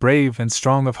appears, brave and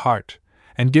strong of heart,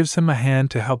 and gives him a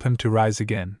hand to help him to rise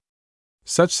again.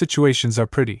 Such situations are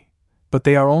pretty, but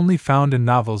they are only found in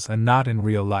novels and not in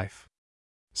real life.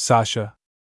 Sasha.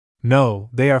 No,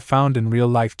 they are found in real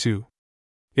life too.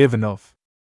 Ivanoff.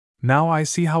 Now I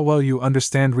see how well you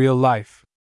understand real life.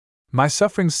 My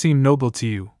sufferings seem noble to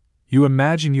you. You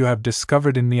imagine you have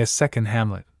discovered in me a second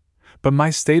Hamlet. But my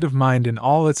state of mind in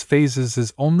all its phases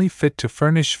is only fit to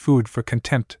furnish food for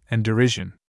contempt and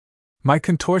derision. My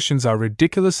contortions are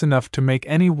ridiculous enough to make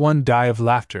any one die of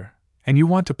laughter, and you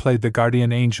want to play the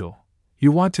guardian angel.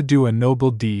 You want to do a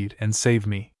noble deed and save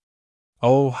me.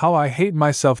 Oh, how I hate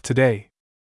myself today!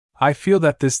 I feel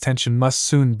that this tension must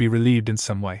soon be relieved in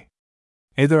some way.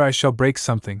 Either I shall break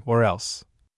something or else.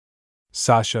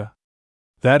 Sasha.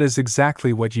 That is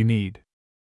exactly what you need.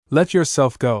 Let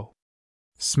yourself go.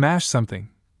 Smash something,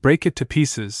 break it to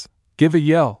pieces, give a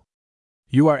yell.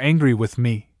 You are angry with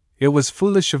me. It was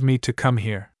foolish of me to come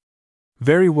here.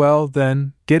 Very well,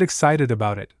 then, get excited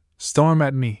about it. Storm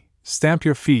at me, stamp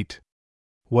your feet.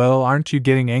 Well, aren't you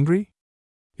getting angry?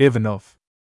 Ivanoff.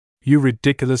 You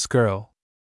ridiculous girl.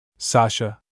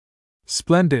 Sasha.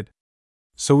 Splendid.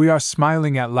 So we are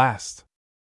smiling at last.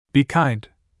 Be kind,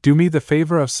 do me the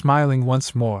favor of smiling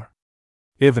once more.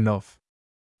 Ivanoff.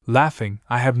 Laughing,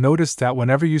 I have noticed that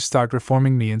whenever you start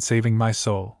reforming me and saving my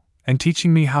soul, and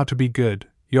teaching me how to be good,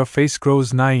 your face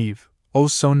grows naive, oh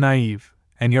so naive,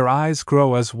 and your eyes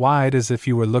grow as wide as if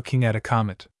you were looking at a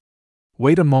comet.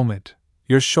 Wait a moment,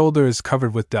 your shoulder is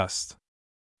covered with dust.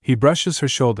 He brushes her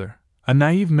shoulder. A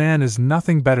naive man is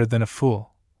nothing better than a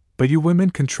fool, but you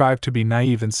women contrive to be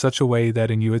naive in such a way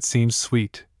that in you it seems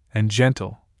sweet, and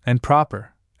gentle, and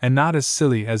proper, and not as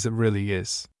silly as it really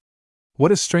is.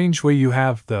 What a strange way you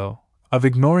have, though, of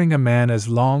ignoring a man as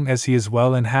long as he is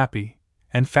well and happy,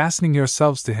 and fastening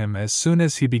yourselves to him as soon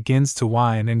as he begins to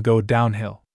whine and go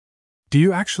downhill. Do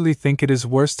you actually think it is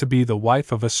worse to be the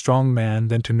wife of a strong man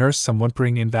than to nurse some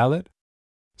whimpering invalid?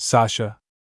 Sasha.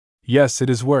 Yes, it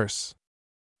is worse.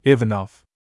 Ivanoff.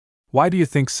 Why do you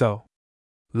think so?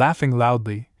 Laughing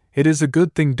loudly, it is a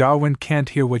good thing Darwin can't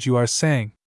hear what you are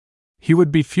saying. He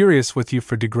would be furious with you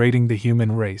for degrading the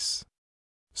human race.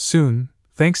 Soon,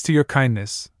 thanks to your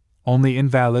kindness, only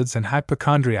invalids and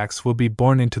hypochondriacs will be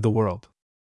born into the world.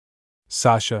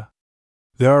 Sasha.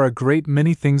 There are a great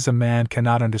many things a man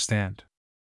cannot understand.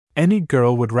 Any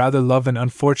girl would rather love an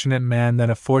unfortunate man than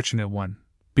a fortunate one,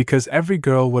 because every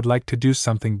girl would like to do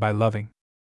something by loving.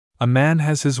 A man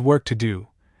has his work to do,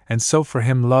 and so for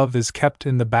him love is kept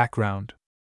in the background.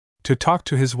 To talk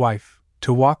to his wife,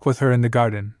 to walk with her in the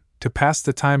garden, to pass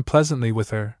the time pleasantly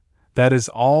with her, that is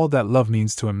all that love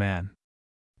means to a man.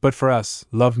 But for us,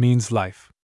 love means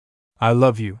life. I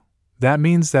love you. That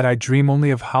means that I dream only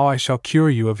of how I shall cure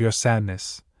you of your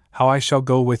sadness, how I shall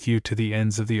go with you to the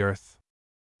ends of the earth.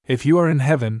 If you are in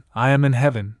heaven, I am in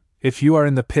heaven. If you are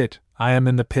in the pit, I am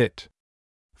in the pit.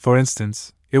 For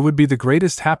instance, it would be the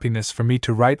greatest happiness for me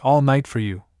to write all night for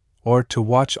you, or to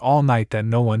watch all night that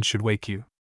no one should wake you.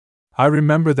 I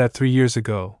remember that 3 years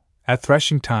ago, at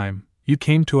threshing time, you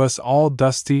came to us all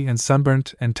dusty and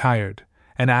sunburnt and tired,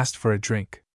 and asked for a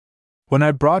drink. When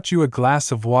I brought you a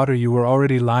glass of water, you were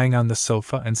already lying on the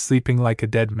sofa and sleeping like a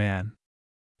dead man.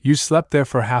 You slept there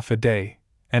for half a day,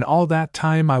 and all that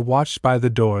time I watched by the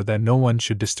door that no one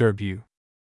should disturb you.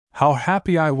 How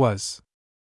happy I was!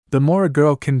 The more a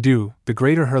girl can do, the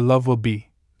greater her love will be,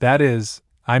 that is,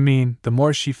 the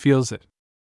more she feels it.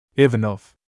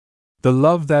 Ivanoff. The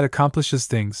love that accomplishes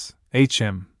things,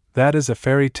 that is a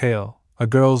fairy tale, a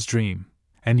girl's dream,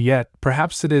 and yet,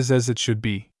 perhaps it is as it should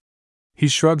be. He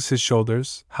shrugs his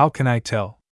shoulders. How can I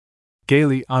tell?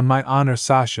 Gaily, on my honor,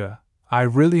 Sasha, I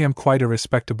really am quite a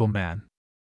respectable man.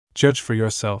 Judge for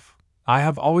yourself. I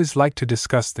have always liked to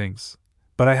discuss things,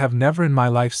 but I have never in my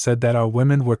life said that our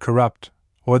women were corrupt,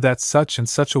 or that such and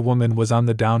such a woman was on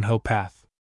the downhill path.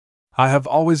 I have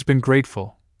always been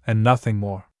grateful, and nothing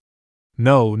more.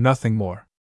 No, nothing more.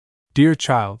 Dear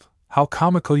child, how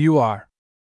comical you are!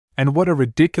 And what a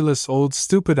ridiculous old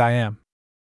stupid I am!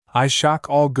 I shock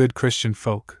all good Christian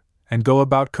folk, and go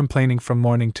about complaining from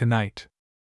morning to night.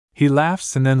 He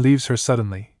laughs and then leaves her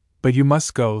suddenly. But you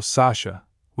must go, Sasha.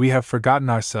 We have forgotten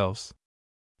ourselves.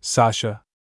 Sasha.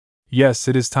 Yes,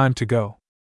 it is time to go.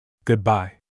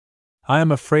 Goodbye. I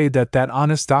am afraid that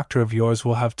honest doctor of yours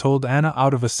will have told Anna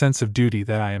out of a sense of duty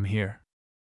that I am here.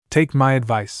 Take my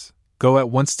advice, go at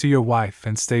once to your wife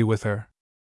and stay with her.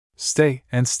 Stay,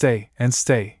 and stay, and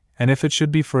stay, and if it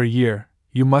should be for a year,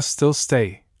 you must still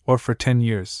stay, or for 10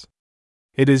 years.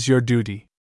 It is your duty.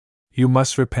 You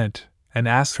must repent, and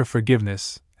ask her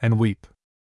forgiveness, and weep.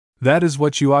 That is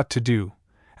what you ought to do,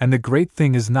 and the great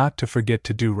thing is not to forget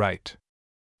to do right.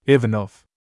 Ivanoff.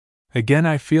 Again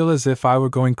I feel as if I were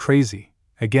going crazy,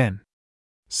 again.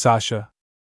 Sasha.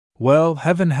 Well,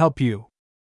 heaven help you.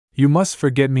 You must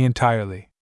forget me entirely.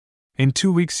 In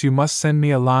 2 weeks you must send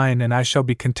me a line and I shall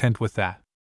be content with that.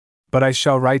 But I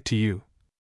shall write to you.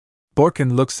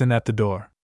 Borkin looks in at the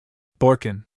door.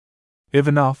 Borkin.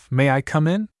 Ivanoff, may I come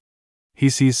in? He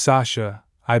sees Sasha.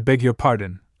 I beg your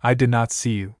pardon, I did not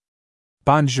see you.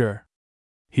 Bonjour.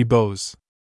 He bows.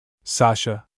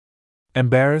 Sasha.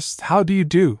 Embarrassed, how do you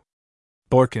do?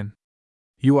 Borkin.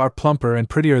 You are plumper and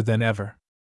prettier than ever.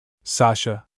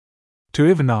 Sasha. To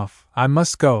Ivanoff, I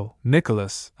must go,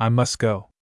 Nicholas, I must go.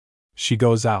 She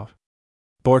goes out.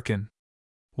 Borkin.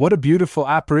 What a beautiful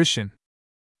apparition!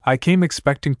 I came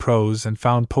expecting prose and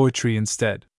found poetry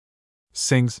instead.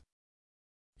 Sings.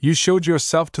 You showed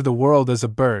yourself to the world as a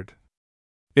bird.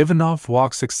 Ivanoff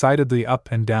walks excitedly up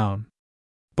and down.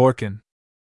 Borkin.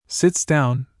 Sits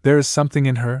down. There is something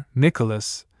in her,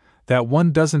 Nicholas, that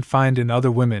one doesn't find in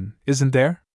other women, isn't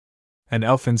there? An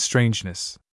elfin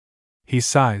strangeness. He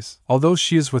sighs. Although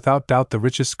she is without doubt the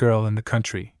richest girl in the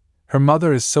country, her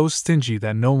mother is so stingy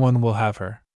that no one will have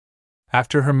her.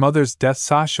 After her mother's death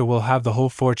Sasha will have the whole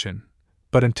fortune,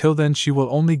 but until then she will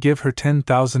only give her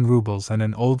 10,000 rubles and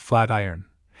an old flat iron,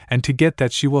 and to get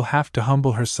that she will have to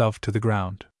humble herself to the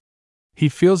ground. He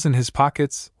feels in his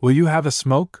pockets. Will you have a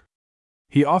smoke?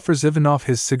 He offers Ivanoff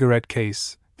his cigarette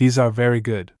case. These are very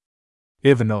good.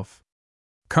 Ivanoff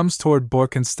comes toward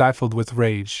Borkin stifled with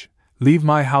rage. Leave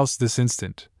my house this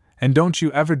instant, and don't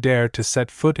you ever dare to set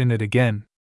foot in it again.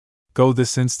 Go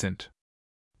this instant.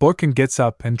 Borkin gets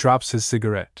up and drops his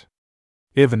cigarette.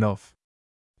 Ivanoff.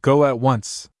 Go at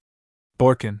once.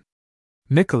 Borkin.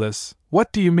 Nicholas,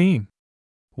 what do you mean?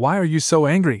 Why are you so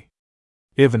angry?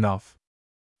 Ivanoff.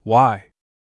 Why?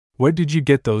 Where did you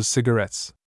get those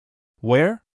cigarettes?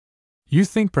 Where? You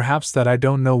think perhaps that I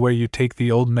don't know where you take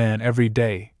the old man every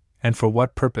day, and for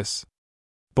what purpose?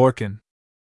 Borkin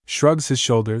shrugs his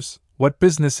shoulders. What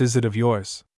business is it of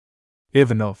yours?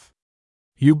 Ivanoff.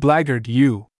 You blackguard,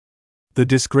 you! The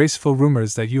disgraceful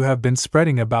rumors that you have been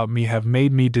spreading about me have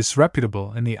made me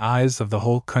disreputable in the eyes of the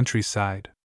whole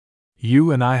countryside.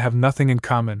 You and I have nothing in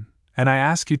common, and I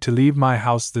ask you to leave my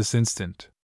house this instant.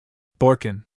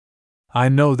 Borkin. I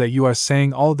know that you are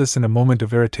saying all this in a moment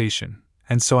of irritation,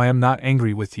 and so I am not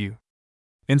angry with you.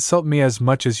 Insult me as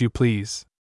much as you please.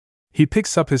 He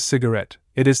picks up his cigarette.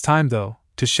 It is time, though,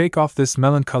 to shake off this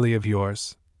melancholy of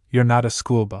yours. You're not a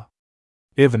schoolboy.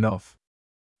 Ivanoff.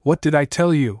 What did I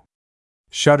tell you?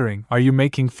 Shuddering, are you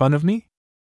making fun of me?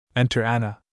 Enter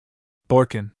Anna.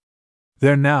 Borkin.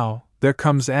 There now, there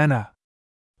comes Anna.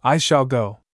 I shall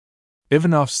go.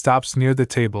 Ivanoff stops near the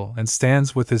table and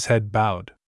stands with his head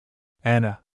bowed.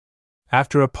 Anna.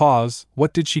 After a pause,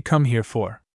 what did she come here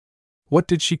for? What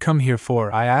did she come here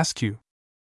for, I ask you?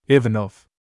 Ivanoff.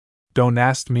 Don't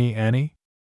ask me, Annie.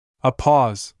 A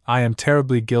pause. I am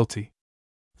terribly guilty.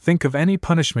 Think of any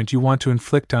punishment you want to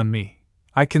inflict on me.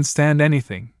 I can stand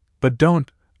anything, but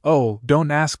don't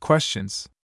ask questions.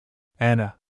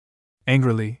 Anna.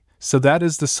 Angrily, so that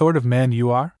is the sort of man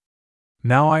you are?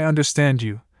 Now I understand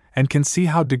you, and can see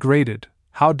how degraded,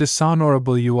 how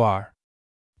dishonorable you are.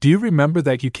 Do you remember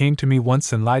that you came to me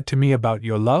once and lied to me about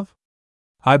your love?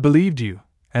 I believed you,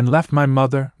 and left my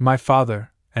mother, my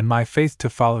father, and my faith to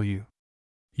follow you.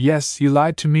 Yes, you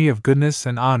lied to me of goodness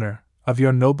and honor, of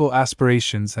your noble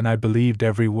aspirations, and I believed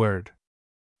every word.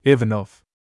 Ivanoff.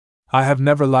 I have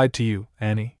never lied to you,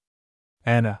 Annie.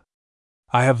 Anna.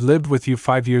 I have lived with you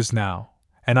 5 years now,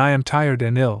 and I am tired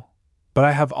and ill, but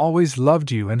I have always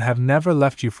loved you and have never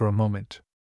left you for a moment.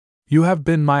 You have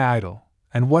been my idol,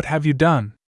 and what have you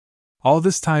done? All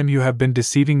this time you have been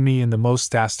deceiving me in the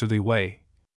most dastardly way.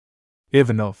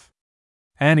 Ivanoff.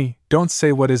 Annie, don't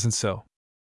say what isn't so.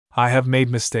 I have made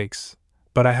mistakes,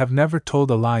 but I have never told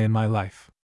a lie in my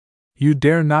life. You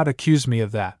dare not accuse me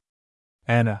of that.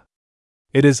 Anna.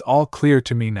 It is all clear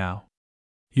to me now.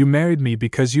 You married me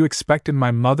because you expected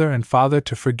my mother and father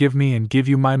to forgive me and give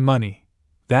you my money.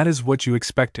 That is what you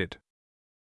expected.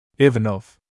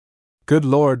 Ivanoff. Good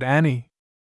Lord, Annie!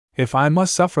 If I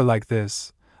must suffer like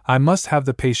this, I must have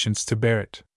the patience to bear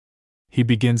it. He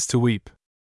begins to weep.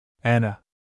 Anna.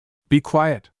 Be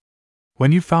quiet.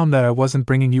 When you found that I wasn't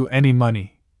bringing you any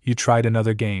money, you tried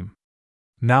another game.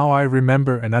 Now I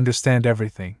remember and understand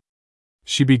everything.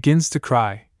 She begins to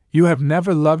cry. You have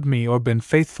never loved me or been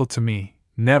faithful to me,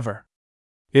 never.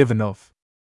 Ivanoff.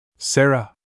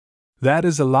 Sarah! That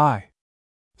is a lie!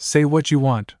 Say what you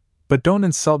want, but don't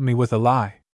insult me with a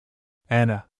lie.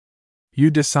 Anna!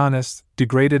 You dishonest,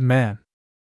 degraded man!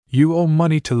 You owe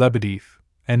money to Lebedev,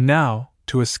 and now,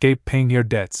 to escape paying your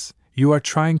debts, you are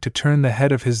trying to turn the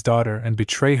head of his daughter and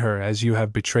betray her as you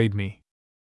have betrayed me.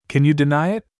 Can you deny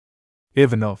it?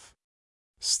 Ivanoff,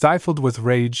 stifled with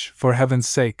rage, for heaven's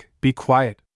sake, be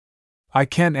quiet. I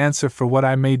can't answer for what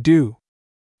I may do.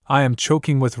 I am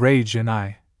choking with rage and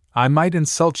I might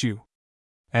insult you.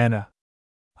 Anna,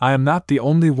 I am not the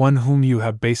only one whom you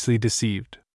have basely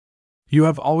deceived. You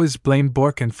have always blamed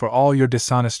Borkin for all your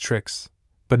dishonest tricks,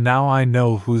 but now I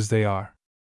know whose they are.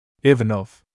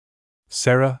 Ivanoff.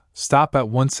 Sarah, stop at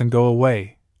once and go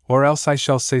away, or else I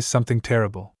shall say something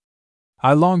terrible.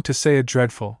 I long to say a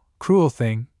dreadful, cruel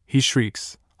thing, he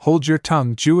shrieks. Hold your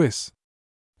tongue, Jewess!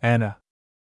 Anna.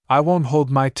 I won't hold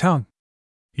my tongue.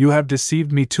 You have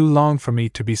deceived me too long for me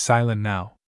to be silent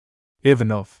now.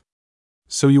 Ivanoff.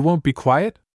 So you won't be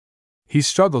quiet? He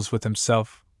struggles with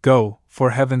himself. Go, for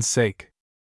heaven's sake.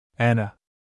 Anna.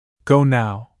 Go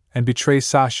now, and betray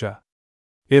Sasha.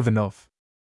 Ivanoff.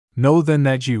 Know then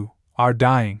that you are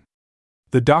dying.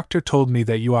 The doctor told me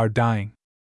that you are dying.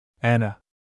 Anna.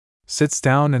 Sits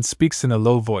down and speaks in a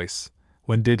low voice.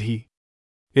 When did he?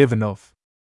 Ivanoff.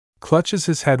 Clutches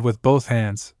his head with both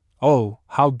hands. Oh,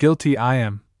 how guilty I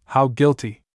am, how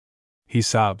guilty! He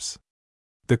sobs.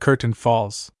 The curtain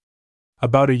falls.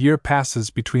 About a year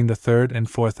passes between the third and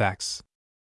fourth acts.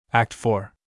 Act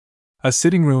 4. A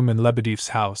sitting room in Lebedev's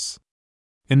house.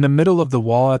 In the middle of the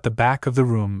wall at the back of the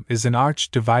room is an arch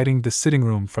dividing the sitting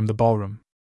room from the ballroom.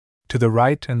 To the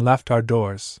right and left are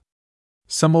doors.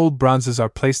 Some old bronzes are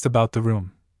placed about the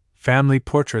room. Family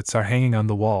portraits are hanging on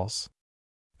the walls.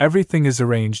 Everything is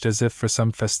arranged as if for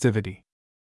some festivity.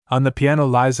 On the piano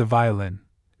lies a violin.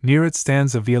 Near it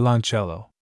stands a violoncello.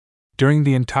 During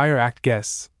the entire act,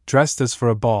 guests, dressed as for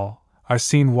a ball, are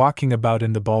seen walking about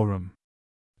in the ballroom.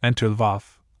 Enter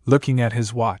Lvov, looking at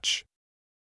his watch.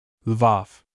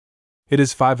 Lvov. It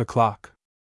is 5 o'clock.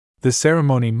 The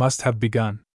ceremony must have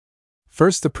begun.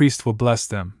 First the priest will bless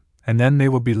them, and then they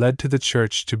will be led to the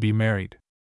church to be married.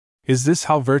 Is this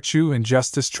how virtue and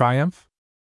justice triumph?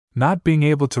 Not being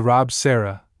able to rob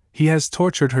Sarah, he has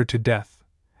tortured her to death,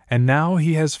 and now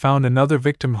he has found another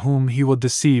victim whom he will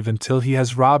deceive until he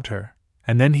has robbed her,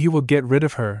 and then he will get rid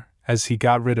of her, as he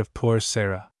got rid of poor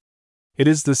Sarah. It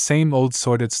is the same old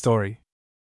sordid story.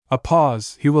 A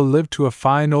pause, he will live to a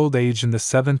fine old age in the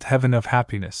seventh heaven of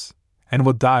happiness, and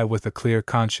will die with a clear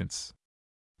conscience.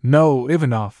 No,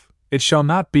 Ivanoff, it shall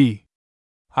not be.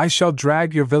 I shall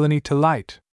drag your villainy to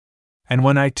light. And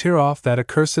when I tear off that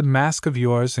accursed mask of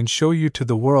yours and show you to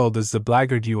the world as the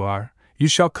blackguard you are, you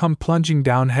shall come plunging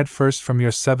down headfirst from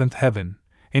your seventh heaven,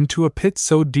 into a pit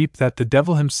so deep that the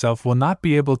devil himself will not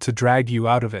be able to drag you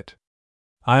out of it.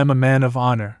 I am a man of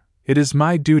honor. It is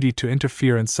my duty to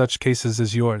interfere in such cases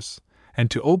as yours,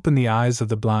 and to open the eyes of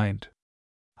the blind.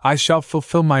 I shall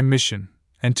fulfill my mission,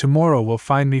 and tomorrow will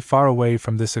find me far away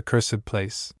from this accursed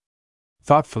place.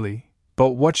 Thoughtfully,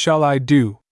 but what shall I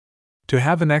do? To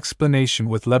have an explanation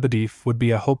with Lebedev would be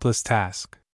a hopeless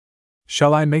task.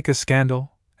 Shall I make a scandal,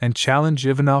 and challenge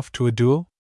Ivanoff to a duel?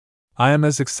 I am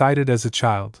as excited as a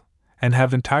child, and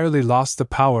have entirely lost the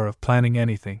power of planning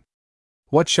anything.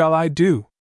 What shall I do?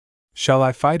 Shall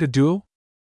I fight a duel?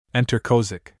 Enter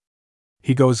Kozik.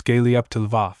 He goes gaily up to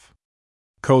Lvov.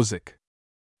 Kozik.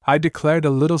 I declared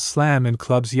a little slam in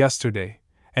clubs yesterday,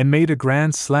 and made a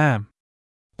grand slam.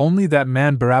 Only that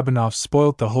man Barabanov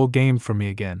spoilt the whole game for me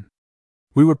again.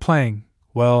 We were playing,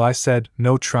 well, I said,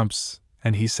 no trumps,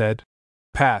 and he said,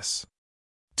 pass.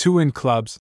 2 in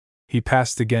clubs. He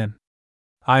passed again.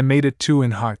 I made it 2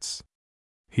 in hearts.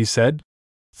 He said,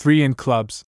 3 in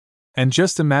clubs. And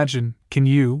just imagine, can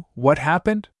you, what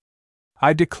happened?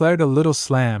 I declared a little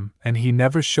slam, and he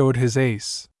never showed his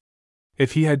ace.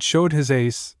 If he had showed his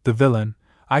ace, the villain,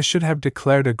 I should have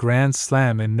declared a grand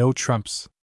slam and no trumps.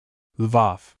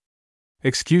 Lvov.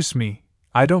 Excuse me,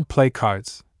 I don't play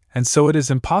cards, and so it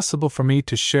is impossible for me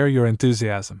to share your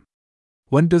enthusiasm.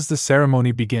 When does the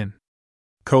ceremony begin?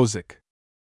 Kozik.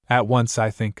 At once,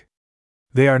 I think.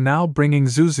 They are now bringing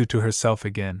Zuzu to herself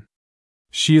again.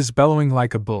 She is bellowing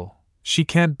like a bull. She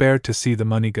can't bear to see the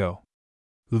money go.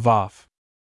 Lvov.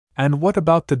 And what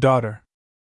about the daughter?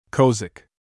 Kozik.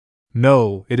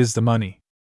 No, it is the money.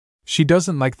 She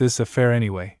doesn't like this affair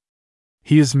anyway.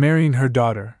 He is marrying her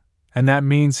daughter, and that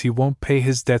means he won't pay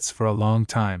his debts for a long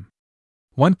time.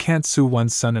 One can't sue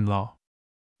one's son-in-law.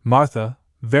 Martha,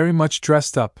 very much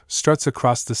dressed up, struts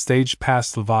across the stage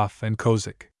past Lvov and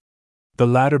Kozik. The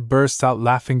latter bursts out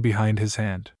laughing behind his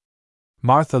hand.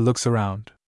 Martha looks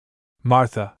around.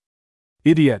 Martha.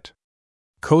 Idiot!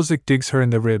 Kozik digs her in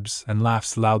the ribs and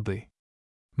laughs loudly.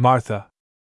 Martha!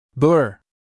 Blur!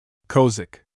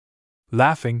 Kozik.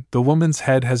 Laughing, the woman's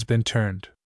head has been turned.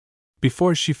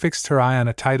 Before she fixed her eye on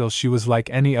a title she was like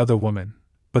any other woman,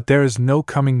 but there is no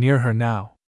coming near her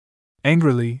now.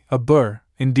 Angrily, a blur,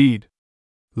 indeed.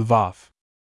 Lvov.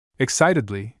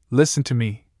 Excitedly, listen to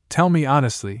me, tell me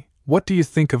honestly, what do you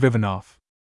think of Ivanoff?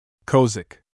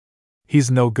 Kozik.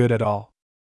 He's no good at all.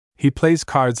 He plays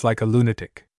cards like a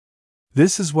lunatic.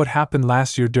 This is what happened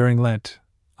last year during Lent.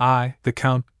 I, the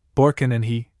Count, Borkin and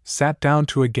he, sat down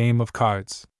to a game of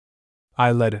cards.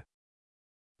 I led it.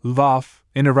 Lvov,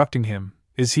 interrupting him,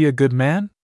 is he a good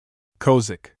man?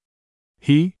 Kozik.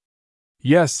 He?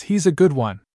 Yes, he's a good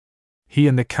one. He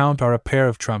and the Count are a pair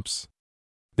of trumps.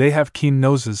 They have keen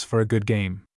noses for a good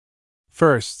game.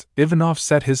 First, Ivanoff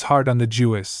set his heart on the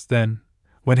Jewess, then,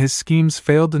 when his schemes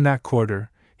failed in that quarter,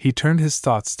 he turned his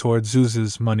thoughts toward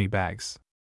Zuzu's money bags.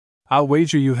 I'll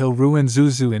wager you he'll ruin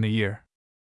Zuzu in a year.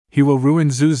 He will ruin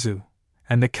Zuzu,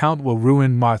 and the Count will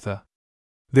ruin Martha.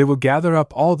 They will gather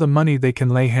up all the money they can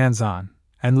lay hands on,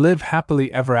 and live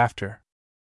happily ever after.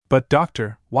 But,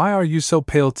 doctor, why are you so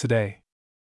pale today?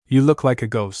 You look like a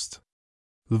ghost.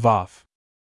 Lvov.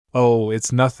 Oh,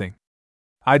 it's nothing.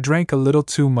 I drank a little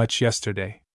too much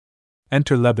yesterday.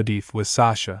 Enter Lebedev with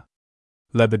Sasha.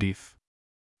 Lebedev.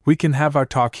 We can have our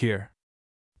talk here.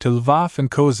 To Lvov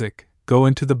and Kozik, go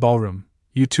into the ballroom,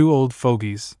 you two old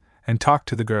fogies, and talk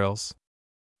to the girls.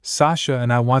 Sasha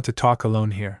and I want to talk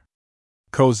alone here.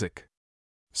 Kozik.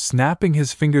 Snapping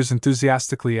his fingers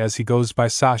enthusiastically as he goes by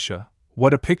Sasha,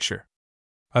 what a picture!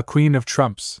 A queen of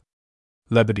trumps.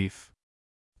 Lebedev.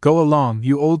 Go along,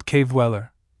 you old cave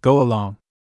dweller, go along.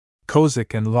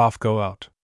 Kozik and Lvov go out.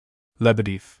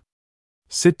 Lebedev.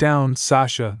 Sit down,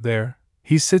 Sasha, there.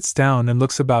 He sits down and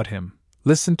looks about him.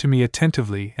 Listen to me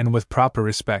attentively and with proper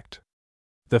respect.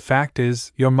 The fact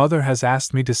is, your mother has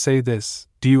asked me to say this,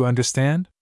 do you understand?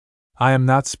 I am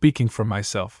not speaking for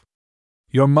myself.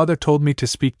 Your mother told me to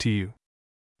speak to you.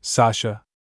 Sasha.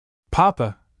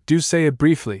 Papa, do say it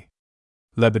briefly.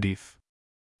 Lebedev.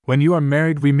 When you are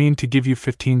married we mean to give you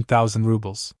 15,000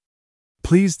 rubles.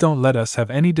 Please don't let us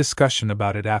have any discussion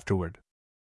about it afterward.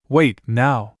 Wait,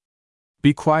 now.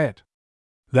 Be quiet.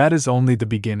 That is only the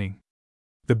beginning.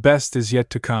 The best is yet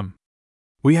to come.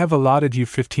 We have allotted you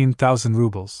 15,000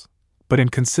 rubles, but in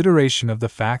consideration of the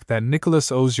fact that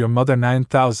Nicholas owes your mother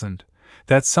 9,000,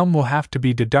 that sum will have to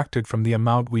be deducted from the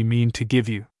amount we mean to give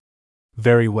you.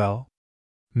 Very well.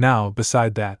 Now,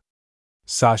 beside that.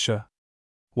 Sasha.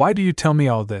 Why do you tell me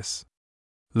all this?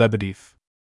 Lebedev.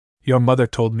 Your mother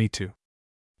told me to.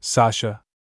 Sasha.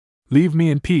 Leave me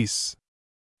in peace.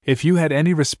 If you had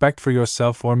any respect for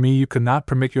yourself or me, you could not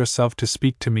permit yourself to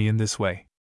speak to me in this way.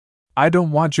 I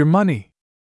don't want your money.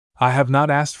 I have not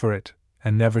asked for it,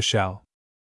 and never shall.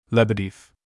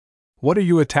 Lebedev. What are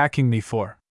you attacking me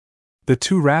for? The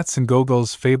two rats in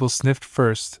Gogol's fable sniffed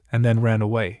first and then ran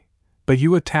away, but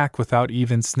you attack without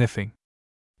even sniffing.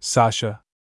 Sasha.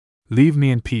 Leave me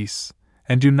in peace,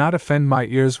 and do not offend my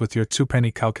ears with your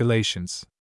twopenny calculations.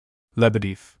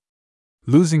 Lebedev.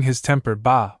 Losing his temper,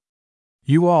 bah!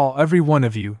 You all, every one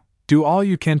of you, do all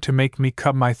you can to make me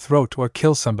cut my throat or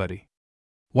kill somebody.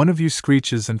 One of you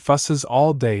screeches and fusses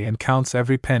all day and counts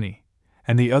every penny,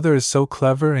 and the other is so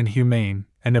clever and humane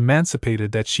and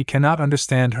emancipated that she cannot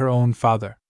understand her own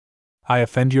father. I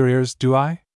offend your ears, do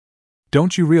I?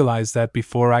 Don't you realize that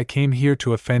before I came here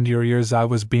to offend your ears I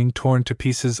was being torn to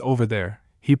pieces over there?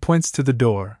 He points to the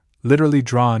door, literally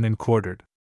drawn and quartered.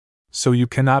 So you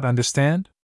cannot understand?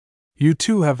 You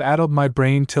too have addled my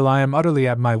brain till I am utterly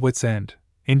at my wit's end.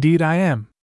 Indeed I am.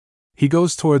 He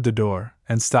goes toward the door,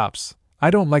 and stops. I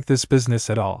don't like this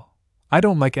business at all. I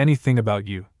don't like anything about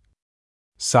you.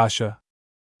 Sasha.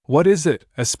 What is it,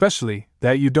 especially,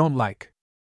 that you don't like?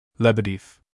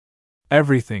 Lebedev.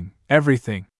 Everything,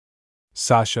 everything.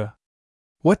 Sasha.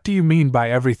 What do you mean by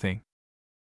everything?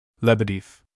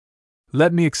 Lebedev.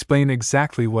 Let me explain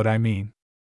exactly what I mean.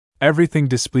 Everything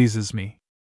displeases me.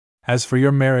 As for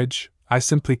your marriage, I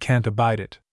simply can't abide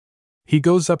it. He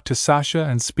goes up to Sasha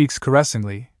and speaks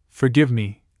caressingly. Forgive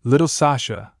me, little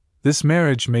Sasha, this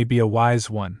marriage may be a wise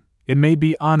one, it may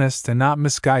be honest and not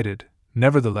misguided,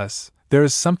 nevertheless, there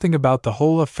is something about the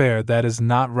whole affair that is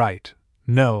not right.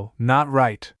 No, not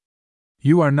right.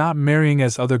 You are not marrying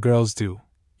as other girls do.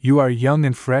 You are young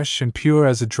and fresh and pure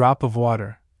as a drop of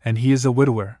water, and he is a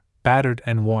widower, battered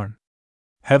and worn.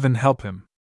 Heaven help him.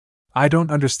 I don't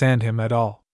understand him at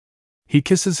all. He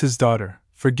kisses his daughter.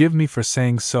 Forgive me for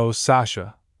saying so,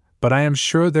 Sasha, but I am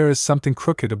sure there is something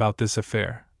crooked about this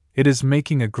affair. It is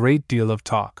making a great deal of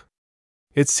talk.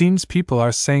 It seems people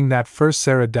are saying that first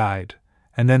Sarah died,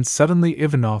 and then suddenly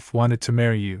Ivanoff wanted to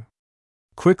marry you.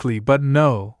 Quickly, but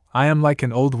no, I am like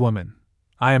an old woman.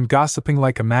 I am gossiping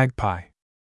like a magpie.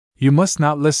 You must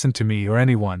not listen to me or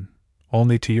anyone,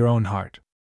 only to your own heart.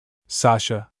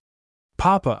 Sasha.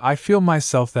 Papa, I feel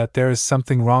myself that there is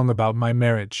something wrong about my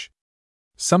marriage.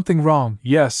 Something wrong,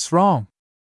 yes, wrong.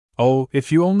 Oh,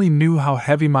 if you only knew how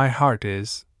heavy my heart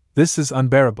is, this is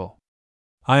unbearable.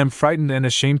 I am frightened and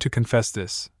ashamed to confess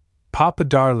this. Papa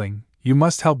darling, you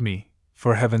must help me,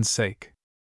 for heaven's sake.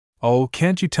 Oh,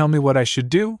 can't you tell me what I should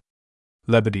do?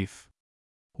 Lebedev.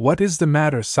 What is the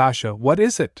matter, Sasha, what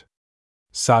is it?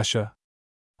 Sasha.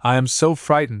 I am so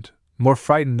frightened, more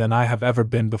frightened than I have ever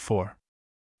been before.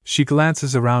 She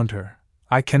glances around her.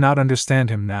 I cannot understand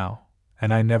him now,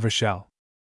 and I never shall.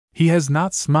 He has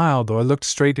not smiled or looked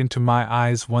straight into my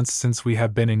eyes once since we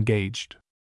have been engaged.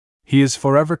 He is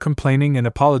forever complaining and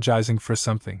apologizing for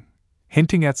something,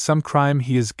 hinting at some crime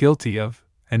he is guilty of,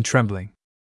 and trembling.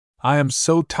 I am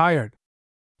so tired.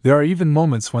 There are even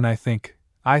moments when I think,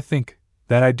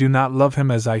 that I do not love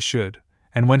him as I should,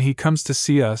 and when he comes to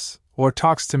see us, or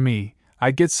talks to me,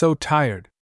 I get so tired.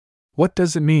 What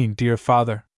does it mean, dear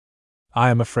father? I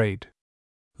am afraid.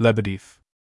 Lebedev.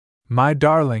 My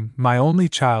darling, my only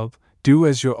child, do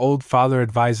as your old father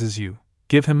advises you,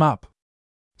 give him up.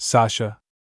 Sasha.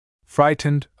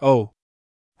 Frightened, oh.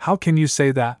 How can you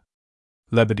say that?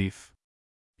 Lebedev.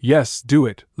 Yes, do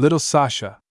it, little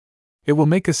Sasha. It will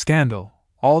make a scandal,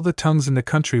 all the tongues in the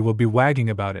country will be wagging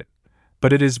about it,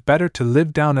 but it is better to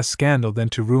live down a scandal than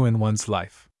to ruin one's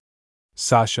life.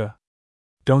 Sasha.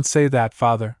 Don't say that,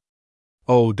 father.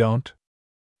 Oh, don't.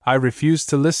 I refuse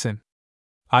to listen.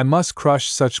 I must crush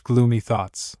such gloomy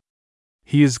thoughts.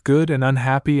 He is good and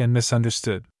unhappy and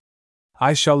misunderstood.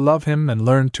 I shall love him and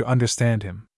learn to understand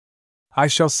him. I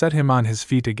shall set him on his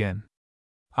feet again.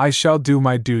 I shall do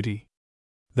my duty.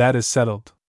 That is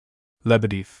settled.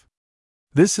 Lebedev.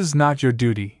 This is not your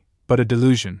duty, but a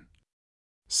delusion.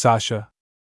 Sasha.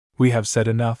 We have said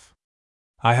enough.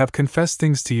 I have confessed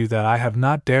things to you that I have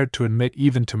not dared to admit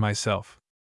even to myself.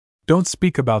 Don't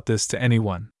speak about this to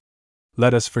anyone.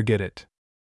 Let us forget it.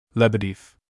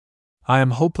 Lebedev. I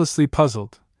am hopelessly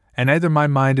puzzled, and either my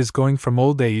mind is going from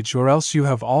old age or else you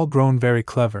have all grown very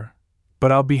clever,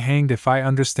 but I'll be hanged if I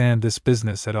understand this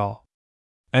business at all.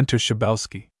 Enter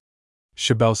Shabelsky.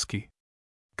 Shabelsky.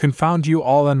 Confound you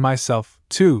all and myself,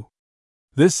 too.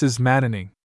 This is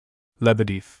maddening.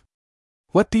 Lebedev.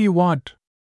 What do you want?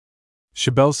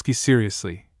 Shabelsky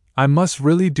seriously. I must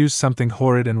really do something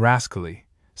horrid and rascally,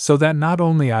 so that not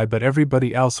only I but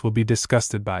everybody else will be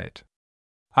disgusted by it.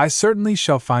 I certainly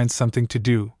shall find something to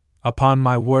do, upon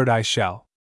my word I shall.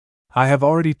 I have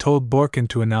already told Borkin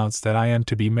to announce that I am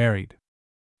to be married.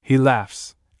 He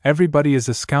laughs. Everybody is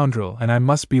a scoundrel and I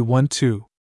must be one too.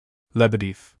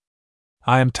 Lebedev.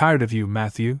 I am tired of you,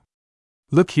 Matthew.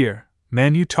 Look here,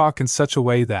 man, you talk in such a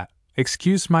way that,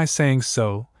 excuse my saying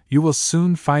so, you will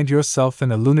soon find yourself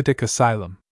in a lunatic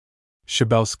asylum.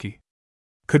 Shabelsky.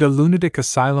 Could a lunatic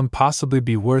asylum possibly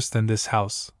be worse than this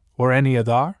house, or any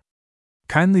other?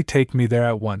 Kindly take me there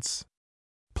at once.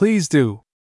 Please do.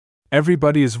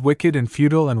 Everybody is wicked and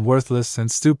futile and worthless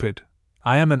and stupid.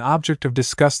 I am an object of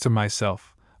disgust to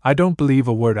myself. I don't believe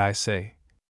a word I say.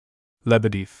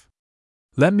 Lebedev.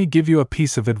 Let me give you a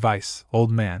piece of advice,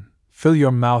 old man. Fill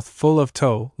your mouth full of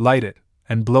tow, light it,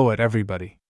 and blow at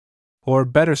everybody. Or,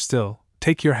 better still,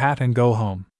 take your hat and go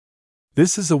home.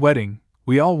 This is a wedding,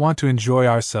 we all want to enjoy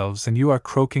ourselves and you are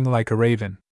croaking like a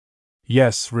raven.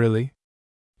 Yes, really?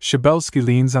 Shabelsky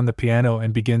leans on the piano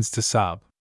and begins to sob.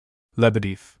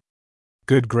 Lebedev.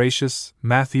 Good gracious,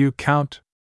 Matthew, Count.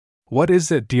 What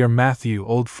is it, dear Matthew,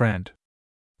 old friend?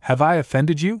 Have I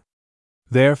offended you?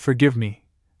 There, forgive me.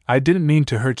 I didn't mean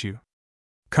to hurt you.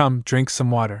 Come, drink some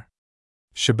water.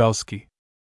 Shabelsky.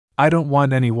 I don't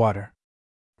want any water.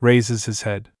 Raises his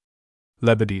head.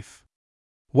 Lebedev.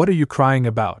 What are you crying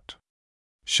about?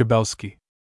 Shabelsky.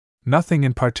 Nothing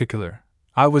in particular.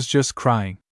 I was just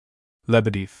crying.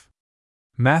 Lebedev.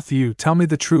 Matthew, tell me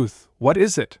the truth, what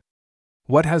is it?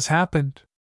 What has happened?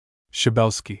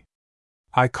 Shabelsky.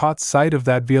 I caught sight of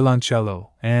that violoncello,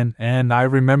 and I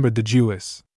remembered the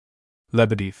Jewess.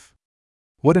 Lebedev.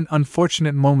 What an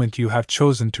unfortunate moment you have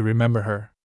chosen to remember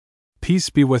her.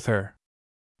 Peace be with her.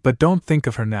 But don't think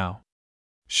of her now.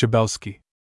 Shabelsky.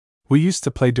 We used to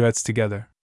play duets together.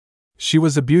 She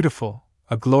was a beautiful,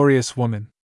 a glorious woman.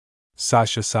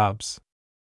 Sasha sobs.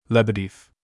 Lebedev.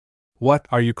 What,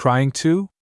 are you crying too?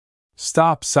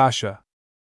 Stop, Sasha.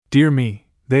 Dear me,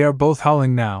 they are both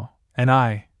howling now, and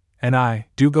I,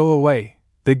 do go away,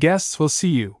 the guests will see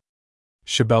you.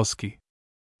 Shabelsky.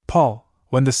 Paul,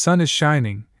 when the sun is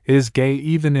shining, it is gay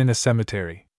even in a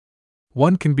cemetery.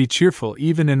 One can be cheerful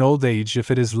even in old age if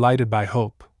it is lighted by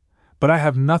hope. But I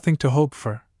have nothing to hope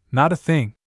for, not a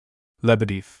thing.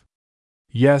 Lebedev.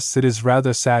 Yes, it is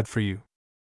rather sad for you.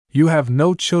 You have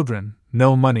no children,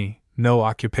 no money, no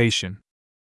occupation.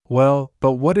 Well,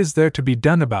 but what is there to be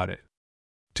done about it?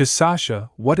 To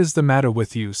Sasha, what is the matter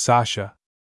with you, Sasha?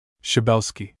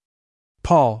 Shabelsky.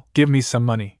 Paul, give me some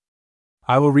money.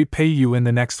 I will repay you in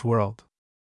the next world.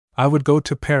 I would go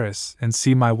to Paris and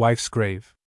see my wife's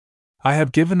grave. I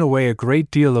have given away a great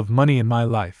deal of money in my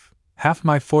life, half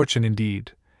my fortune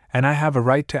indeed, and I have a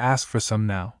right to ask for some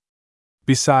now.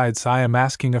 Besides, I am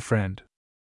asking a friend.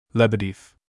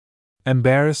 Lebedev.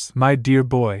 Embarrassed, my dear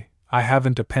boy, I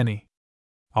haven't a penny.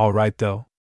 All right though.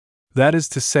 That is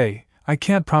to say, I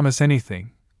can't promise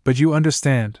anything, but you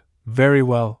understand, very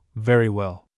well, very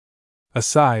well.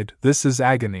 Aside, this is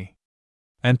agony.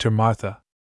 Enter Martha.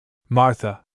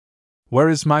 Martha. Where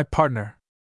is my partner?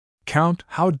 Count,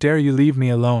 how dare you leave me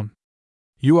alone?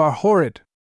 You are horrid!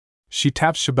 She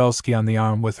taps Shabelsky on the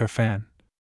arm with her fan.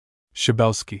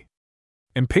 Shabelsky.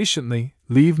 Impatiently,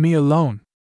 leave me alone.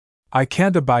 I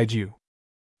can't abide you.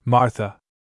 Martha.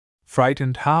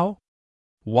 Frightened, how?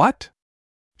 What?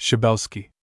 Shabelsky.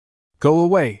 Go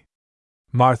away.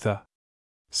 Martha.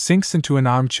 Sinks into an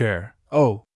armchair.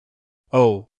 Oh.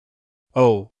 Oh.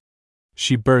 Oh.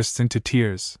 She bursts into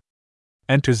tears.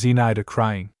 Enter Zinaida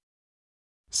crying.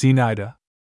 Zinaida.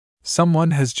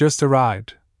 Someone has just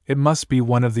arrived. It must be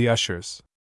one of the ushers.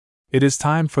 It is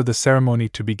time for the ceremony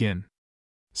to begin.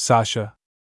 Sasha.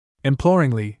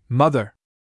 Imploringly, Mother.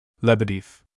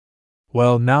 Lebedev.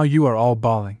 Well, now you are all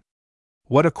bawling.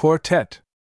 What a quartet!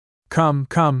 Come,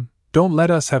 come, don't let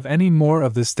us have any more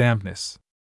of this dampness.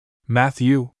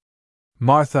 Matthew.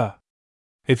 Martha.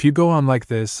 If you go on like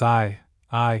this, I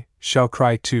shall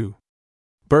cry too.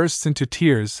 Bursts into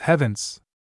tears, heavens.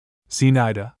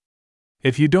 Zinaida.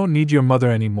 If you don't need your mother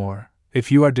any more,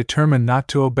 if you are determined not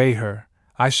to obey her,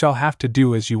 I shall have to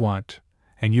do as you want,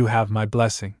 and you have my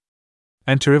blessing.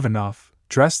 Enter Ivanoff,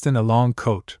 dressed in a long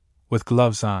coat, with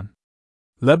gloves on.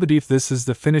 Lebedev. This is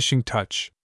the finishing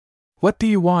touch. What do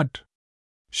you want?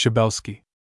 Shabelsky.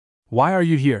 Why are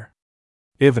you here?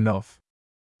 Ivanoff.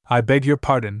 I beg your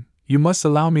pardon, you must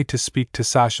allow me to speak to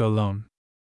Sasha alone.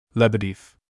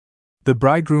 Lebedev. The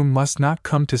bridegroom must not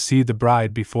come to see the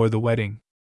bride before the wedding.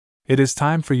 It is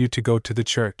time for you to go to the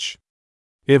church.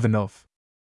 Ivanoff.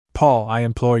 Paul, I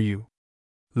implore you.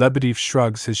 Lebedev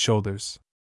shrugs his shoulders.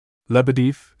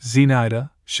 Lebedev,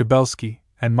 Zinaida, Shabelsky,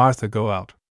 and Martha go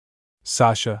out.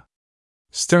 Sasha.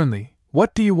 Sternly,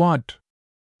 what do you want?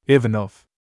 Ivanoff.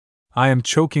 I am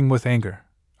choking with anger.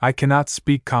 I cannot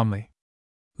speak calmly.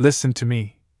 Listen to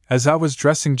me. As I was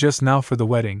dressing just now for the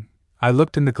wedding, I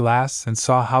looked in the glass and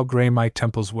saw how gray my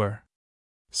temples were.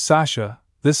 Sasha,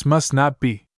 this must not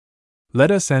be.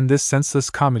 Let us end this senseless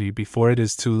comedy before it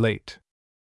is too late.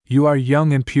 You are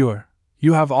young and pure,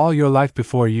 you have all your life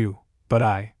before you, but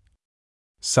I.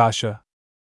 Sasha.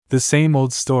 The same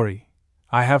old story.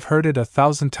 I have heard it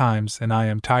 1,000 times and I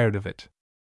am tired of it.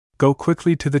 Go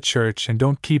quickly to the church and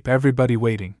don't keep everybody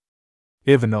waiting.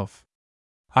 Ivanoff.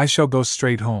 I shall go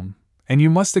straight home, and you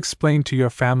must explain to your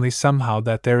family somehow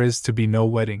that there is to be no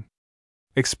wedding.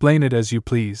 Explain it as you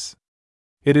please.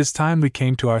 It is time we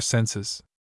came to our senses.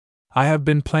 I have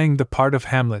been playing the part of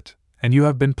Hamlet, and you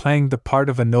have been playing the part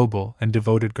of a noble and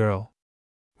devoted girl.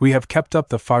 We have kept up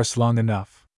the farce long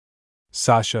enough.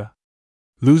 Sasha.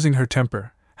 Losing her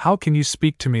temper. How can you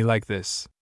speak to me like this?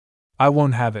 I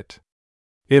won't have it.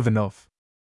 Ivanoff.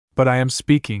 But I am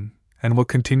speaking, and will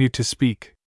continue to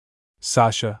speak.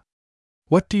 Sasha.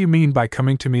 What do you mean by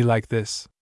coming to me like this?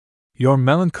 Your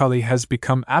melancholy has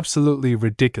become absolutely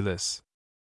ridiculous.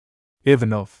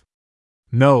 Ivanoff.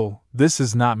 No, this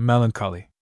is not melancholy.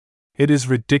 It is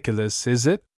ridiculous, is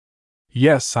it?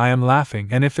 Yes, I am laughing,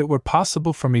 and if it were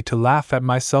possible for me to laugh at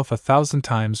myself 1,000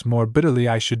 times more bitterly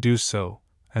I should do so,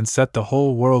 and set the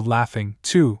whole world laughing,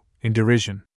 too, in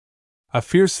derision. A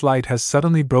fierce light has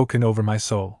suddenly broken over my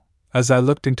soul. As I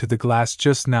looked into the glass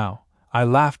just now, I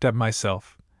laughed at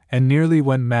myself, and nearly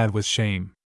went mad with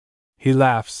shame. He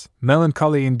laughs,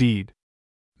 melancholy indeed.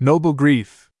 Noble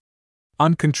grief.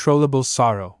 Uncontrollable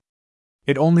sorrow.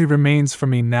 It only remains for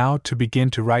me now to begin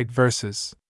to write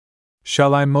verses.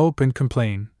 Shall I mope and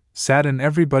complain, sadden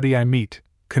everybody I meet,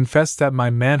 confess that my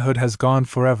manhood has gone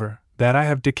forever, that I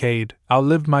have decayed,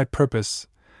 outlived my purpose,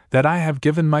 that I have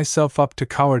given myself up to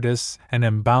cowardice and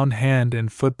am bound hand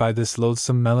and foot by this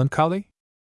loathsome melancholy?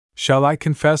 Shall I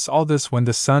confess all this when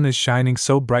the sun is shining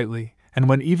so brightly, and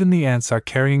when even the ants are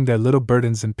carrying their little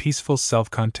burdens in peaceful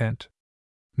self-content?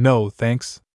 No,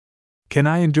 thanks. Can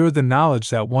I endure the knowledge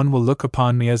that one will look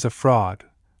upon me as a fraud,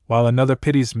 while another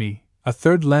pities me, A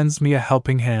third lends me a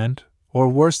helping hand, or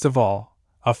worst of all,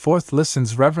 a fourth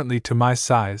listens reverently to my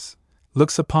sighs,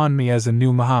 looks upon me as a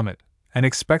new Mohammed, and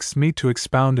expects me to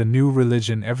expound a new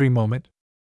religion every moment?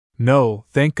 No,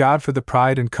 thank God for the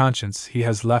pride and conscience he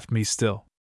has left me still.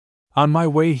 On my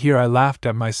way here I laughed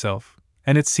at myself,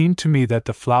 and it seemed to me that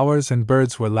the flowers and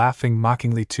birds were laughing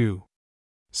mockingly too.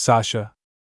 Sasha.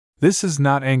 This is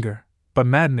not anger, but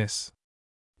madness.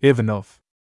 Ivanoff.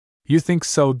 You think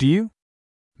so, do you?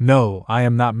 No, I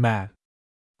am not mad.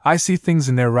 I see things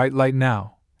in their right light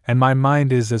now, and my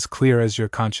mind is as clear as your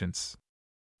conscience.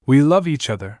 We love each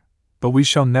other, but we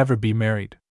shall never be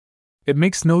married. It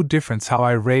makes no difference how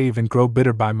I rave and grow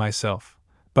bitter by myself,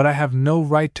 but I have no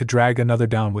right to drag another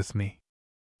down with me.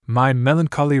 My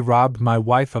melancholy robbed my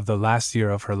wife of the last year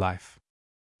of her life.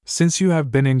 Since you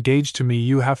have been engaged to me,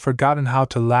 you have forgotten how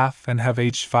to laugh and have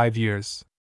aged 5 years.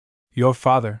 Your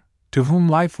father, to whom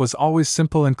life was always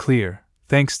simple and clear,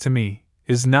 thanks to me,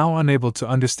 is now unable to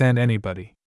understand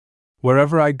anybody.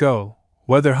 Wherever I go,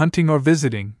 whether hunting or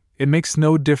visiting, it makes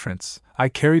no difference, I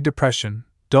carry depression,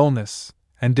 dullness,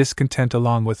 and discontent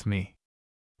along with me.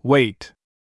 Wait!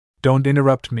 Don't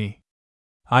interrupt me.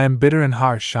 I am bitter and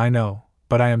harsh, I know,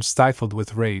 but I am stifled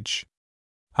with rage.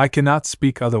 I cannot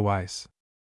speak otherwise.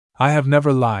 I have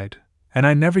never lied, and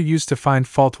I never used to find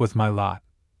fault with my lot,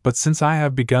 but since I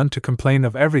have begun to complain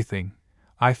of everything,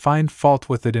 I find fault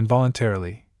with it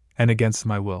involuntarily, and against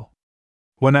my will.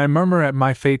 When I murmur at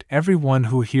my fate, everyone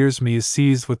who hears me is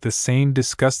seized with the same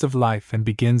disgust of life and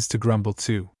begins to grumble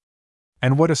too.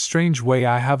 And what a strange way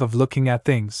I have of looking at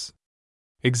things!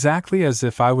 Exactly as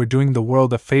if I were doing the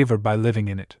world a favor by living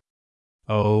in it.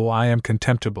 Oh, I am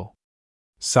contemptible.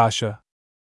 Sasha.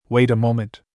 Wait a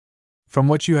moment. From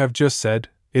what you have just said,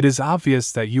 it is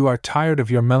obvious that you are tired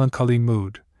of your melancholy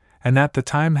mood, and that the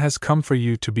time has come for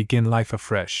you to begin life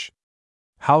afresh.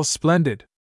 How splendid!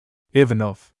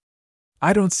 Ivanoff.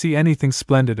 I don't see anything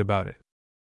splendid about it.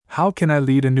 How can I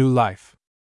lead a new life?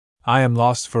 I am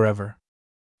lost forever.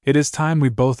 It is time we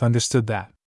both understood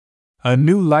that. A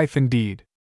new life indeed.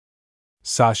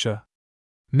 Sasha.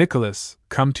 Nicholas,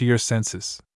 come to your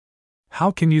senses.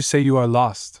 How can you say you are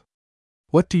lost?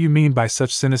 What do you mean by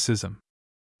such cynicism?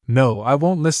 No, I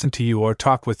won't listen to you or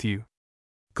talk with you.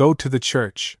 Go to the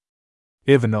church.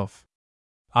 Ivanoff.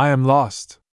 I am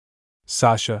lost.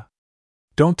 Sasha.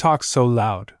 Don't talk so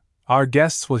loud, our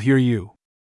guests will hear you.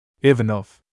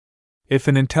 Ivanoff. If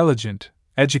an intelligent,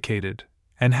 educated,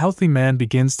 and healthy man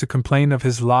begins to complain of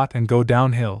his lot and go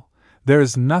downhill, there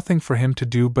is nothing for him to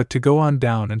do but to go on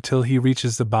down until he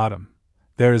reaches the bottom.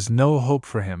 There is no hope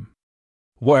for him.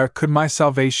 Where could my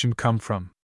salvation come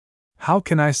from? How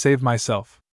can I save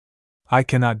myself? I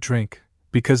cannot drink,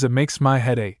 because it makes my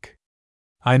head ache.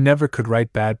 I never could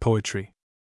write bad poetry.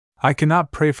 I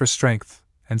cannot pray for strength,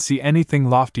 and see anything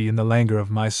lofty in the languor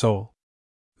of my soul.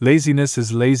 Laziness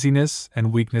is laziness,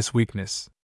 and weakness weakness.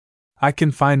 I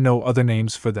can find no other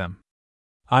names for them.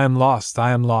 I am lost,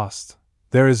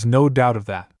 there is no doubt of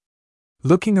that.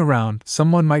 Looking around,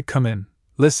 someone might come in.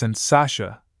 Listen,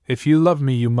 Sasha, if you love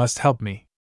me you must help me.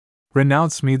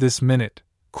 Renounce me this minute,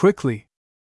 quickly.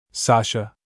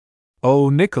 Sasha. Oh,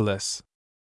 Nicholas!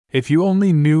 If you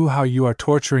only knew how you are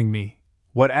torturing me,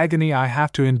 what agony I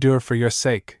have to endure for your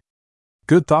sake.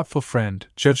 Good thoughtful friend,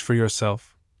 judge for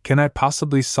yourself, can I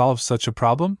possibly solve such a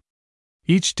problem?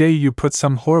 Each day you put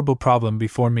some horrible problem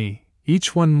before me,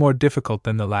 each one more difficult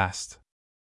than the last.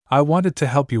 I wanted to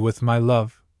help you with my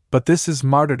love, but this is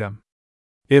martyrdom.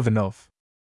 Ivanoff.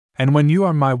 And when you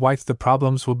are my wife the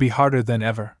problems will be harder than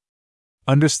ever.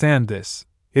 Understand this,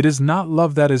 it is not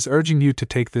love that is urging you to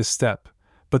take this step,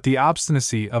 but the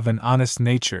obstinacy of an honest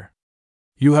nature.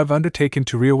 You have undertaken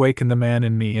to reawaken the man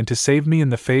in me and to save me in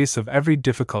the face of every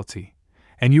difficulty,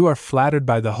 and you are flattered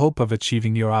by the hope of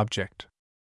achieving your object.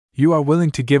 You are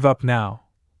willing to give up now,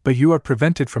 but you are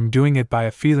prevented from doing it by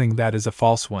a feeling that is a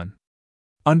false one.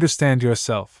 Understand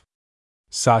yourself.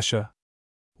 Sasha.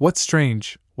 What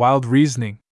strange, wild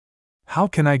reasoning! How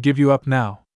can I give you up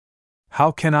now?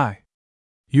 How can I?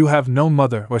 You have no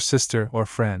mother or sister or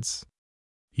friends.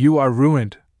 You are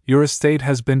ruined, your estate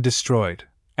has been destroyed,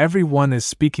 every one is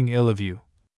speaking ill of you.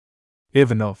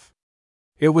 Ivanoff.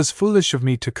 It was foolish of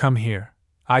me to come here,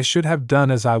 I should have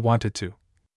done as I wanted to.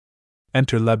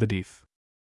 Enter Lebedev.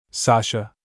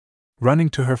 Sasha. Running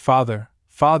to her father.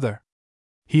 Father!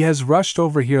 He has rushed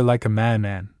over here like a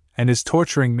madman, and is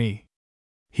torturing me.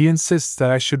 He insists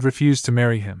that I should refuse to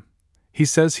marry him. He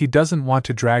says he doesn't want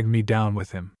to drag me down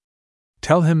with him.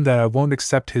 Tell him that I won't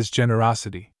accept his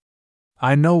generosity.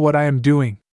 I know what I am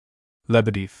doing.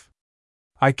 Lebedev.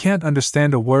 I can't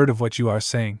understand a word of what you are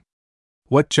saying.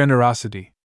 What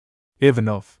generosity?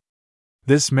 Ivanoff.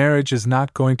 This marriage is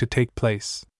not going to take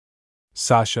place.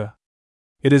 Sasha.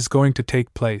 It is going to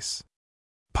take place.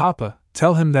 Papa,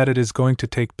 tell him that it is going to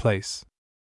take place.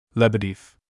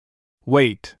 Lebedev.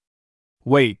 Wait.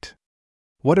 Wait.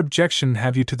 What objection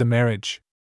have you to the marriage?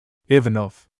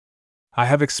 Ivanoff. I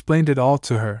have explained it all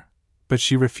to her, but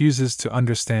she refuses to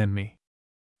understand me.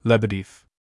 Lebedev.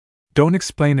 Don't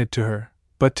explain it to her,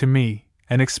 but to me,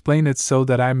 and explain it so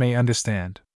that I may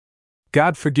understand.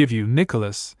 God forgive you,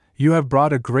 Nicholas, you have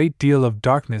brought a great deal of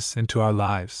darkness into our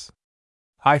lives.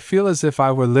 I feel as if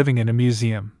I were living in a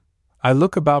museum. I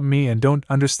look about me and don't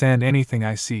understand anything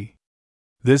I see.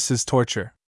 This is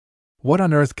torture. What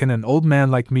on earth can an old man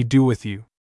like me do with you?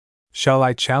 Shall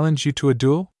I challenge you to a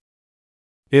duel?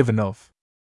 Ivanoff.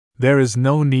 There is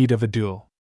no need of a duel.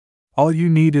 All you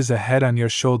need is a head on your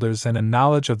shoulders and a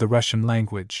knowledge of the Russian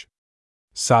language.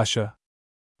 Sasha.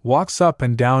 Walks up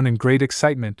and down in great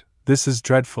excitement. This is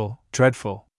dreadful,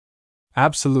 dreadful.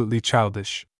 Absolutely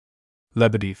childish.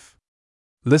 Lebedev.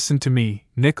 Listen to me,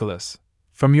 Nicholas.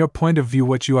 From your point of view,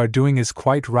 what you are doing is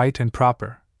quite right and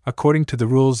proper, according to the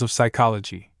rules of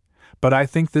psychology. But I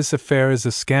think this affair is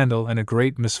a scandal and a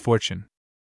great misfortune.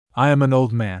 I am an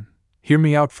old man. Hear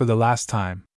me out for the last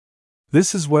time.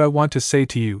 This is what I want to say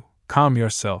to you. Calm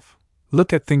yourself.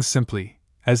 Look at things simply,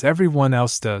 as everyone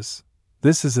else does.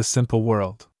 This is a simple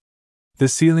world. The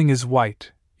ceiling is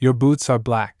white, your boots are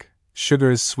black,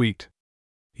 sugar is sweet.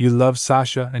 You love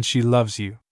Sasha and she loves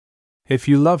you. If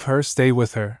you love her, stay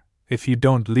with her. If you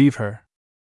don't, leave her.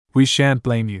 We shan't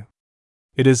blame you.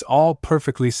 It is all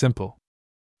perfectly simple.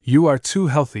 You are two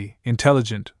healthy,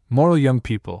 intelligent, moral young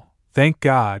people. Thank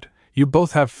God, you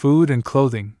both have food and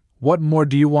clothing. What more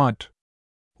do you want?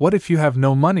 What if you have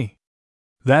no money?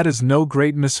 That is no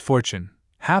great misfortune.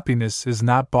 Happiness is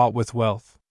not bought with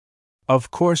wealth.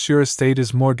 Of course your estate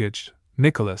is mortgaged,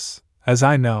 Nicholas, as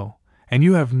I know, and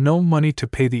you have no money to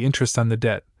pay the interest on the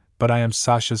debt, but I am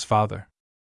Sasha's father.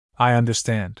 I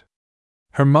understand.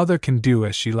 Her mother can do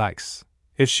as she likes.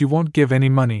 If she won't give any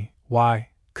money, why,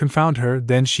 confound her,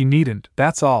 then she needn't,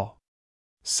 that's all.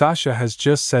 Sasha has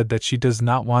just said that she does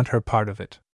not want her part of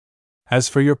it. As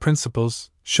for your principles,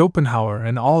 Schopenhauer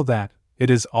and all that, it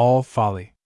is all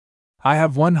folly. I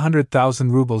have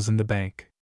 100,000 rubles in the bank.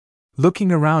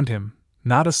 Looking around him,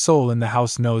 not a soul in the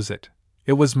house knows it.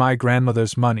 It was my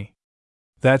grandmother's money.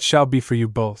 That shall be for you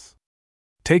both.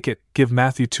 Take it, give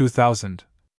Matthew 2,000.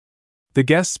 The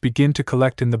guests begin to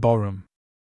collect in the ballroom.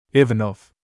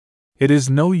 Ivanoff. It is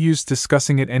no use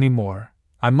discussing it any more.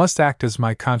 I must act as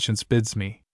my conscience bids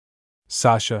me.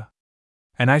 Sasha.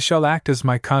 And I shall act as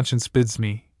my conscience bids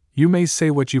me. You may say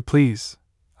what you please.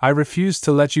 I refuse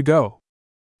to let you go.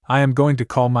 I am going to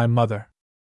call my mother.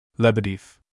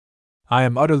 Lebedev. I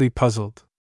am utterly puzzled.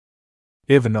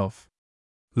 Ivanoff.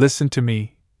 Listen to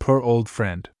me, poor old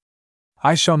friend.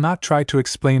 I shall not try to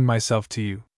explain myself to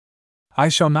you. I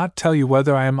shall not tell you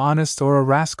whether I am honest or a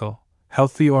rascal,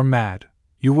 healthy or mad.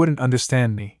 You wouldn't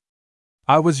understand me.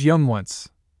 I was young once.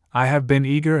 I have been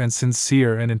eager and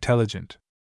sincere and intelligent.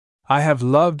 I have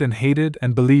loved and hated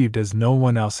and believed as no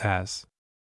one else has.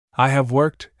 I have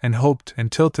worked and hoped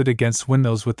and tilted against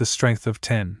windmills with the strength of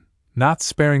 10, not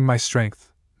sparing my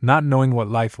strength, not knowing what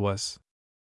life was.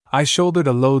 I shouldered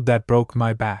a load that broke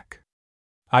my back.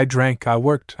 I drank, I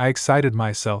worked, I excited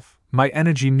myself, my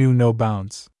energy knew no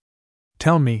bounds.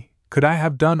 Tell me, could I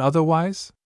have done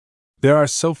otherwise? There are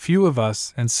so few of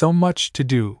us and so much to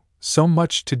do, so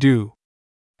much to do.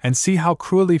 And see how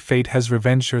cruelly fate has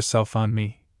revenged herself on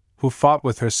me, who fought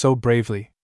with her so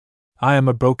bravely. I am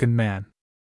a broken man.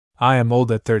 I am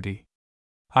old at 30.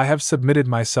 I have submitted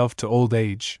myself to old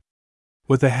age.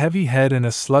 With a heavy head and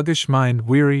a sluggish mind,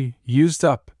 weary, used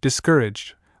up,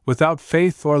 discouraged, without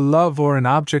faith or love or an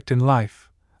object in life,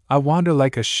 I wander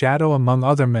like a shadow among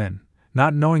other men,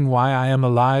 not knowing why I am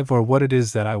alive or what it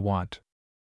is that I want.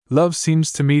 Love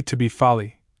seems to me to be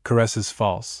folly, caresses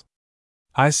false.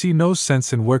 I see no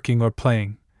sense in working or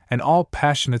playing, and all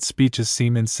passionate speeches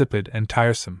seem insipid and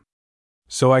tiresome.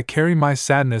 So I carry my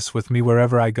sadness with me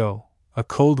wherever I go, a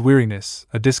cold weariness,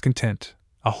 a discontent,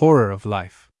 a horror of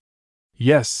life.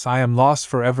 Yes, I am lost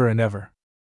forever and ever.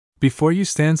 Before you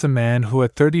stands a man who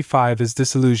at 35 is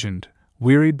disillusioned,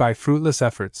 wearied by fruitless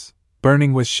efforts,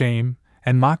 burning with shame,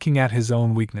 and mocking at his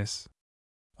own weakness.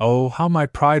 Oh, how my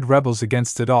pride rebels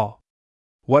against it all!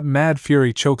 What mad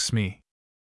fury chokes me!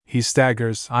 He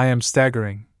staggers, I am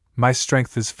staggering, my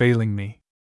strength is failing me.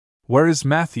 Where is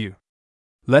Matthew?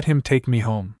 Let him take me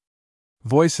home.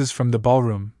 Voices from the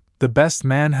ballroom, the best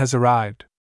man has arrived.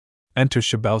 Enter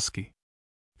Shabelsky.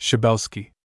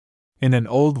 Shabelsky. In an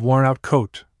old worn-out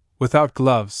coat, without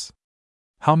gloves.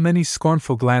 How many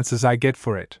scornful glances I get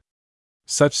for it.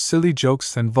 Such silly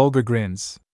jokes and vulgar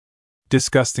grins.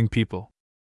 Disgusting people.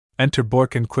 Enter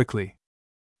Borkin quickly.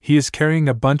 He is carrying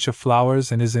a bunch of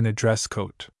flowers and is in a dress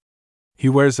coat. He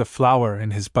wears a flower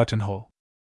in his buttonhole.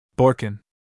 Borkin.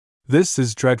 This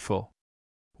is dreadful.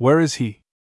 Where is he?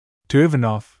 To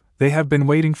Ivanoff, they have been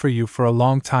waiting for you for a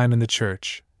long time in the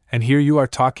church, and here you are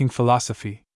talking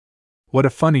philosophy. What a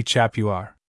funny chap you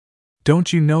are.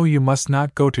 Don't you know you must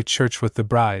not go to church with the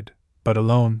bride, but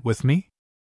alone with me?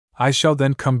 I shall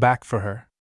then come back for her.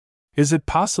 Is it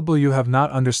possible you have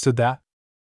not understood that?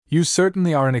 You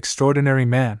certainly are an extraordinary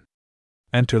man.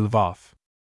 Enter Lvov.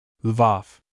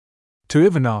 Lvov. To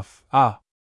Ivanoff, ah.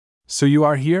 So you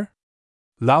are here?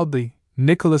 Loudly,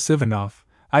 Nicholas Ivanoff,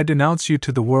 I denounce you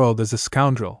to the world as a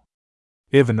scoundrel.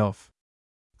 Ivanoff.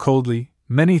 Coldly,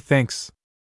 many thanks.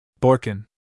 Borkin.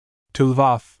 To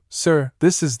Lvov, sir,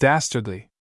 this is dastardly.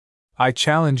 I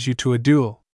challenge you to a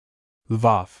duel.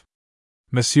 Lvov.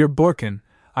 Monsieur Borkin,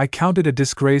 I count it a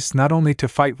disgrace not only to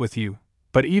fight with you,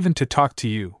 but even to talk to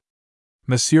you.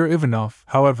 Monsieur Ivanoff,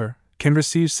 however, can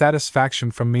receive satisfaction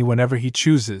from me whenever he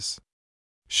chooses.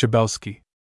 Shabelsky.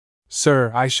 Sir,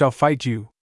 I shall fight you.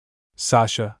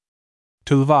 Sasha.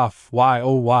 To Lvov, why,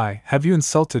 oh why, have you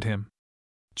insulted him?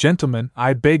 Gentlemen,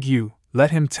 I beg you,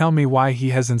 let him tell me why he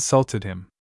has insulted him.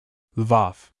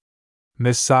 Lvov.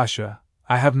 Miss Sasha,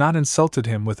 I have not insulted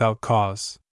him without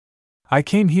cause. I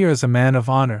came here as a man of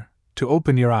honor, to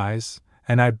open your eyes,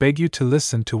 and I beg you to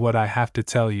listen to what I have to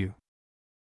tell you.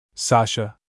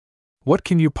 Sasha. What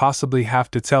can you possibly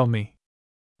have to tell me?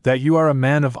 That you are a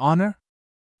man of honor?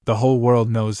 The whole world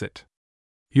knows it.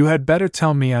 You had better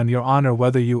tell me on your honor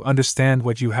whether you understand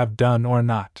what you have done or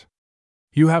not.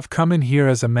 You have come in here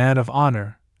as a man of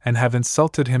honor, and have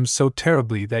insulted him so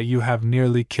terribly that you have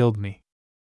nearly killed me.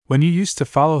 When you used to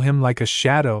follow him like a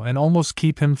shadow and almost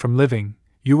keep him from living,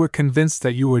 you were convinced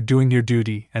that you were doing your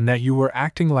duty and that you were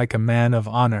acting like a man of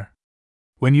honor.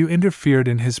 When you interfered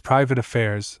in his private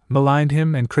affairs, maligned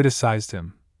him and criticized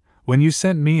him, when you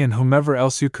sent me and whomever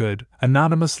else you could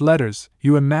anonymous letters,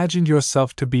 you imagined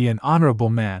yourself to be an honorable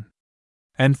man.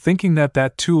 And thinking that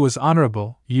that too was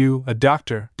honorable, you, a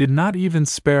doctor, did not even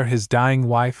spare his dying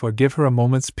wife or give her a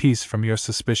moment's peace from your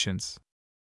suspicions.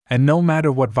 And no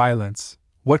matter what violence,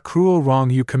 what cruel wrong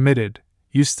you committed,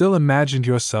 you still imagined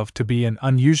yourself to be an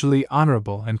unusually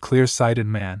honorable and clear-sighted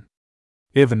man.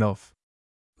 Ivanoff.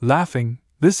 Laughing,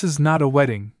 this is not a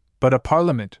wedding, but a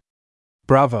parliament.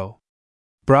 Bravo!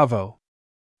 Bravo!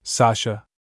 Sasha.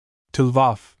 To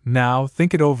Lvov, now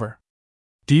think it over.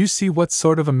 Do you see what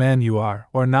sort of a man you are,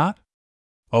 or not?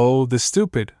 Oh, the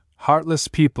stupid, heartless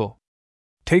people!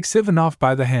 Takes Ivanoff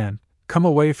by the hand. Come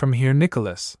away from here,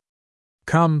 Nicholas.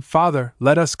 Come, father,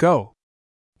 let us go.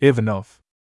 Ivanoff.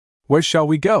 Where shall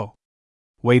we go?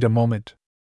 Wait a moment.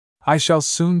 I shall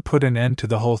soon put an end to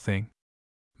the whole thing.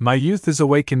 My youth is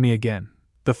awake in me again.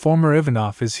 The former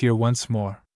Ivanoff is here once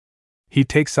more. He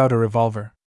takes out a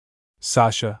revolver.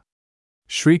 Sasha.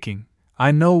 Shrieking,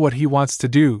 I know what he wants to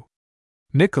do.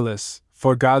 Nicholas,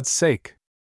 for God's sake.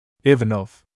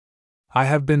 Ivanoff. I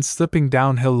have been slipping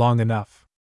downhill long enough.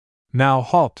 Now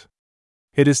halt.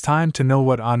 It is time to know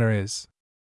what honor is.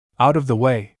 Out of the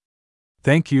way.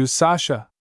 Thank you, Sasha.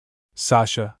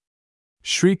 Sasha.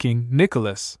 Shrieking,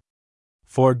 Nicholas.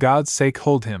 For God's sake,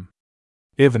 hold him.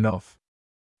 Ivanoff.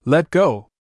 Let go.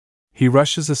 He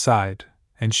rushes aside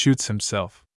and shoots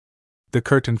himself. The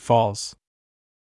curtain falls.